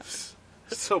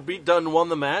 So Pete Dunne won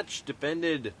the match,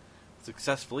 defended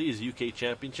successfully his UK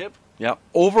championship. Yep.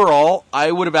 Overall,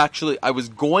 I was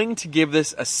going to give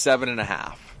this a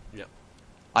 7.5. Yep.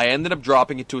 I ended up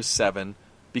dropping it to a 7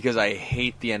 because I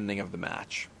hate the ending of the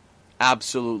match.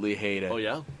 Absolutely hate it. Oh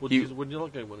yeah. What He- did you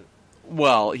look like when it?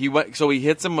 Well, he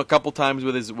hits him a couple times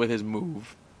with his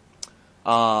move.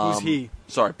 Who's he?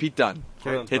 Sorry, Pete Dunne.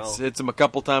 Okay. Hits him a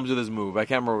couple times with his move. I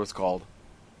can't remember what it's called.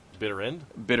 Bitter end?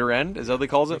 Bitter end is that what they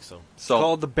calls I it? think so. So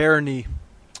Called the Barony.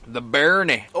 the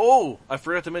Barony. Oh, I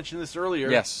forgot to mention this earlier.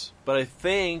 Yes. But I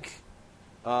think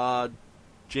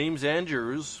James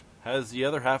Andrews has the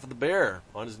other half of the bear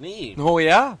on his knee. Oh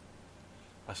yeah.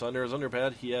 I saw under his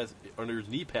underpad, under his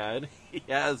knee pad, he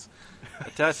has a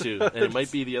tattoo, and it might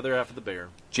be the other half of the bear.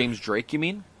 James Drake, you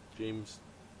mean? James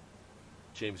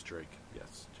Drake.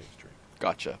 Yes, James Drake.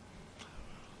 Gotcha.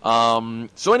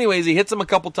 So anyways, he hits him a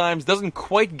couple times, doesn't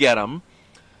quite get him,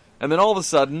 and then all of a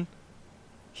sudden,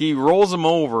 he rolls him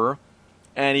over,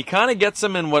 and he kind of gets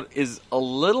him in what is a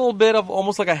little bit of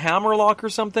almost like a hammerlock or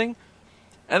something,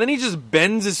 and then he just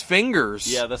bends his fingers.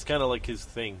 Yeah, that's kind of like his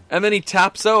thing. And then he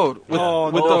taps out. With,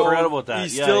 I forgot about that.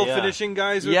 He's Yeah, still yeah. finishing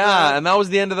guys with yeah, that? and that was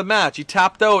the end of the match. He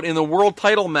tapped out in the world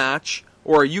title match,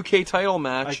 or a UK title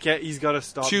match, He's got to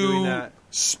stop doing to that.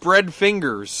 spread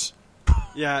fingers.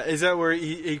 Yeah, is that where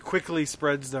he quickly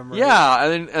spreads them, right? Yeah,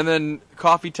 and then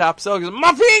Coffee taps out. He goes,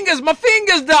 my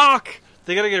fingers, Doc!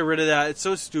 They got to get rid of that. It's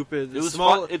so stupid. It was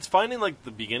small. it's fine in like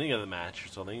the beginning of the match or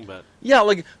something, but Yeah,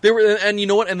 like they were, and you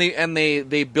know what? And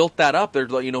they built that up. They're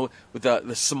like, with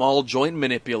the small joint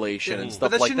manipulation and Mhm. stuff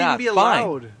But that like shouldn't that. even be Fine.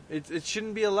 allowed. It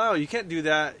shouldn't be allowed. You can't do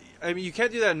that. I mean, you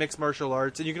can't do that in mixed martial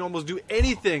arts, and you can almost do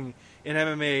anything in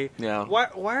MMA. Yeah.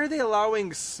 Why are they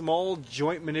allowing small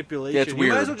joint manipulation? Yeah, it's You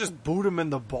weird. might as well just boot them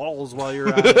in the balls while you're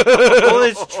at it. Well,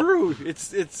 it's true.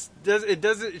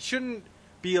 It shouldn't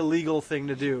be a legal thing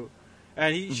to do,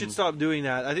 and he should stop doing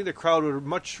that. I think the crowd would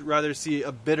much rather see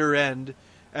a bitter end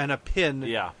and a pin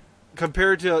yeah.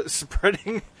 compared to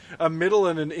spreading a middle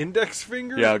and an index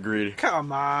finger. Yeah, agreed.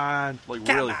 Come on. Like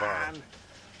Come really on. far.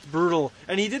 It's brutal.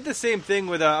 And he did the same thing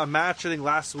with a match, I think,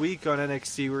 last week on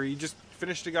NXT where he just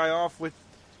finished a guy off with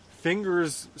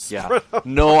fingers Yeah. spread out.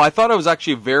 No, I thought it was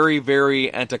actually very,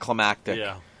 very anticlimactic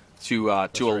Yeah. to a right.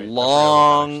 I forgot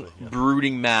long, about that, actually, yeah.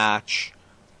 brooding match,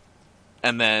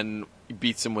 and then he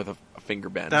beats him with a finger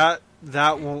bend.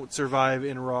 That won't survive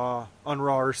on Raw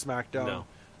or SmackDown. No.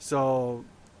 So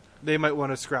they might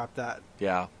want to scrap that.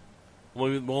 Yeah.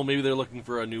 Well, maybe they're looking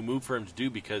for a new move for him to do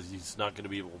because he's not going to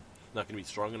be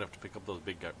strong enough to pick up those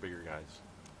bigger guys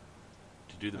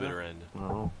to do the bitter end. I don't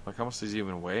know. Like, how much does he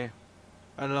even weigh?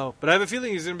 I don't know. But I have a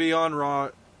feeling he's going to be on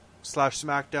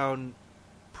Raw/SmackDown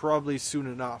probably soon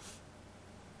enough.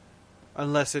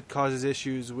 Unless it causes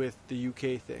issues with the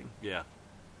UK thing. Yeah,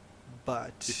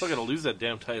 But he's still got to lose that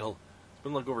damn title. It's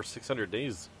been like over 600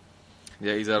 days.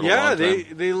 Yeah, he's out of a yeah, long time.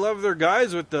 they love their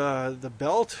guys with the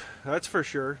belt. That's for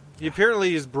sure. He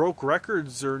apparently has broke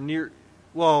records or near.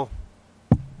 Well,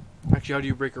 actually, how do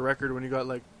you break a record when you got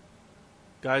like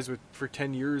guys for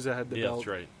 10 years that had the Yeah, belt? that's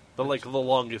right. But like the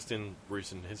longest in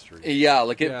recent history. Yeah,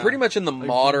 like it Yeah. pretty much in the Like,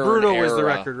 modern Bruno era. was the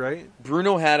record, right?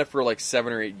 Bruno had it for like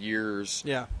 7 or 8 years.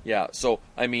 Yeah. Yeah, so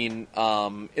I mean,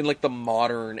 in like the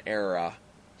modern era,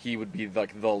 he would be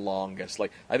like the longest.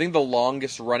 Like I think the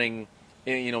longest running,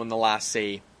 in the last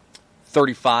say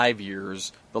 35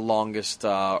 years, the longest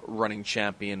running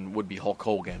champion would be Hulk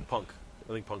Hogan. Punk.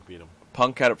 I think Punk beat him.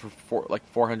 Punk had it for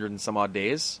 400 and some odd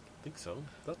days, I think so.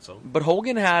 Thought so. but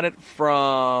Hogan had it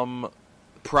from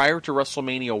prior to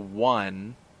WrestleMania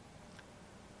 1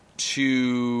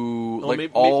 to Oh, like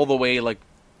maybe- all the way like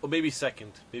Well, maybe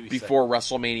second. Maybe before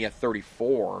WrestleMania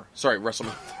 34. Sorry,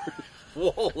 WrestleMania. second.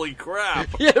 Holy crap!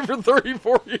 Yeah, for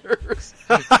 34 years.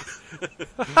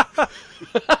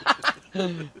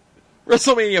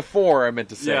 WrestleMania 4, I meant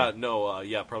to say. Yeah, no,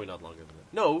 probably not longer than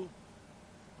that. No.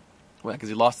 Well, because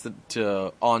he lost it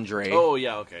to Andre Oh,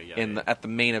 yeah, okay, yeah. at the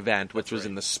main event, which That's was right.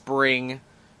 in the spring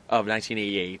of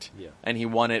 1988. Yeah. And he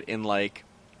won it in, like,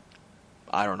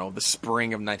 I don't know, the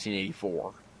spring of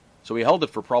 1984. So he held it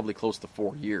for probably close to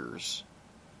 4 years.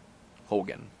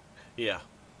 Hogan. Yeah.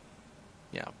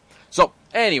 Yeah. So,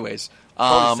 anyways.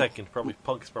 Probably second. Probably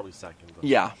Punk's probably second. Though.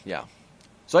 Yeah, yeah.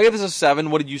 So I give this a 7.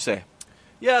 What did you say?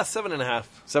 Yeah, 7.5.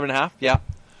 7.5, yeah.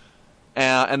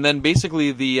 And then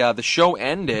basically the show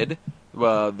ended.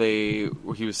 He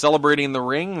was celebrating in the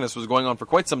ring. This was going on for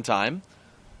quite some time,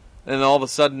 and then all of a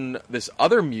sudden, this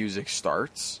other music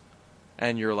starts,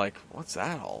 and you're like, "What's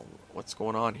that all? What's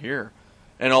going on here?"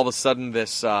 And all of a sudden,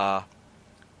 this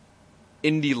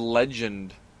indie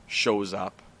legend shows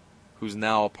up, who's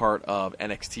now a part of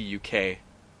NXT UK.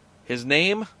 His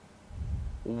name,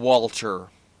 Walter.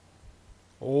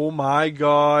 Oh my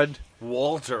God.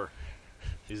 Walter.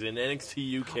 He's in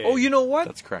NXT UK. Oh, you know what?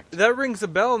 That's correct. That rings a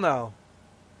bell now.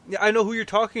 Yeah, I know who you're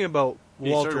talking about, He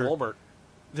started Walter.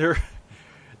 Walmart.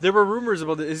 There were rumors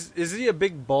about this. Is he a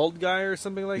big bald guy or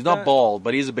something like He's that? not bald,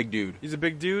 but he's a big dude. He's a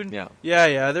big dude. Yeah.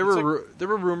 yeah. There Looks were there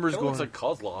were rumors Kinda going. looks like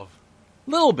Kozlov.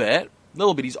 Little bit.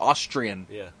 He's Austrian.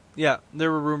 Yeah. Yeah, there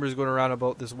were rumors going around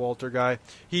about this Walter guy.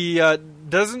 He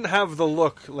doesn't have the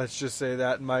look. Let's just say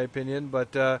that, in my opinion.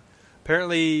 But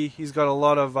apparently, he's got a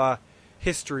lot of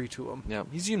history to him. Yeah,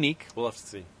 he's unique. We'll have to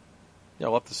see. Yeah,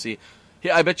 we'll have to see.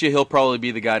 Yeah, I bet you he'll probably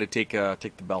be the guy to take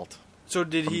the belt So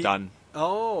did from he? Dunn.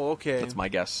 Oh, okay. That's my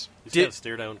guess. He's Did- kind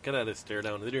of stare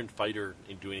down. They didn't fight or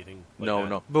do anything. Like No, that.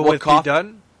 no. But Well, with Pete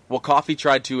Dunne? Well, Coffey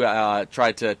tried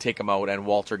to take him out, and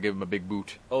Walter gave him a big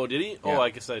boot. Oh, did he? Yeah. Oh, I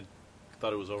guess I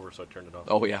thought it was over, so I turned it off.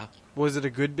 Oh yeah, Was it a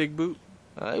good big boot?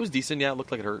 it was decent. Yeah, it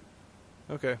looked like it hurt.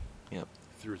 Okay. Yeah,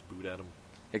 Threw his boot at him.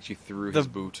 actually threw The his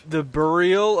boot. The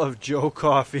burial of Joe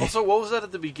Coffey. Also, what was that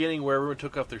at the beginning where everyone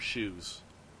took off their shoes?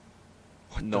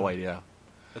 No idea.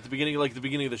 At the beginning, like the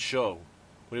beginning of the show,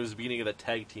 when it was the beginning of that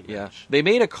tag team Yeah, match. they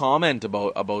made a comment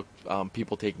about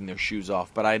people taking their shoes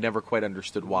off, but I never quite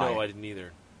understood why. No, I didn't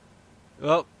either.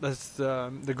 Well, that's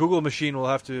the Google machine will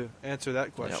have to answer that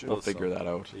Yeah, question. we'll figure that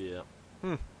out. Yeah.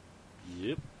 Hmm.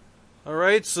 Yep. All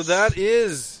right, so that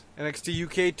is NXT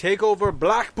UK Takeover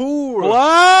Blackpool.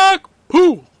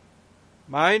 Blackpool.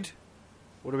 Mind?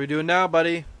 What are we doing now,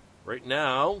 buddy? Right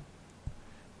now,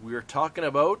 we are talking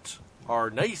about our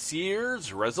nice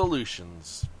year's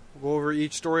resolutions. We'll go over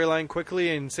each storyline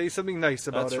quickly and say something nice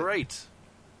about That's it. right.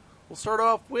 We'll start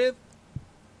off with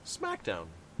SmackDown.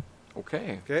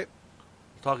 Okay. Okay.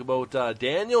 Talk about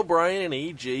Daniel Bryan and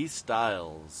AJ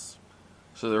Styles.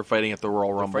 So they're fighting at the Royal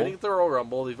They're Rumble. fighting at the Royal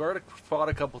Rumble. They've already fought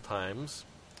a couple times.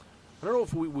 I don't know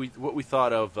if what we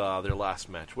thought of their last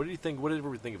match. What did you think? What did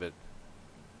we think of it?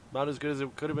 Not as good as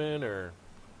it could have been, or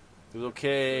it was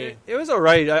okay. It was all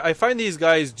right. I find these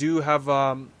guys do have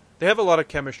they have a lot of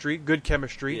chemistry, good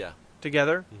chemistry Yeah.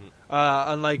 together. Mhm.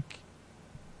 Unlike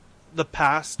the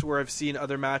past, where I've seen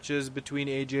other matches between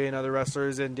AJ and other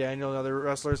wrestlers and Daniel and other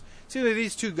wrestlers, it seems like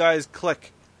these two guys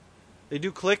click. They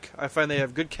do click. I find they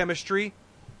have good chemistry.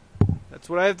 That's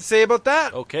what I have to say about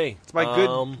that. Okay. It's my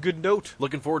good note.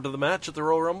 Looking forward to the match at the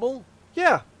Royal Rumble.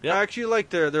 Yeah, Yeah. I actually liked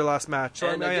their last match. So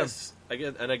And I am.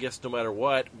 I guess no matter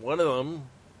what, one of them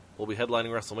will be headlining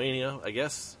WrestleMania. I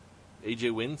guess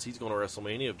AJ wins, he's going to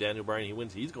WrestleMania. If Daniel Bryan he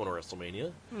wins, he's going to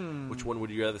WrestleMania. Which one would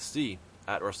you rather see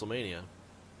at WrestleMania?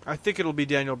 I think it'll be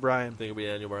Daniel Bryan. Think it'll be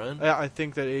Daniel Bryan? I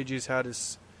think that AJ's had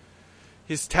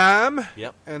his time,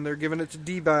 Yep. and they're giving it to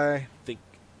D-By. Think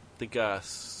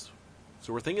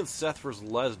so we're thinking Seth versus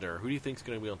Lesnar. Who do you think's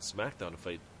going to be on SmackDown to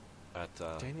fight at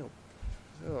Daniel.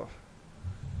 Oh.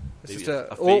 This Maybe is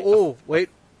a wait.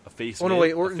 a face? Oh, no, Miz-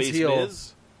 wait, a Orton's face heel.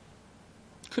 Miz?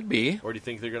 Could be. Or do you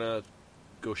think they're going to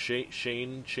go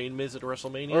Shane Miz at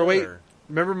WrestleMania? Or wait,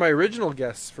 remember my original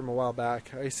guess from a while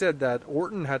back? I said that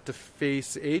Orton had to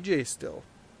face AJ still.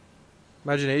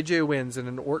 Imagine AJ wins and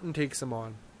then Orton takes him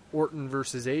on. Orton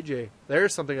versus AJ.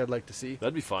 There's something I'd like to see.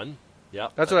 That'd be fun. Yeah,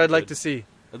 That's what I'd like to see.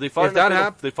 They fought If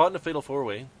that they fought in a fatal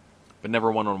 4-way. But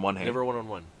never one-on-one. Hey? Never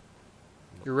one-on-one.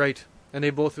 You're right. And they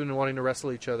both been wanting to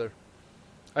wrestle each other.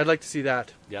 I'd like to see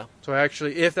that. Yeah. So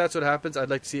actually, if that's what happens, I'd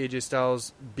like to see AJ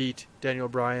Styles beat Daniel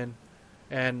Bryan.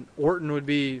 And Orton would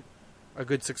be a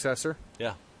good successor.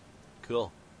 Yeah.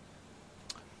 Cool.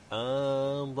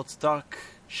 Let's talk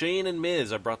Shane and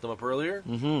Miz. I brought them up earlier.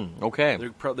 Mm-hmm. Okay.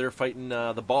 They're fighting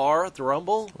the Bar at the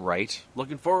Rumble. Right.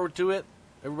 Looking forward to it,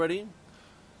 everybody.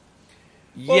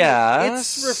 Well,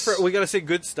 Yes. it's we got to say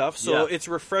good stuff. So Yeah. it's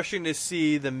refreshing to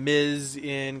see the Miz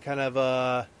in kind of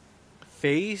a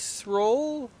face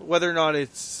role. Whether or not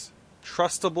it's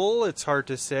trustable, it's hard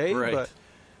to say. Right. But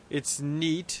it's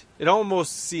neat. It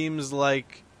almost seems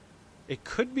like it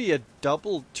could be a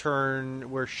double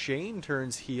turn where Shane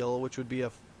turns heel, which would be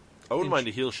a. I wouldn't mind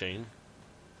a heel Shane.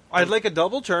 I'd like a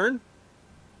double turn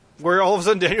where all of a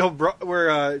sudden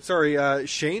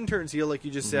Shane turns heel, like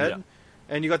you just said. Yeah.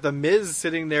 And you got the Miz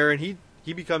sitting there, and he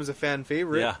becomes a fan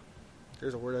favorite. Yeah.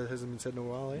 There's a word that hasn't been said in a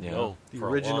while. Eh? Yeah. No, The for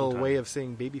a original long time. way of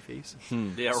saying babyface.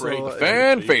 Yeah, So, right.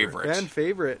 Fan favorite. Fan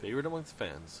favorite. Favorite amongst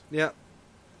fans. Yeah.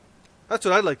 That's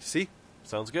what I'd like to see.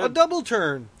 Sounds A good. double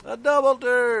turn. A double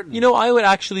turn. You know, I would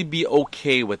actually be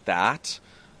okay with that.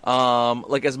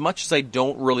 Like, as much as I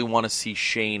don't really want to see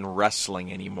Shane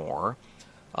wrestling anymore.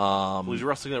 Well, he's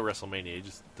wrestling at WrestleMania.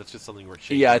 That's just something where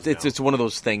Shane. Yeah, does it's now. it's one of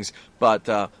those things. But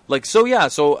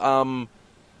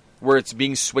where it's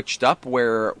being switched up,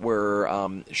 where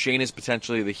Shane is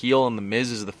potentially the heel and the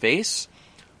Miz is the face.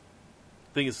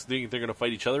 Think they're going to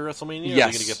fight each other at WrestleMania? Or Yes.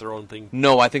 Are they going to get their own thing?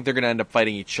 No, I think they're going to end up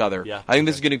fighting each other. Yeah, I think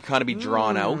this okay. is going to kind of be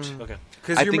drawn out. Okay.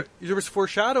 Because I think- there was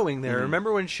foreshadowing there. Mhm.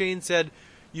 Remember when Shane said,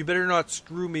 "You better not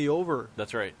screw me over"?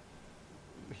 That's right.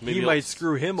 He he'll- might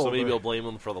screw him so over. maybe he'll blame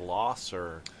him for the loss,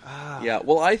 or Yeah,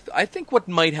 well, I think what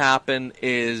might happen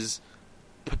is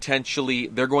potentially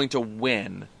they're going to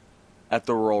win at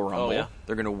the Royal Rumble. yeah.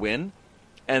 They're going to win,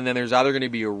 and then there's either going to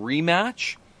be a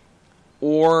rematch,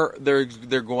 or they're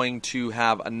going to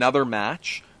have another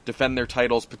match, defend their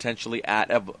titles potentially at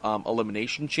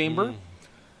Elimination Chamber,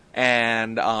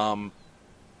 and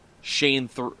Shane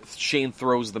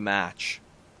throws the match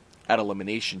at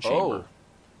Elimination Chamber. Oh,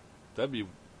 that'd be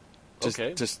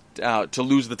okay. To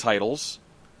lose the titles,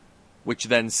 which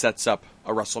then sets up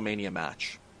a WrestleMania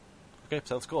match. Okay,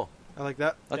 sounds cool. I like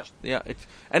that.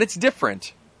 And it's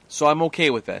different, so I'm okay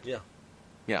with it. Yeah.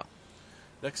 Yeah.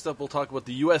 Next up, we'll talk about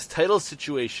the U.S. title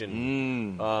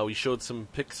situation. We showed some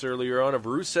pics earlier on of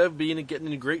Rusev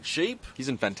getting in great shape. He's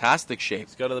in fantastic shape.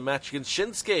 He's got the match against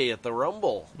Shinsuke at the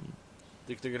Rumble.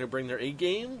 Think they're going to bring their A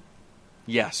game?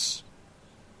 Yes.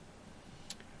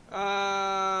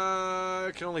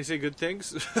 I can only say good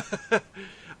things.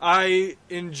 I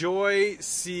enjoy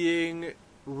seeing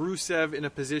Rusev in a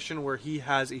position where he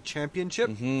has a championship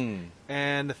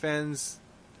and the fans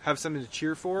have something to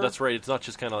cheer for. That's right. It's not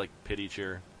just kind of like pity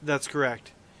cheer. That's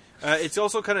correct. It's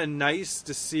also kind of nice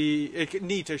to see,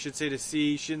 neat, I should say, to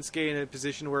see Shinsuke in a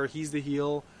position where he's the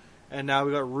heel, and now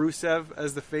we got Rusev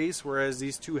as the face, whereas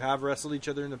these two have wrestled each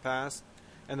other in the past,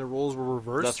 and the roles were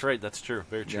reversed. That's right. That's true.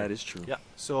 Very true. Yeah, it is true. Yeah.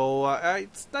 So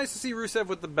it's nice to see Rusev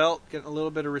with the belt, getting a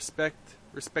little bit of respect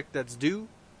that's due,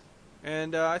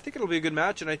 and I think it'll be a good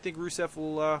match, and I think Rusev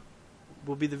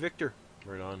will be the victor.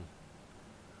 Right on.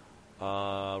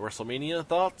 WrestleMania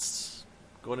thoughts?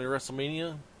 Going into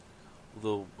WrestleMania?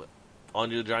 The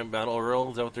Andre the Giant Battle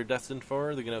Royal, is that what they're destined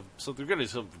for? They're gonna do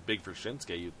something big for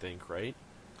Shinsuke, you'd think, right?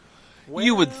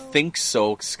 You would think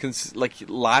so.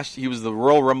 He was the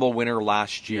Royal Rumble winner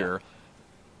last year.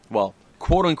 Well,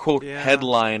 quote unquote,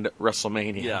 headlined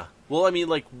WrestleMania. Yeah. Well, I mean,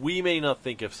 like, we may not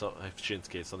think if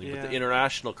Shinsuke is something, but the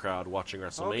international crowd watching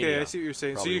WrestleMania. Okay, I see what you're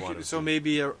saying. So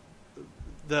maybe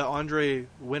the Andre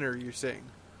winner, you're saying.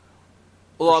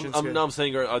 Well, I'm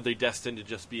saying, are they destined to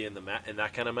just be in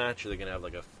that kind of match? Or are they gonna have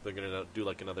they're gonna do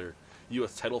like another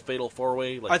U.S. title fatal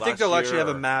 4-way? Like I think they'll actually have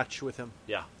a match with him.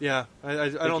 Yeah, yeah. I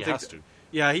don't think. Has to.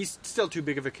 Yeah, he's still too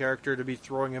big of a character to be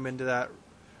throwing him into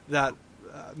that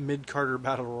mid-Carter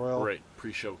Battle Royal. Right,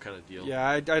 pre-show kind of deal. Yeah,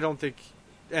 I don't think,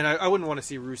 and I wouldn't want to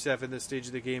see Rusev in this stage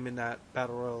of the game in that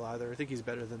Battle Royal either. I think he's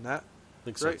better than that. I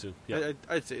think so right? too. Yeah,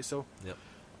 I'd say so. Yep.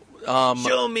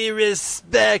 Show me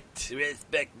respect.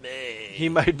 Respect me. He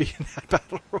might be in that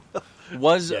Battle Royal.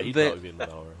 He'd probably be in the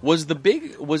Battle Royal. Was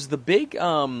the big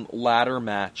ladder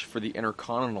match for the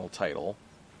Intercontinental title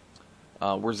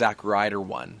where Zack Ryder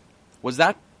won? Was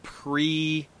that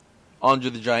pre Andre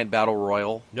the Giant Battle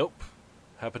Royal? Nope.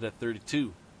 Happened at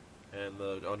 32. And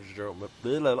the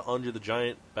Andre the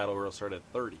Giant Battle Royal started at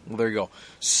 30. Well, there you go.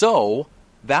 So,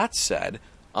 that said,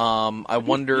 I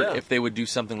wonder if they would do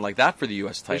something like that for the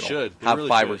U.S. title. They should. They have really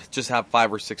five should. Just have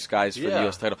 5 or 6 guys for the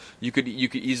U.S. title. You could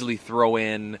easily throw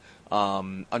in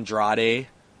Andrade,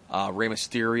 Rey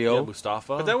Mysterio, Yeah,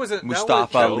 Mustafa. But that was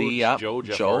Mustafa Ali, Joe,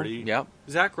 Jeff Hardy. Yep.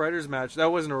 Zack Ryder's match.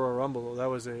 That wasn't a Royal Rumble, though. That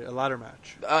was a ladder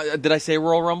match. Did I say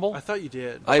Royal Rumble? I thought you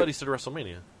did. I thought he said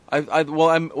WrestleMania.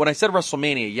 When I said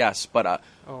WrestleMania, yes, but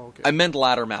okay. I meant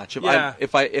ladder match.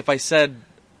 If I said.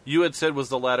 You had said was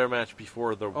the ladder match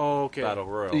before the Battle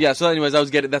Royal. Yeah, so anyways,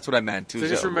 that's what I meant. So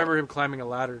just remember him climbing a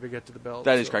ladder to get to the belt.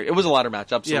 That is correct. It was a ladder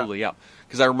match, absolutely, yeah.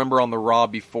 Because I remember on the Raw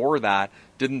before that,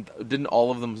 didn't all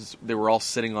of them, they were all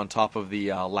sitting on top of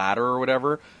the ladder or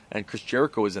whatever, and Chris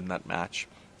Jericho was in that match,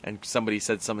 and somebody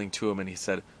said something to him, and he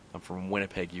said, "I'm from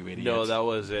Winnipeg, you idiot." No, that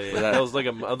was like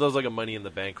a Money in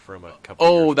the Bank from a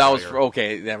couple. Years that was prior.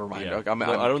 okay. Never mind. Yeah. Okay,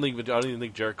 I don't even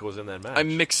think Jericho was in that match.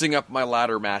 I'm mixing up my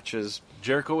ladder matches.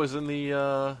 Jericho was in the.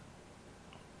 No,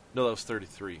 that was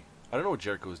 33. I don't know what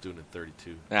Jericho was doing in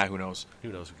 32. Who knows?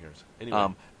 Who knows? Who cares?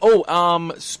 Anyway.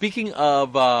 Speaking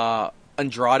of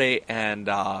Andrade and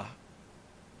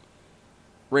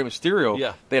Rey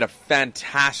Mysterio, they had a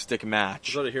fantastic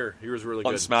match. I was here. He was really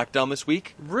on good. SmackDown this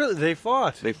week. Really, they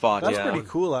fought. That's pretty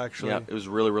cool, actually. Yeah, it was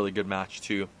a really, really good match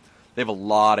too. They have a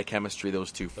lot of chemistry,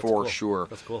 those two, for sure.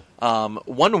 That's cool.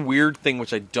 One weird thing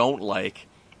which I don't like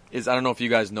is, I don't know if you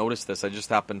guys noticed this, I just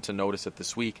happened to notice it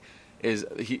this week, is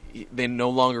they no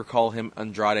longer call him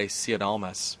Andrade Cien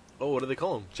Almas. Oh, what do they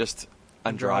call him? Just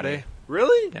Andrade.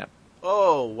 Really? Yeah.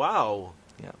 Oh, wow.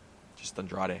 Yeah, just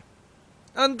Andrade.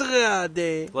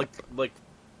 Andrade.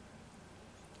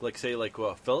 Say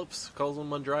Phillips calls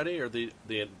him Andrade, or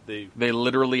they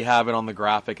literally have it on the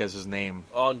graphic as his name.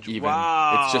 Even.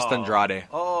 Wow. It's just Andrade.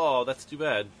 Oh, that's too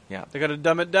bad. Yeah. They got to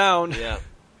dumb it down. Yeah.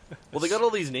 Well, they got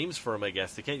all these names for him, I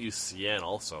guess. They can't use Cien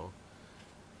also.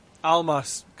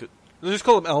 Almas. They just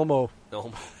call him Elmo.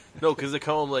 No, because they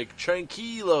call him like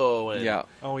Tranquilo and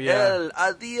Oh yeah.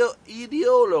 El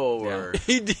Idiolo or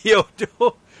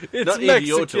Idioto. It's not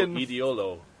Mexican.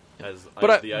 Idiolo.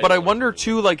 But I wonder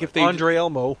too, like if they Andre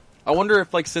Elmo. I wonder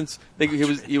if since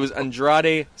he was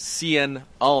Andrade Cien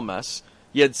Almas,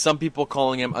 you had some people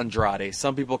calling him Andrade,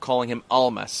 some people calling him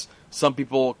Almas. Some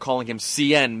people calling him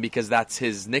CN because that's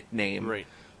his nickname. Right.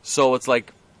 So it's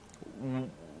like,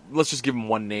 let's just give him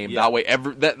one name. Yeah. That way,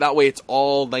 that way it's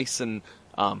all nice and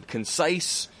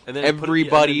concise. And then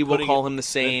everybody will call him the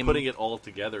same. And putting it all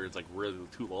together is like really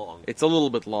too long. It's a little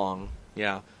bit long.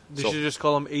 Yeah. They So should just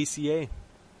call him ACA.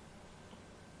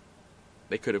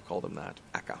 they could have called him that.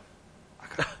 Aka.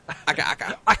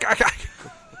 Aka.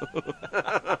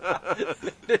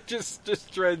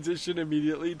 just transition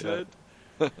immediately to it.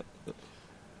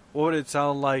 What would it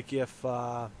sound like if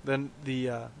then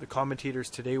the commentators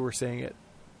today were saying it?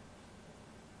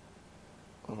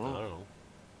 I don't know.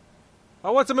 I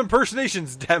want some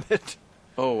impersonations, damn it!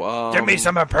 Give me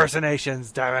some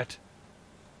impersonations, damn it!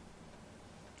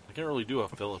 I can't really do a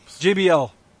Phillips.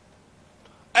 JBL.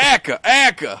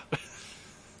 Aka.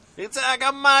 It's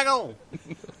Agamaggle!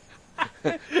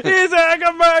 He's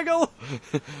Agamaggle!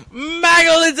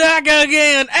 Maggle, it's Aka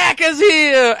again. Aka's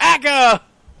here. Aka.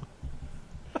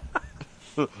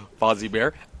 Fozzie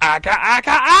Bear.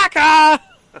 Aka.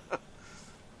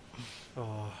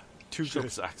 Oh, too Shut up,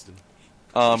 good. Saxton.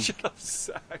 Shut up,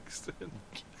 Saxton.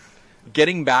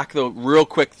 Getting back though, real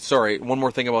quick. Sorry, one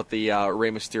more thing about the Rey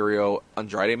Mysterio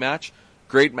Andrade match.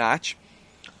 Great match,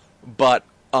 but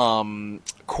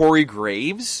Corey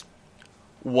Graves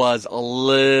was a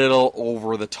little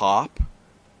over the top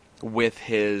with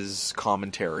his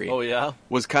commentary. Oh, yeah?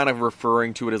 Was kind of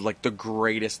referring to it as like the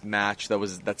greatest match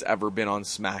that's ever been on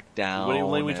SmackDown.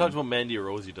 When we and- talked about Mandy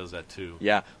Rose, he does that too.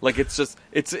 yeah, like it's just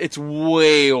it's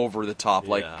way over the top.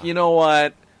 Like, Yeah. you know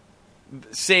what?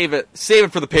 Save it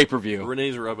for the pay-per-view.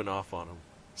 Renee's rubbing off on him.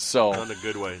 So Not in a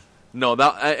good way. no,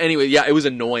 that anyway. Yeah, it was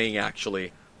annoying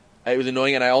actually. It was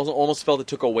annoying, and I also almost felt it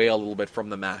took away a little bit from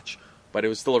the match, but it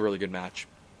was still a really good match.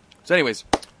 So, anyways,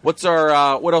 what's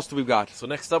our what else do we got? So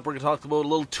next up, we're going to talk about a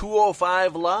little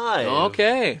 205 Live.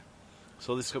 Okay,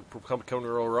 So this is coming to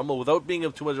Royal Rumble without being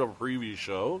too much of a preview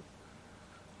show.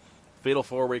 Fatal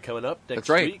 4-Way coming up next that's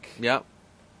right. week. Yeah.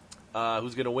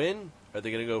 Who's going to win? Are they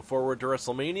going to go forward to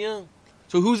WrestleMania?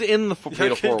 So who's in the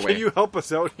Fatal Can 4-Way? you help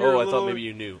us out here? Oh, a I little thought bit? maybe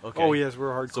you knew. Okay. Oh yes, we're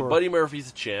hardcore. So Buddy Murphy's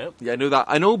the champ. Yeah, I knew that.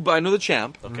 I know the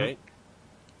champ. Okay.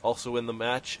 Also in the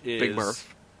match is Big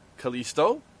Murph.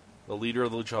 Kalisto, the leader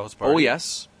of the Lucha House Party. Oh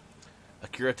yes.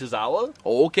 Akira Tozawa.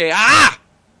 Okay.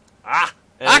 And,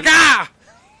 Aka.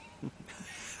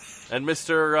 and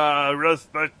Mr.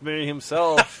 Respect Me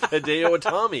himself, Hideo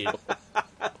Itami.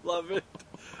 Love it.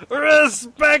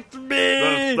 Respect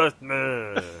me. Respect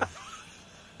me.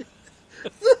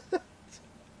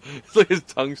 It's like his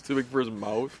tongue's too big for his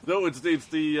mouth. No, it's the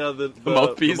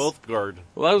mouthpiece? the mouth guard.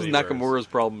 Well, that was he wears. Nakamura's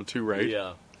problem too, right?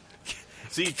 Yeah.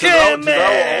 See, Come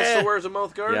Tozawa on. also wears a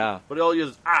mouth guard. Yeah. But he all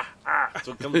uses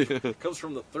so it comes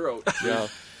from the throat. Yeah.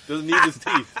 Doesn't need his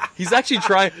teeth. He's actually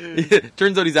trying.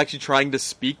 Turns out he's actually trying to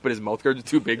speak, but his mouth guards are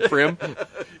too big for him.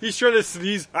 He's trying to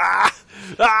sneeze.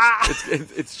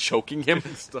 It's choking him.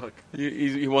 He's stuck.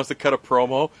 He wants to cut a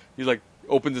promo. He's like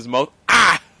opens his mouth.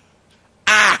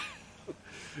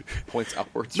 Points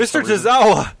upwards. for Mr. some reason.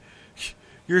 Tozawa,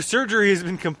 your surgery has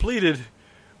been completed.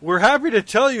 We're happy to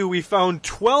tell you we found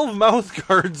 12 mouth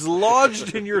guards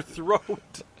lodged in your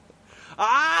throat.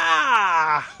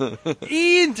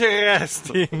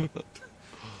 Interesting.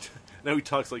 Now he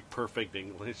talks like perfect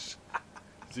English.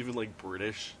 He's even like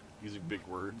British, using big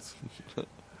words.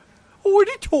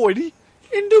 Hoity-toity.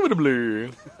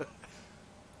 Indubitably.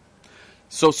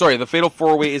 So sorry. The Fatal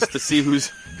 4-Way is to see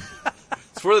who's.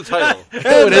 It's for the title.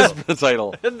 Oh, it is for the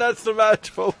title. And that's the match,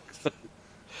 folks.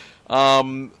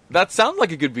 That sounds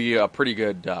like it could be a pretty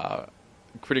good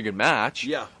match.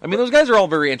 Yeah. I mean, those guys are all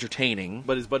very entertaining.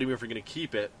 But is Buddy Murphy going to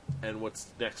keep it? And what's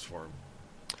next for him?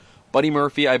 Buddy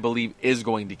Murphy, I believe, is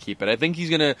going to keep it. I think he's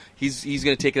gonna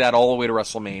take that all the way to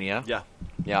WrestleMania. Yeah.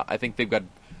 Yeah, I think they've got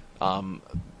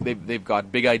they've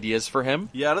got big ideas for him.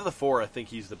 Yeah, out of the four, I think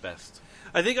he's the best.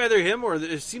 I think either him or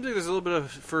it seems like there's a little bit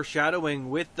of foreshadowing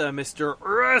with Mr.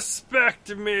 Respect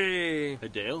Me.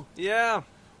 Hideo? Yeah.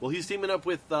 Well, he's teaming up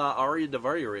with Arya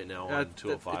Daivari right now on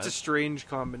 205. It's a strange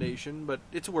combination, but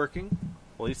it's working.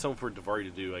 Well, he's something for Daivari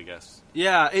to do, I guess.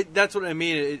 Yeah, that's what I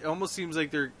mean. It almost seems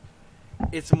like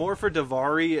it's more for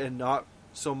Daivari and not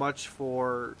so much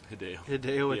for Hideo.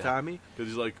 Hideo Yeah. Itami. Because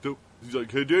he's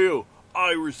like, Hideo,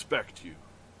 I respect you. I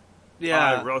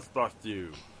Yeah, respect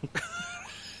you.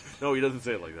 No, he doesn't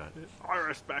say it like that. I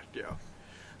respect you.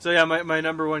 So yeah, my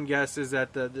number one guess is that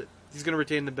he's going to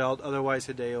retain the belt. Otherwise,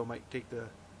 Hideo might take the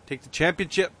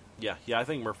championship. Yeah, I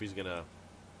think Murphy's going to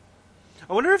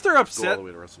I wonder if they're go all upset the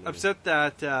way to WrestleMania. upset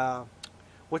that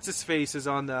what's his face is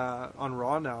on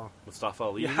Raw now. Mustafa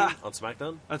Ali Yeah. on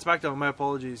SmackDown? On SmackDown, my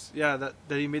apologies. Yeah, that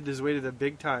he made his way to the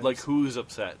big time. Like, who's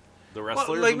upset? The Well,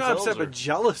 wrestlers like, not themselves? upset, or- but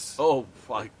jealous. Oh,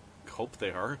 I hope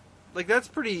they are. Like, that's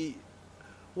pretty...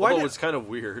 Why Although did- it's kind of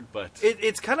weird, but...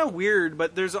 It's kind of weird,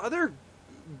 but there's other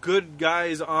good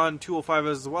guys on 205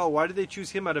 as well. Why did they choose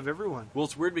him out of everyone? Well,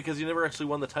 it's weird because he never actually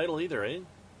won the title either, eh?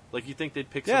 Like, you think they'd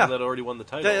pick Yeah. someone that already won the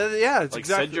title. Yeah, it's like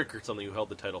exactly... Cedric or something who held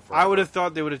the title for I would have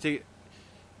thought they would have taken...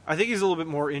 I think he's a little bit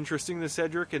more interesting than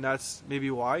Cedric, and that's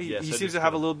maybe why. Yeah, he Cedric's seems to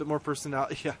have a kinda- little bit more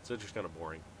personality. Yeah. Cedric's kind of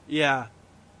boring. Yeah.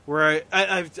 Where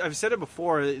I've said it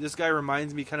before, this guy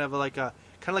reminds me kind of like a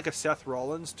Seth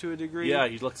Rollins to a degree. Yeah,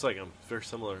 he looks like him. Very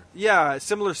similar. Yeah,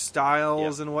 similar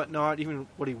styles Yep. and whatnot. Even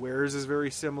what he wears is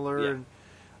very similar.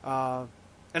 Yeah.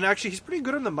 And actually, he's pretty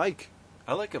good on the mic.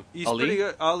 I like him. He's Ali? pretty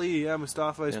good. Ali, yeah,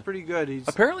 Mustafa is Yeah. pretty good. He's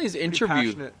Apparently, pretty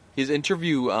passionate. his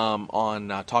interview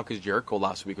on Talk is Jericho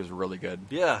last week was really good.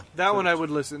 Yeah. That one I would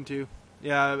listen to.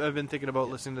 Yeah, I've been thinking about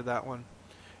listening to that one.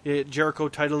 Yeah, Jericho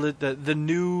titled it the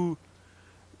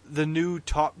new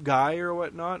top guy or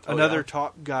whatnot. Oh, Another yeah?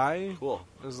 top guy. Cool.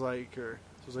 I was like,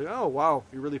 oh wow,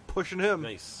 you're really pushing him.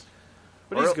 Nice.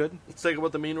 But All he's right, good. Let's take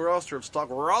about the main roster. Let's talk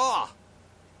Raw.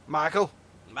 Michael.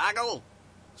 Michael.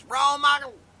 It's Raw,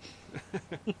 Michael.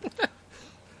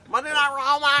 Monday Night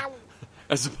Raw, Michael.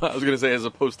 I was going to say, as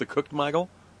opposed to cooked Michael.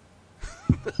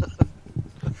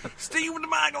 Steamed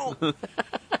Michael.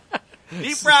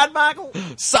 Deep fried Michael.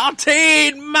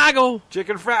 Sauteed Michael.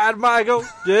 Chicken fried Michael.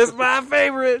 Just my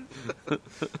favorite.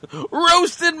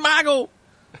 Roasted Michael.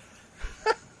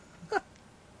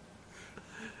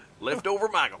 Leftover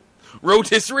Michael.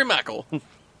 Rotisserie Michael.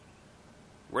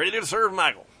 Ready to serve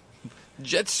Michael.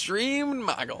 Jet streamed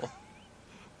Michael.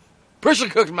 Pressure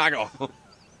cooked Michael.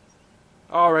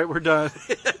 All right, we're done.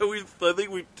 I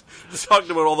think we just talked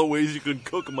about all the ways you can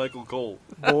cook Michael Cole.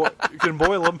 You can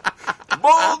boil them.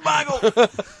 Boiled Michael.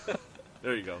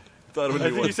 There you go. Thought of a I new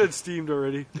think one. you said steamed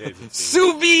already. Yeah, he said steamed.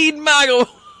 Sous vide Michael.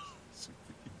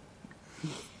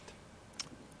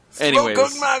 Anyways, Slow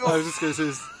cooked I Michael. was just gonna say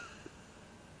this.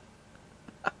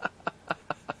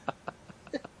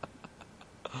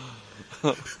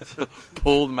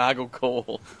 pulled Michael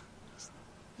Cole.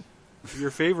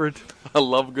 Your favorite. I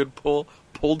love good pulled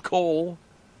coal.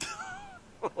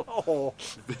 Oh,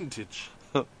 Vintage.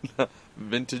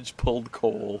 Vintage pulled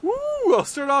coal. woo! I'll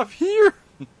start off here.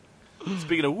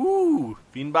 Speaking of woo,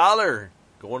 Finn Balor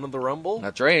going to the Rumble.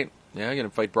 That's right. Yeah, gonna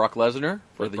fight Brock Lesnar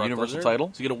for the Brock Universal Lesnar. title.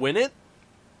 Is he going to win it?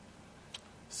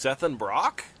 Seth and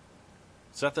Brock?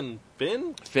 Seth and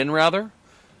Finn? Finn, rather.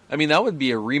 I mean, that would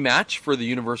be a rematch for the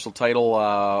Universal title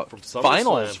From SummerSlam.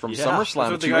 finals from Yeah. SummerSlam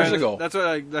That's 2 years ago. That's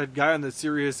what that guy on the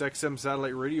Sirius XM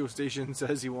satellite radio station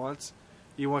says he wants.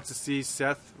 He wants to see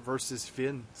Seth versus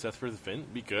Finn. Seth for the Finn?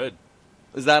 Be good.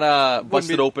 Is that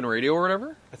Busted be- Open Radio or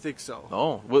whatever? I think so.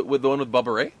 Oh, with the one with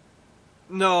Bubba Ray?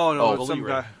 No, Oh, it's some Bully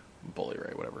Ray. guy. Bully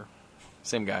Ray, whatever.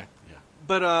 Same guy.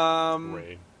 But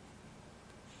Ray.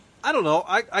 I don't know.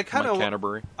 I kind Mike of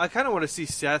Canterbury. want to see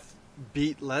Seth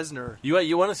beat Lesnar.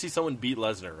 You want to see someone beat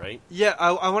Lesnar, right? Yeah,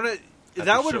 I want to. At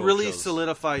That the would show really shows.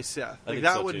 solidify Seth. I Like think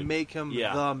that so, would too. make him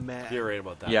Yeah. the man. You're right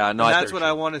about that. Yeah, no, And I that's what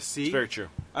I want to see. It's very true.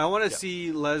 I want to Yeah.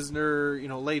 see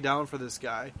Lesnar, lay down for this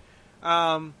guy.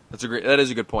 that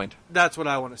is a good point. That's what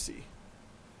I want to see.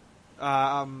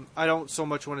 I don't so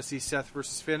much want to see Seth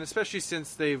versus Finn, especially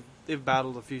since they've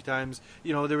battled a few times.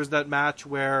 There was that match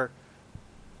where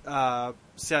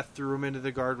Seth threw him into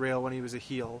the guardrail when he was a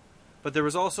heel, but there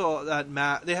was also that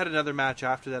match. They had another match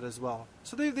after that as well.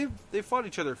 So they fought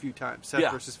each other a few times. Seth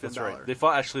Yeah, versus Finn that's Balor. right. They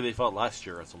fought last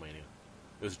year at WrestleMania.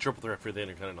 It was a triple threat for the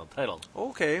Intercontinental title,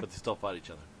 Okay, but they still fought each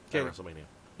other Okay. at WrestleMania.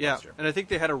 yeah, last year. and I think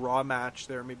they had a Raw match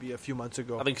there maybe a few months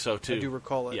ago. I think so too. I do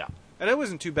recall it. Yeah, and it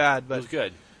wasn't too bad, it but was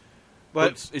good,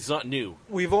 but it's not new.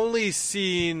 we've only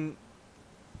seen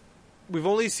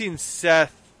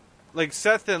Seth. Like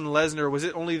Seth and Lesnar, was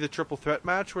it only the triple threat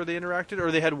match where they interacted, or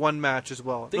they had one match as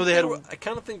well? No, they had. I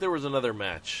kind of think there was another I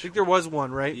match. think there was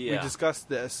one, right? We Yeah. discussed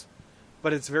this,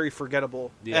 but it's very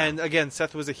forgettable. Yeah. And again,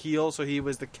 Seth was a heel, so he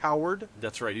was the coward.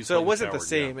 That's right. He's So it playing wasn't the coward,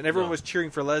 same, yeah. and everyone No. was cheering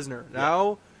for Lesnar.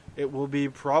 Now it will be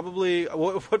probably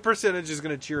what percentage is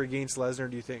going to cheer against Lesnar?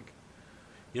 Do you think?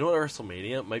 You know what?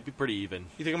 WrestleMania it might be pretty even.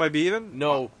 You think it might be even?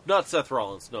 No, not Seth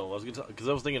Rollins. No, I was because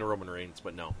I was thinking of Roman Reigns,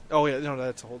 but no, Oh yeah, no,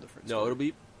 that's a whole different. no, it'll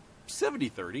be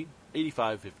 70-30,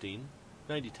 85-15,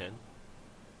 90-10,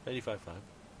 95-5,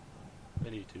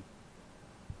 92.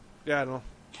 Yeah, I don't know.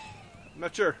 I'm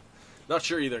not sure. Not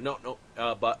sure either. No.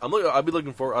 But I'd be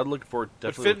looking for. I'd look for But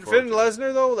definitely. Finn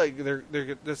Lesnar though, like they're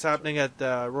this happening at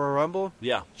Royal Rumble,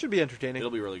 Yeah, should be entertaining. it'll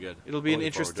be really good. It'll be an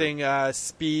Looking forward to it. interesting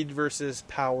speed versus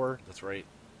power. That's right.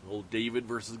 Old David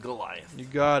versus Goliath. You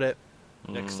got it.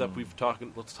 Next up,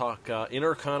 let's talk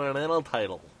Intercontinental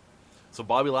title. So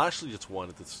Bobby Lashley just won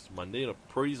it this Monday, and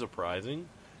pretty surprising.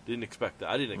 Didn't expect that.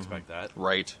 I didn't expect that.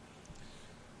 Right.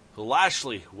 So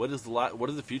Lashley, what does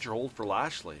the future hold for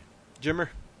Lashley? Jimmer?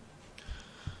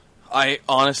 I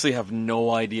honestly have no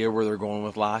idea where they're going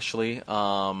with Lashley.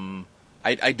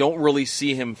 I don't really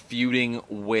see him feuding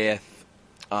with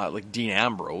like Dean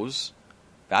Ambrose.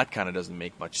 That kind of doesn't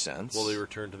make much sense. Will they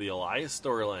return to the Elias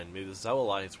storyline? Maybe this is how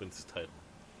Elias wins his title.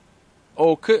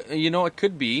 Oh, it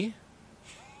could be.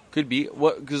 Could be.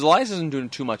 Because Elias isn't doing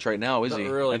too much right now, is Not he?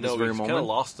 really. At this No, very he's kind moment? of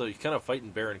lost. He's kind of fighting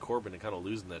Baron Corbin and kind of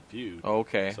losing that feud. Oh,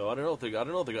 okay. So I don't know if they've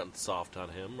gotten soft on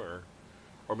him, or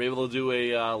maybe they'll do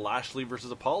a Lashley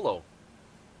versus Apollo.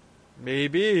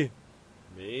 Maybe.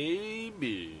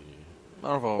 Maybe. I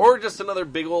don't know. Or just another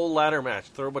big old ladder match.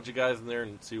 Throw a bunch of guys in there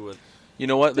and see what. You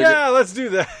know what? Yeah, let's do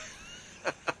that.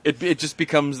 It just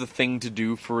becomes the thing to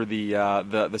do for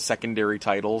the secondary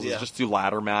titles. Yeah. Is just do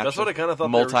ladder matches. That's what I kind of thought.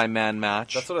 Multi-man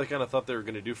match. That's what I kind of thought they were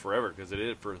going to do forever, because they did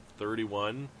it for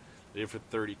 31, they did it for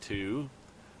 32.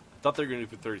 I thought they were going to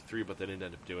do it for 33, but they didn't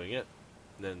end up doing it.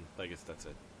 And then I guess that's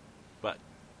it. But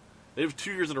they have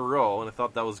 2 years in a row, and I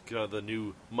thought that was the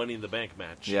new Money in the Bank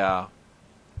match. Yeah.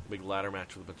 Big ladder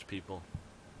match with a bunch of people.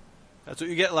 That's what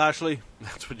you get, Lashley.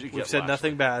 That's what you get. We've said Lashley.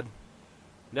 nothing bad.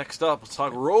 Next up, let's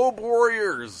talk Road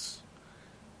Warriors.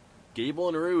 Gable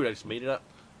and Rude. I just made it up.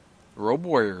 Road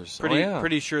Warriors.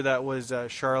 Pretty sure that was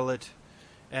Charlotte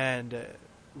and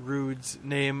Rude's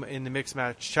name in the mixed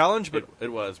match challenge. But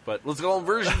It was, but let's go on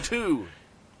version 2.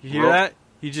 you hear that?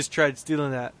 He just tried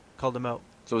stealing that. Called him out.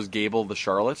 So is Gable the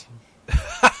Charlotte?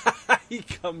 He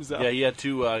comes out. Yeah, he had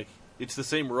to. It's the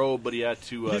same robe, but he had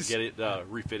to He's- get it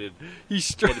refitted. He He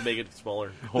struck. had to make it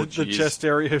smaller. Oh, The jeez. chest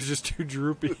area is just too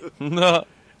droopy.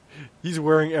 He's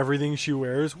wearing everything she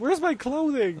wears. Where's my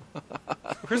clothing?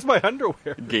 Where's my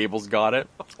underwear? Gable's got it.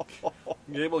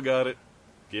 Gable got it.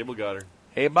 Gable got her.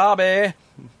 Hey, Bobby. Hey,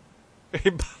 Hey,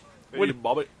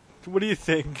 Bobby. what do you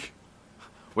think?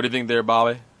 What do you think there,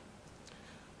 Bobby?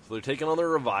 So they're taking on the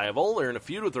Revival. They're in a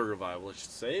feud with the Revival, I should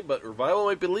say. But Revival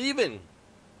might be leaving.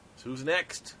 So who's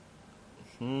next?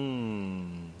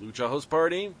 Lucha House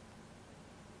Party.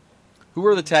 Who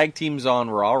are the tag teams on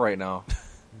Raw right now?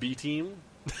 B Team.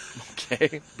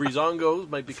 Okay. Breezangos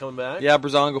might be coming back. Yeah,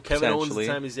 Breezango Kevin Owens and potentially.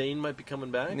 Sami Zayn might be coming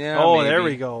back. Yeah, Oh, maybe. there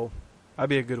we go. That'd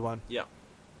be a good one. Yeah.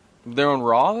 They're on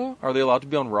Raw, though? Are they allowed to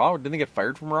be on Raw? Didn't they get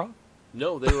fired from Raw?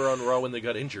 No, they were on Raw when they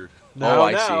got injured. Now,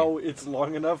 I see. it's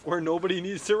long enough where nobody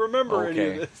needs to remember any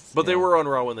Okay. of this. But they Yeah. were on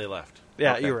Raw when they left.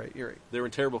 Yeah, Okay. you're right. You're right. They were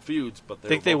in terrible feuds, but I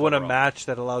think they were both won a on Raw. match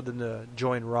that allowed them to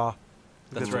join Raw.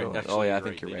 That's Because right. of- Actually, Oh, yeah, I you're think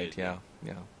right. you're They right. did,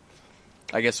 Yeah.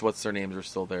 I guess what's their names are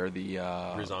still there. The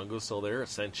Breezango's still there.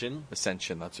 Ascension.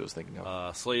 Ascension, that's what I was thinking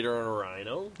of. Slater and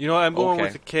Rhino. You know what? I'm going Okay.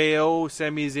 with the KO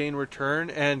Sami Zayn return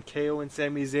and KO and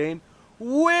Sami Zayn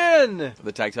win.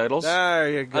 The tag titles? There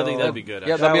you go. I think that'd be good.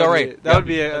 Yeah, actually. that'd be would all right. That would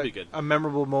be That'd be good. a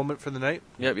memorable moment for the night.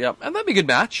 Yep. And that'd be a good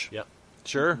match. Yep.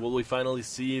 Sure. Will we finally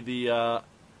see the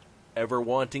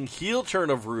ever-wanting heel turn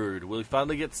of Rude? Will we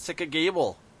finally get sick of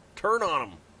Gable? Turn on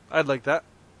him. I'd like that.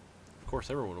 Of course,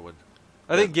 everyone would.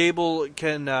 I think Gable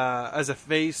can, as a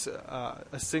face, a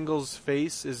singles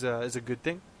face is a good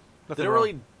thing. They Nothing don't wrong.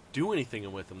 really do anything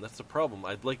with him. That's the problem.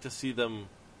 I'd like to see them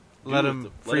Let do him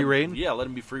it- free reign? Yeah, let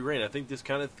him be free reign. I think this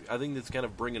kind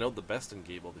of bringing out the best in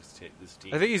Gable. This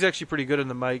team. I think he's actually pretty good on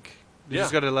the mic. You Yeah.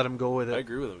 just got to let him go with I it.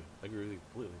 agree with him. I agree with you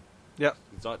completely. Yeah.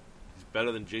 He's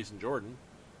better than Jason Jordan,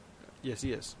 Yes,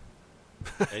 he is.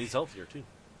 and he's healthier too.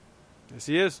 Yes,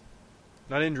 he is.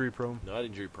 Not injury prone. Not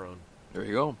injury prone. There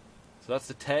you go. So that's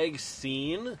the tag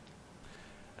scene,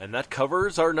 and that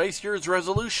covers our nice year's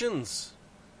resolutions.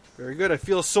 Very good. I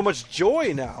feel so much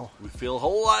joy now. We feel a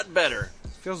whole lot better.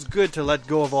 Feels good to let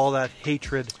go of all that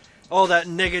hatred, all that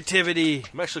negativity.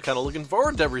 I'm actually kind of looking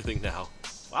forward to everything now.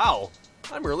 Wow,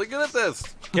 I'm really good at this.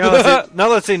 Yeah, now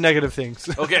let's say negative things.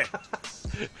 Okay,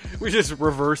 We just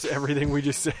reverse everything we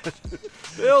just said.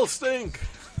 they'll stink.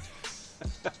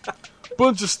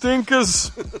 Bunch of stinkers.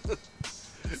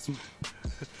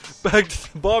 Back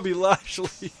to Bobby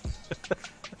Lashley.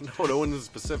 No, no one is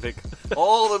specific.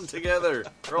 All of them together.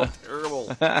 They're all terrible.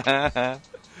 Let's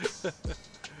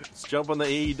jump on the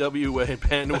AEW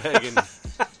bandwagon.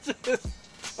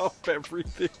 Stop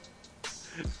everything.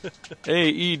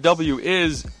 AEW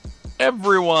is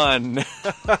everyone.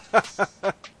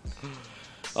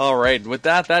 All right, with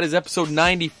that is episode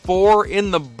 94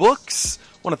 in the books.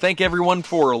 I want to thank everyone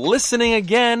for listening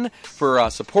again, for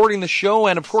supporting the show,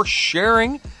 and of course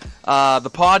sharing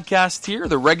the podcast here,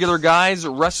 the Regular Guys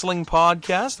Wrestling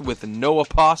Podcast with no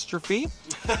apostrophe.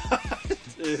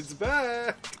 It's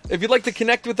back. If you'd like to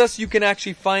connect with us, you can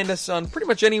actually find us on pretty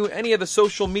much any of the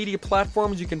social media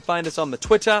platforms. You can find us on the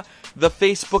Twitter, the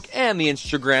Facebook, and the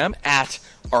Instagram at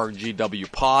RGW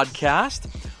Podcast.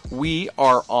 We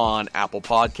are on Apple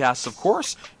Podcasts, of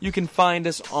course. You can find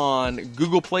us on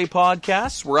Google Play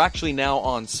Podcasts. We're actually now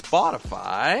on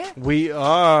Spotify. We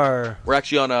are. We're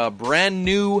actually on a brand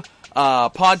new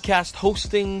podcast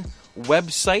hosting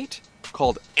website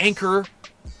called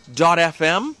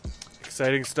Anchor.fm.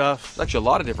 Exciting stuff. There's actually a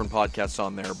lot of different podcasts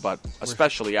on there, but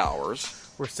especially ours.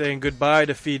 We're saying goodbye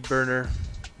to FeedBurner.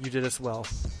 You did us well.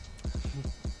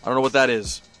 I don't know what that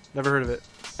is. Never heard of it.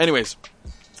 Anyways,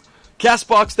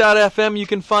 Castbox.fm, you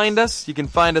can find us. You can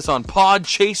find us on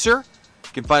Podchaser.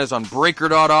 You can find us on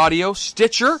Breaker.audio,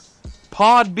 Stitcher,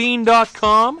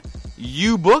 Podbean.com,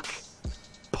 uBook,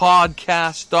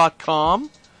 Podcast.com,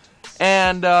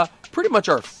 and pretty much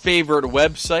our favorite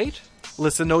website,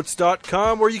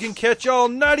 ListenNotes.com, where you can catch all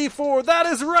 94, that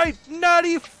is right,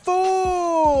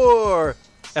 94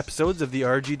 episodes of the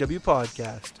RGW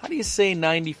Podcast. how do you say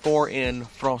 94 in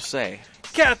Francais?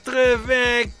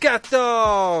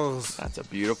 94! That's a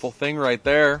beautiful thing right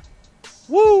there.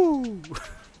 Woo!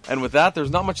 And with that,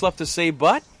 there's not much left to say,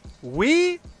 but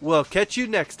We will catch you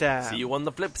next time. See you on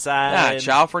the flip side.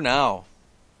 ciao for now.